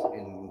find this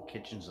in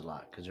kitchens a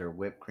lot because they're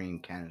whipped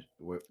cream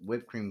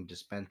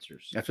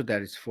dispensers. That's what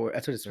that is for.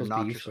 That's what it's They're supposed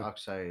to be used nitrous for.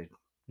 oxide.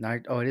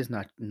 Oh, it is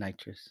not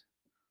nitrous.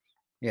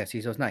 Yeah,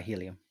 see, so it's not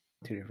helium.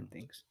 Two different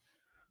things.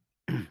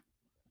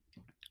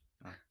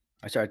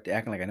 I started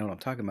acting like I know what I'm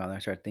talking about, and I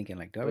started thinking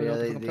like, do I But really know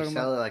yeah, what the they, fuck I'm they talking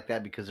sell about? it like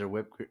that because they're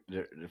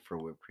for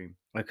whipped cream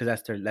Because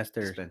that's their.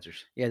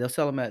 dispensers. Yeah, they'll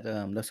sell them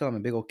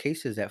in big old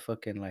cases at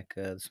fucking like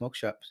the smoke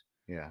shops.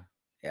 Yeah.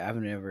 Yeah, I've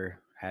never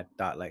had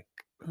thought like,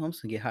 oh, I'm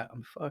just gonna get hot.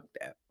 Fuck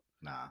that.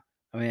 Nah.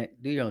 I mean,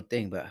 do your own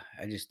thing, but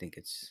I just think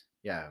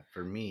Yeah.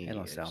 For it me,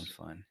 don't sound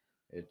fun.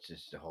 it's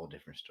just a whole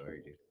different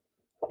story, dude.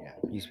 Yeah.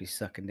 You used to be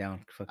sucking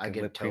down I fucking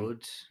get whipped cream.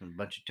 toads, a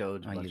bunch of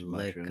toads, a Oh, bunch you of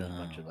lick mushrooms, a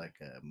bunch of 'em. like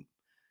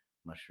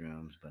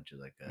mushrooms, a bunch of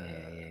like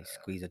Yeah, yeah.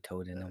 Squeeze a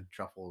toad in them.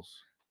 truffles.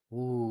 You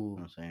know Ooh,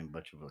 what I'm saying? A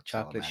bunch of like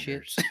chocolate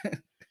salamanders,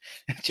 shits.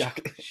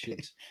 chocolate Chocolate.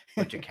 shits,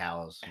 bunch of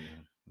cows,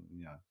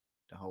 you know,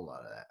 a whole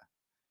lot of that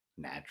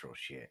natural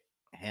shit.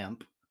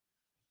 Hemp,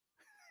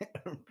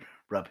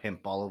 rub hemp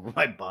all over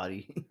my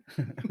body.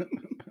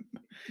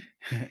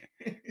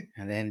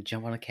 And then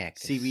jump on a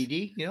cactus.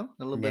 CBD, a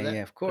little bit Yeah, of that.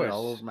 yeah, of Put it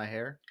all course. over my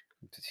hair.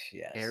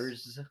 Yes.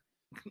 Hairs,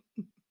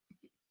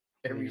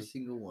 every You-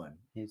 single one.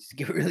 you just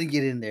really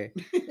get in there.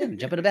 Then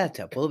jump in a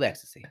bathtub full of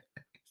ecstasy.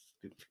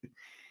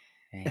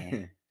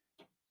 And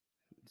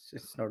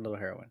just snort a little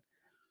heroin.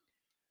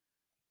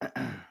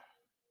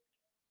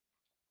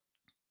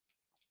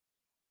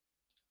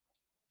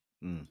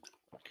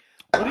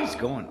 What is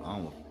going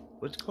on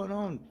what's going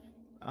on?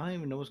 I don't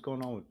even know what's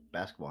going on with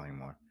basketball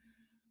anymore.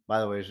 By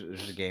the way,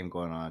 there's a game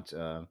going on. It's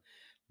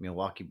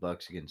Milwaukee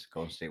Bucks against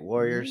Golden State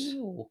Warriors.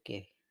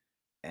 Okay.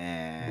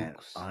 And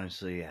Bucks.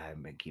 honestly, I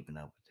haven't been keeping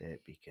up with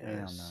it Hell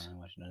no, because I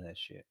watch none of that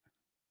shit.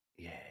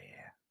 yeah.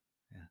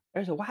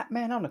 There's a white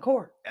man on the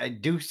court. I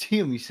do see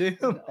him. You see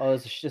him? Oh,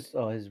 it's just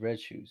his red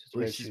shoes. It's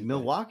red This is shoes.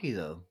 Milwaukee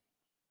though.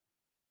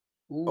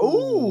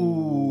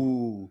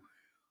 Ooh.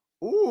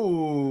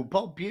 Ooh,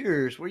 Paul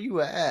Pierce, where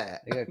you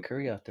at? They got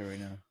Curry out there right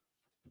now.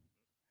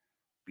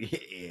 Yeah,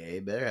 he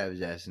better have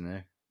his ass in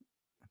there.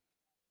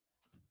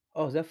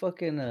 Oh, is that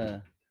fucking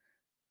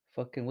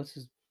what's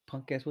his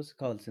punk ass? What's it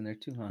called? It's in there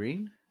too, huh?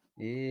 Green?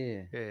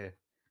 Yeah. Yeah.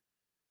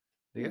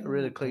 They got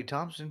rid of Clay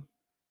Thompson.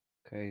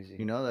 Crazy.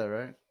 You know that,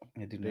 right?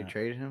 I do They not.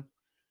 traded him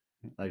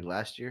like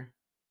last year.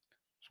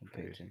 Don't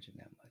pay attention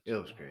that much. It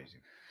was crazy.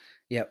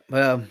 Yep.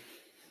 But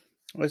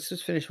let's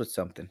just finish with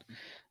something.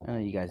 I know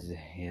you guys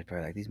are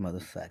probably like these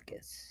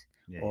motherfuckers,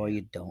 Yeah, or yeah.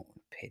 you don't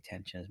pay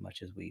attention as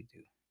much as we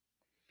do.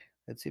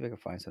 Let's see if I can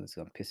find something that's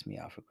gonna piss me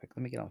off real quick.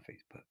 Let me get on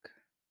Facebook.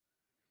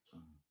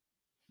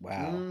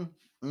 Wow.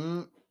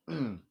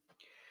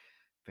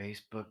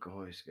 Facebook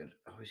always good.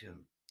 Always good.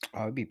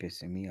 Oh, it'd be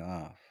pissing me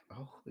off.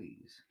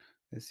 Always.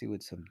 Let's see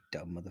what some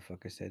dumb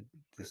motherfucker said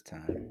this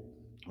time.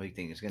 What do you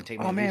think? It's gonna take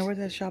me. Oh at man, least, where's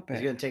that shop It's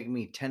at? gonna take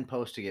me 10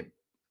 posts to get.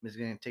 It's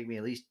gonna take me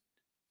at least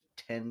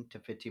 10 to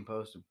 15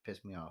 posts to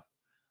piss me off.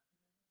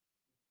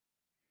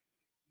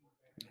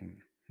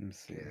 Let's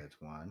see. Okay, that's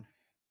one.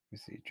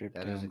 Let's see. Drip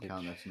That down, doesn't bitch.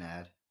 count. That's an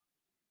ad.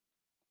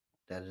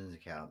 That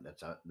doesn't count.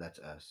 That's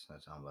us.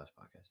 That's on Bus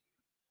Podcast.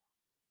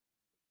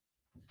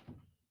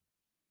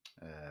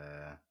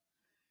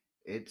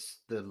 It's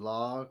the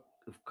law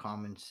of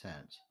common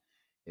sense.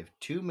 If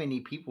too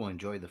many people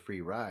enjoy the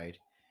free ride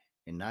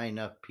and not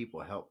enough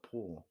people help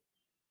pull,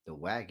 the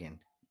wagon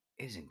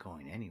isn't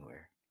going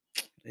anywhere.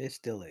 It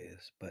still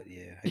is, but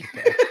yeah,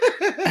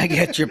 I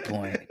get your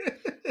point.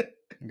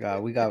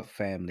 God, we got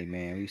family,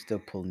 man. We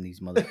still pulling these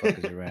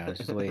motherfuckers around. It's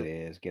just the way it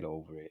is. Get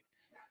over it.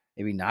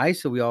 It'd be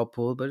nice if we all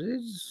pulled, but it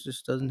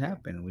just doesn't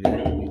happen.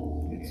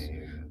 It's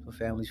what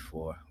family's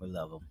for. We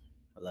love them.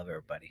 I love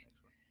everybody.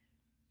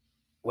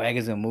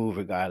 Wagons will move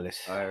regardless.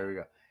 All right, here we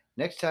go.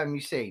 Next time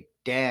you say,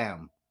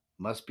 damn,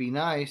 must be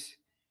nice,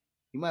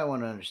 you might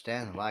want to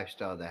understand the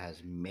lifestyle that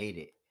has made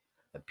it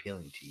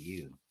appealing to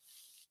you.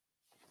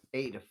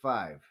 8 to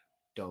 5,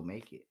 don't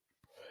make it.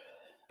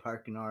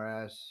 Parking our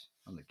ass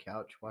on the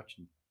couch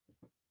watching.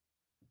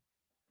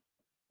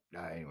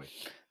 Anyway.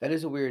 That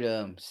is a weird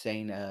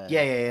saying.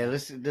 Yeah.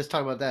 Let's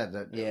talk about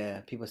that.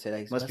 Yeah, people say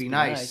that must be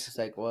nice. It's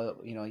like, well,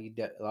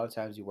 a lot of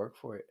times you work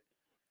for it,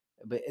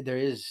 but there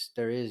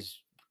is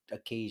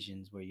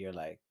occasions where you're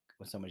like,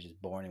 when someone's just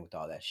born in with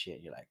all that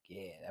shit, you're like,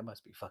 yeah, that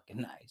must be fucking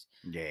nice.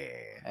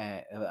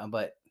 Yeah.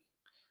 But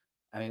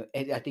I mean,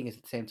 I think it's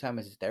at the same time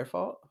as it's their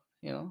fault.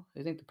 It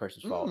ain't the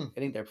person's fault.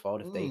 It ain't their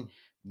fault if they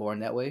born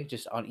that way.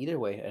 Just on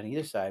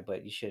either side.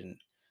 But you shouldn't.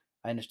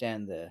 I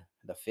understand the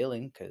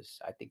feeling because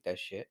I think that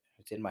shit.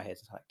 It's in my head.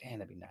 It's like, damn,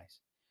 that'd be nice.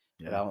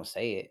 Yeah. But I don't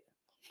say it.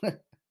 I'm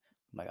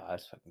like, oh,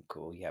 that's fucking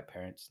cool. You have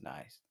parents,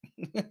 nice.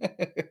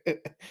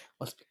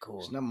 Must be cool.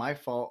 It's not my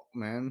fault,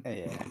 man.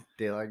 Yeah.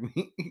 They like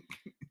me.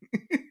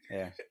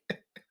 Yeah.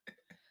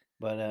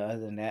 But other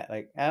than that,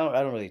 like I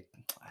don't really.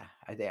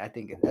 I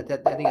think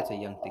that's a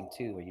young thing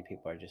too, where you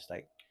people are just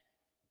like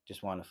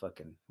just want to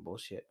fucking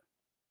bullshit.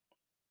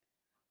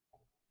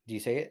 Do you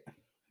say it?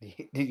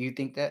 Do you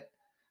think that?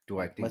 Do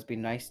I Like, think must be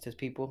nice to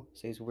people.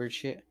 Says weird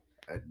shit.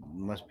 it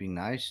must be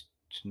nice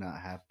to not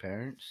have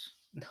parents?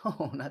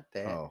 No, not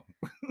that. Oh,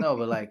 No,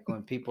 but like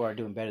when people are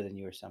doing better than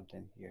you or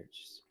something, you're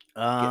just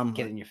um,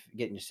 getting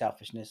your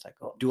selfishness. Like,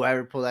 oh, do I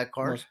ever pull that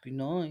card? must be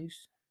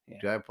nice. Yeah.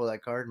 Do I ever pull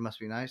that card? Must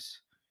be nice.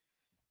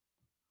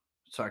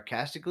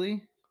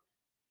 Sarcastically,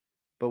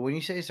 but when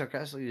you say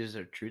sarcastically, is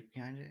there truth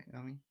behind it? I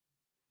mean,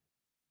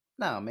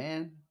 No,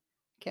 man,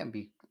 can't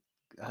be.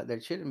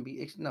 There shouldn't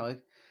be. No,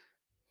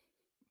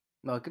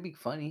 no, it could be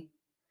funny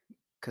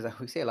because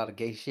we say a lot of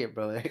gay shit,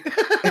 bro.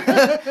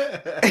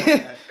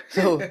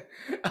 So,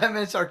 I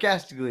meant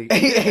sarcastically.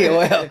 hey,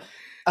 well,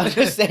 I'm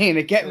just saying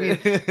it can't be.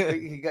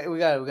 We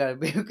gotta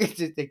be.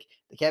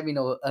 There can't be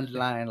no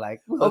underlying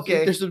like. Well, see if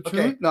Okay, there's some okay,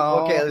 truth. okay.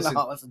 No, Listen,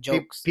 no, it's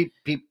jokes. I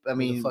Move the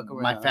mean, fuck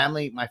around.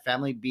 my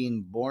family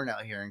being born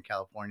out here in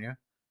California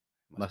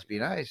Must must be be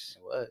nice. nice.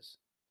 It was.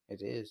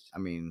 It is. I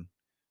mean,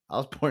 I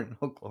was born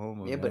in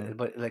Oklahoma, Yeah, man.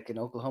 but like in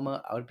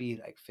Oklahoma, I would be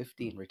like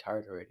 50 and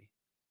retired already.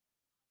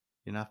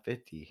 You're not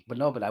 50. But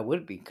no, but I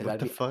would be because What I'd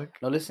the be fuck?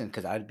 no listen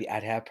because I'd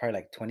have probably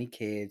like 20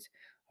 kids.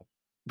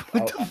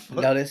 What the No,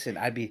 fuck? listen,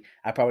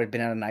 I probably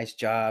been at a nice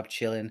job,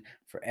 chilling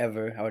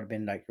forever. I would have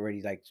been like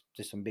already like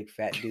just some big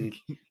fat dude,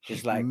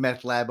 just like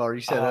Meth lab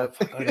already set oh up.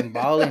 fuck, I would have been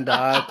balling,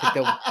 dog. I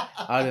would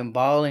have been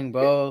balling,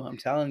 bro. I'm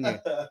telling you,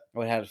 I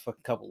would have had a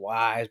fucking couple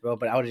wives, bro.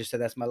 But I would have just said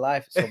that's my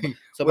life. So by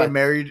Would have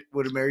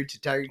married to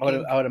Tiger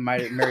King. I would have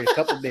married a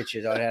couple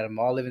bitches. I would have had them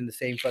all living in the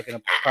same fucking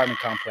apartment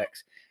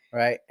complex,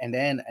 right? And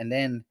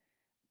then,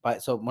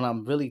 but so when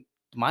I'm really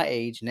my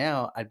age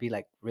now, I'd be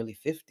like really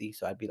 50,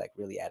 so I'd be like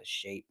really out of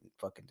shape and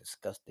fucking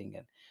disgusting,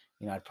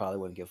 and I probably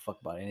wouldn't give a fuck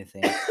about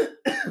anything.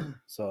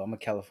 So I'm a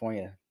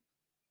California.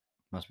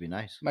 Must be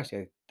nice. I'm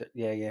actually,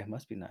 yeah,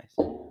 must be nice.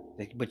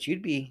 Like, but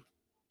you'd be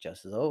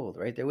just as old,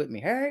 right there with me.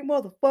 Hey,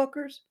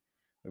 motherfuckers.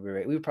 We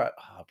would probably,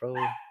 oh, bro,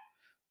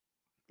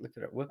 look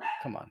at our,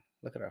 come on,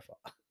 look at our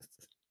phone.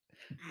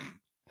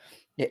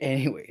 Yeah.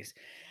 Anyways,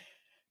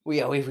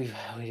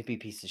 we'd be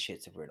pieces of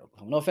shit if we're in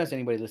Oklahoma. No offense to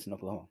anybody listening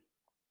to Oklahoma.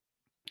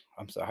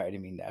 I'm sorry, I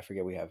didn't mean that. I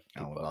forget we have Oh,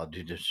 people. with all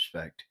due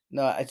disrespect.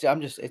 No, it's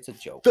a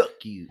joke.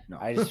 Fuck you. No.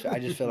 I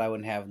just feel I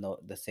wouldn't have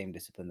the same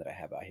discipline that I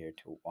have out here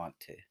to want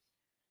to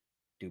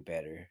do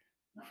better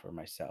for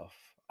myself.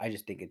 I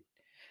just think it.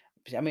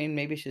 I mean,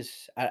 maybe it's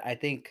just I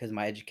think because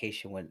my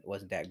education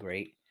wasn't that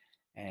great,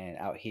 and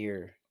out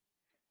here,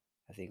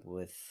 I think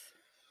with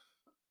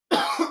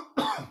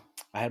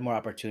I had more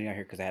opportunity out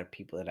here because I had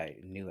people that I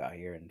knew out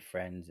here and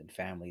friends and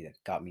family that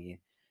helped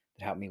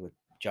me with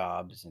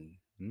jobs and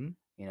Hmm?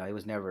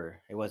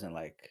 it wasn't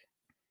like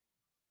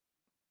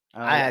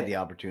I had yeah, the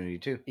opportunity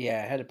too.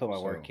 yeah, I had to put my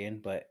So work in,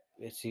 but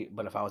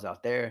if I was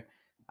out there,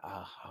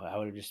 I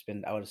would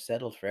have I would have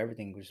settled for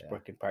everything, just yeah.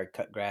 working, probably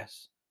cut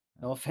grass.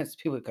 No offense to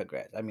people that cut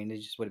grass. I mean, it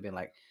just would have been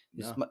like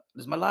No.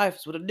 this is my life.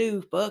 It's what I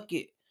do. Fuck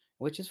it,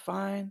 which is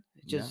fine.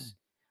 It's No. just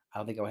I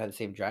don't think I would have the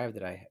same drive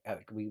that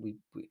we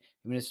even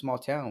in a small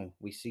town,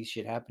 we see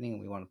shit happening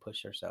and we want to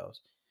push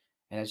ourselves.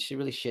 And it's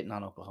really shitting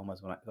on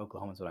Oklahomans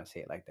when I say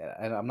it like that.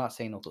 I'm not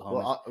saying Oklahomans.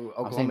 Well, I'm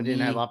Oklahoma saying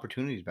didn't have me.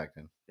 opportunities back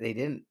then. They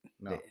didn't.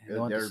 No, They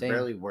weren't the they're same.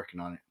 barely working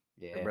on it.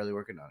 They're Yeah. barely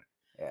working on it.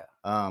 Yeah.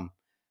 Um,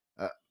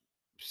 uh,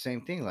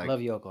 same thing. I Like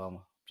love you,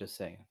 Oklahoma. Just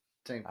saying.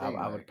 same thing.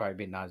 I would Like probably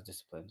be not as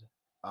disciplined.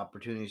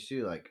 opportunities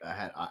too. Like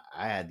I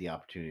had the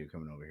opportunity of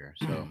coming over here.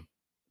 So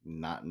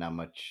not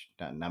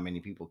many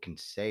people can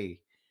say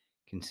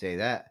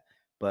that.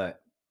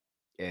 But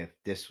if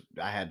this,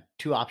 I had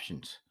two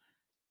options: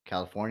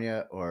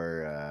 California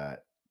or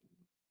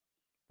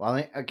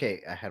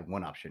okay, I had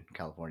one option,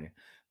 California.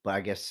 But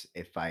I guess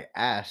if I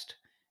asked,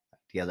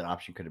 the other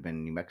option could have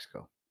been New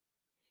Mexico.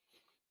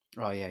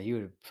 Oh yeah, you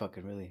would have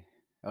fucking really.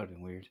 That would have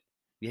been weird.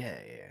 Yeah,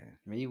 yeah.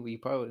 I mean, you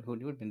probably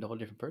would have been a whole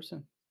different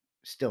person.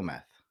 Still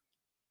meth.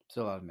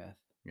 Still a lot of meth.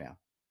 Yeah.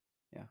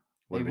 Yeah.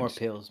 Would have Maybe been. more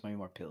pills. Maybe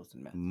more pills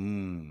than meth.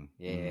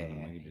 Yeah.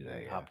 I could do You that.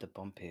 were Yeah. hopped up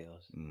on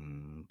pills.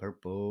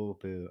 Purple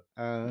pill.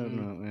 I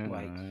don't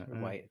White or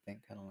know. white, I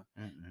think. I don't know.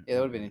 Yeah, that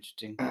would have been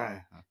interesting.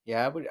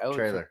 Yeah, I would.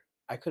 Trailer.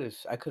 I could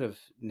have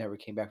never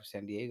came back to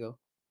San Diego.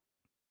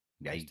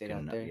 Yeah, I you stayed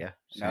can. out there. Yeah, And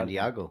that San would have been.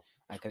 Diego.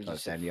 I could have Oh,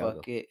 just said San Diego.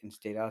 fuck it and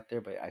stayed out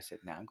there, but I said,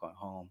 nah, I'm going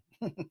home.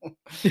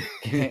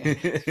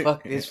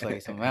 Fuck this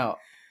place. I'm out.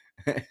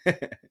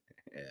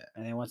 Yeah.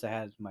 And then once I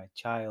had my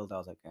child, I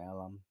was like,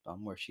 well,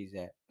 I'm where she's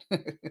at.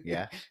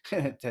 Yeah.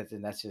 And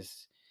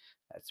that's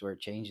where it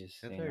changes,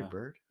 That's you our know.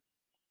 bird.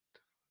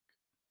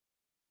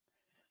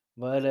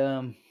 But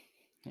yeah,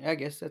 I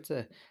guess that's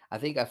a. I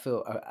think I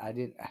feel I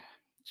didn't.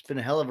 It's been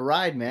a hell of a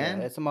ride, Yeah, man.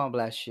 that's some on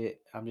blast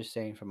shit. I'm just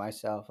saying for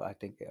myself. I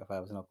think if I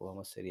was in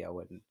Oklahoma City, I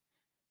wouldn't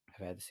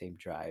have had the same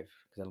drive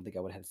because I don't think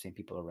I would have had the same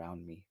people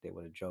around me. They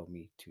would have drove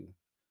me to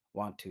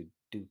want to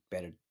do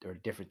better or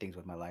different things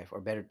with my life or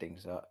better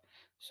things.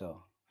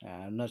 So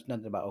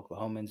nothing about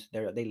Oklahomans.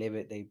 They live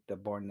it. They're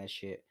born in that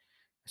shit.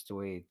 That's the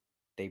way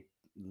they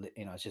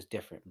it's just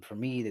different for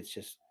me. It's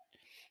just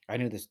I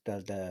knew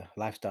the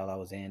lifestyle I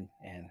was in,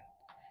 and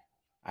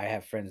I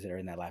have friends that are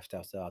in that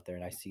lifestyle still out there,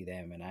 and I see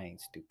them, and I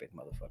ain't stupid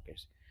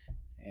motherfuckers.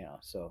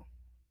 So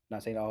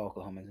not saying all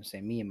Oklahomans, I'm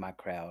saying me and my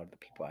crowd, the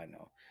people I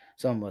know.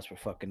 Some of us were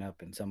fucking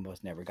up, and some of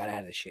us never got out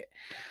of the shit.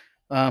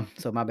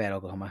 So my bad,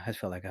 Oklahoma. I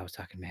felt like I was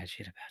talking mad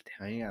shit about them.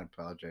 I ain't gotta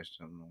apologize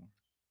to them no more.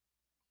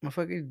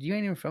 Motherfucker, you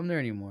ain't even from there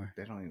anymore.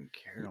 They don't even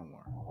care no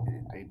more.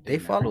 They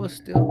follow us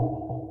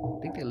still.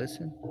 I think they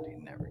listen. They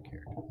never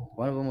cared.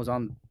 One of them was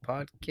on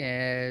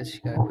podcast. She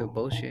got to quit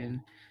bullshitting.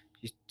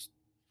 You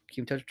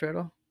keep in touch with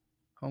Treadle,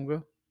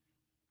 homegirl.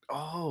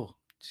 Oh,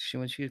 She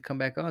when she come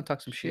back on,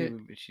 talk some shit.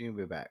 She didn't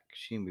be back.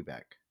 She didn't be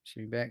back.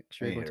 She be back.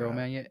 She ready I to hit go to her old up.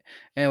 man yet?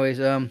 Anyways,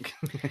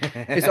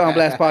 it's On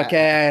Blast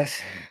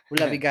Podcast. We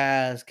love you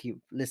guys. Keep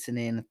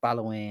listening,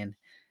 following.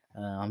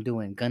 I'm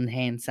doing gun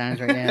hand signs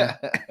right now.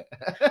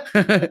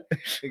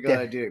 You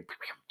gotta do it.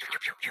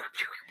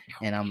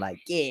 And I'm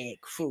like, yeah,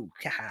 cool.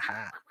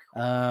 Ha.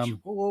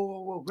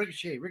 Whoa,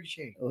 ricochet.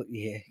 Oh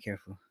yeah,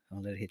 careful.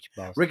 Don't let it hit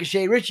your balls.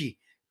 Ricochet, Richie.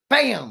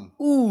 Bam.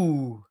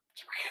 Ooh.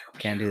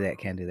 Can't do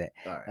that.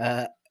 All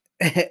right.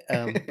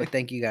 But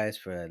thank you guys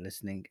for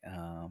listening.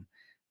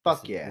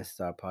 Fuck this, yeah. This is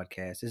our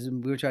podcast.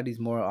 We will try these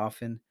more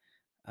often.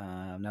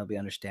 Now we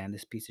understand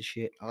this piece of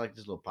shit. I like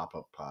this little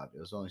pop-up pod. It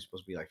was only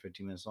supposed to be like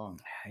 15 minutes long.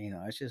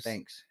 It's just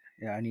Thanks.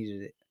 Yeah, I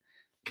needed it.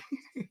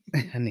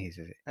 I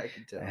needed it. I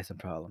can tell. I had some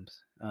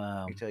problems.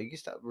 I can tell. You can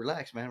stop.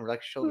 Relax, man.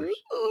 Relax your shoulders.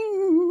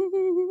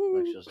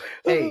 Ooh.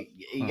 Hey,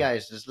 you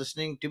guys, just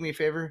listening. Do me a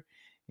favor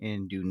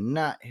and do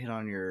not hit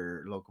on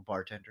your local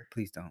bartender.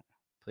 Please don't.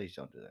 Please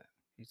don't do that.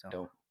 Please don't.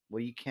 Don't.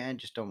 Well, you can.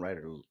 Just don't write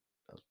a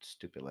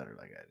stupid letter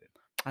like I did.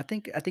 I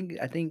think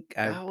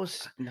I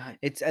was not.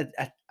 It's I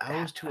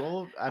was too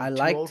old. I'm I too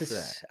like old to for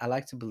that. I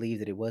like to believe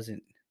that it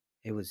wasn't.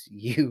 It was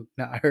you,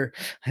 not her,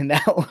 in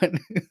that one.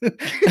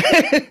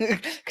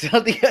 Because I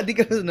think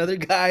it was another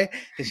guy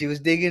that she was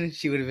digging.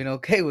 She would have been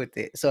okay with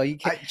it. So you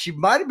can't. She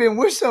might have been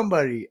with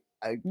somebody.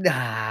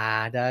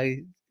 Nah,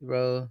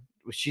 bro.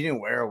 She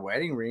didn't wear a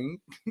wedding ring.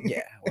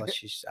 Yeah, well,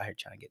 she's out here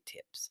trying to get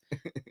tips.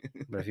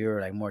 But if you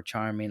were like more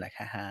charming, like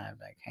haha,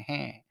 like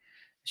haha,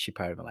 she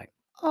probably been like,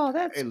 oh,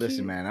 that's. Hey, listen,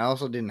 cute. man. I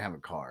also didn't have a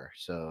car,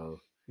 so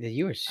Yeah,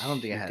 you were. I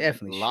don't think I had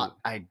definitely a lot. shoot.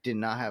 I did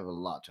not have a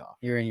lot to offer.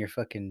 You're in your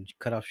fucking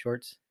cutoff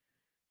shorts.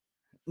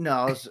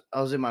 No,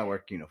 I was in my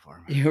work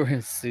uniform. You were in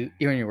a suit.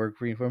 You're in your work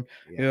uniform.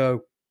 Yeah.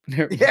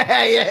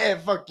 Yeah.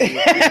 Fuck you.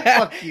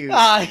 Fuck you.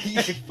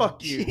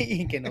 Fuck you. She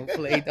ain't get no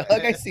play, dog.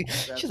 I see.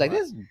 She's like,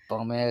 this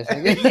bum ass.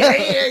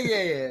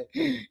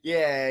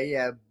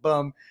 Yeah.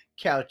 Bum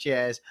couch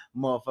ass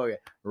motherfucker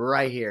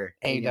right here.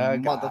 Hey, in your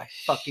dog.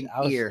 motherfucking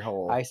ear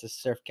hole. I used to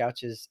surf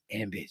couches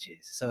and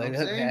bitches. So You know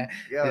what I'm saying?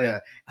 yeah. Yeah.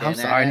 I'm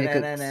sorry, Nick,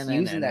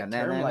 using that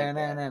term like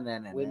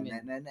that.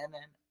 Women.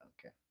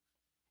 Okay.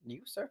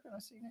 You surfing? I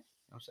seen it.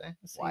 I'm saying?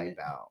 I seen Wipe it.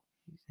 out.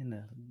 In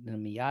the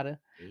Miata.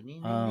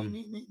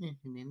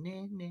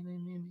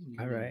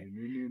 All right.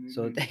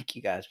 So thank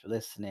you guys for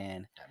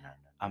listening.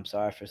 I'm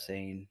sorry for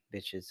saying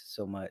bitches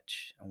so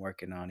much. I'm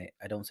working on it.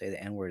 I don't say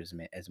the N word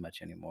as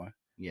much anymore.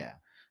 Yeah.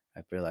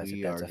 I realize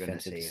We that's are gonna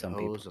offensive say to some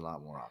hoes people. a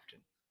lot more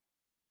often.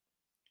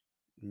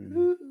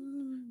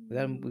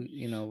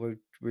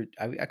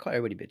 I call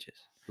everybody bitches.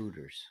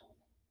 Hooters.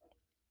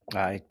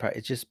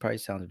 It just probably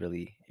sounds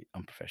really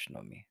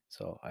unprofessional of me,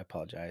 so I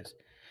apologize.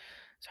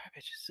 Sorry,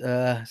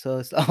 bitches. So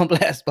it's the On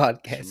Blast For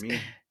podcast. me,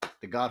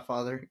 the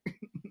Godfather.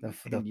 You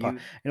you,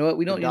 know what?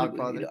 We don't.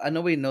 Dogfather.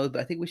 Nobody knows, but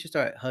I think we should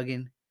start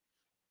hugging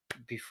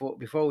before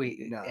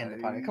we end the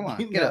podcast. Come on,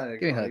 get up,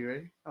 give me a hug. You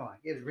ready? Come on,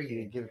 get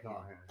it. Give it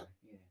on here.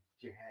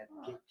 Get your head.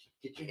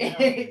 Get your head.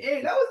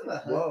 Hey, that wasn't a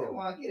hug. Whoa. Come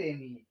on, get in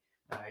here.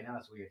 All right, now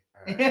it's weird.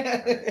 All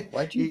right.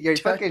 Why'd your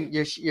fucking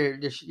your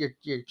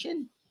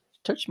chin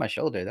touched my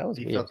shoulder? That was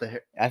You weird. felt the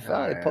hair. I felt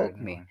All it right, poked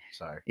never me. mind.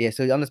 Sorry. Yeah,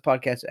 so on this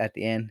podcast at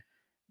the end,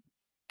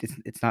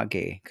 it's not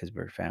gay because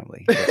we're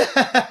family.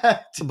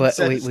 But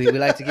we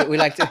like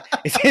to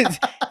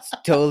it's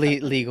totally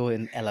legal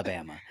in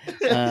Alabama.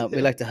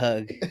 We like to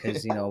hug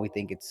because we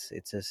think it's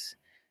just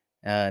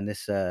in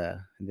this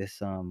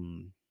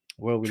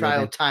world we live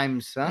trial in.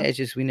 times, huh? It's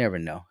just we never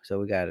know, so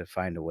we got to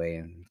find a way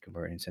and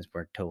convert. And since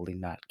we're totally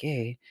not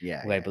gay,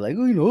 Yeah. we got to be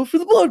like, for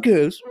the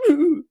podcast.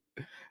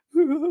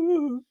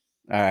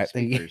 All right,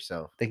 Speak for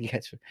yourself. Thank you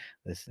guys for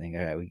listening.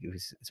 All right, we're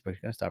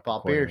gonna stop.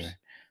 Pop recording. ears.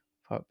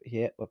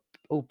 Yeah.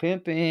 Oh,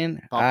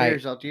 pimping. Pop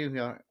ears. Up to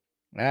you. All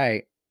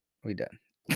right, we done.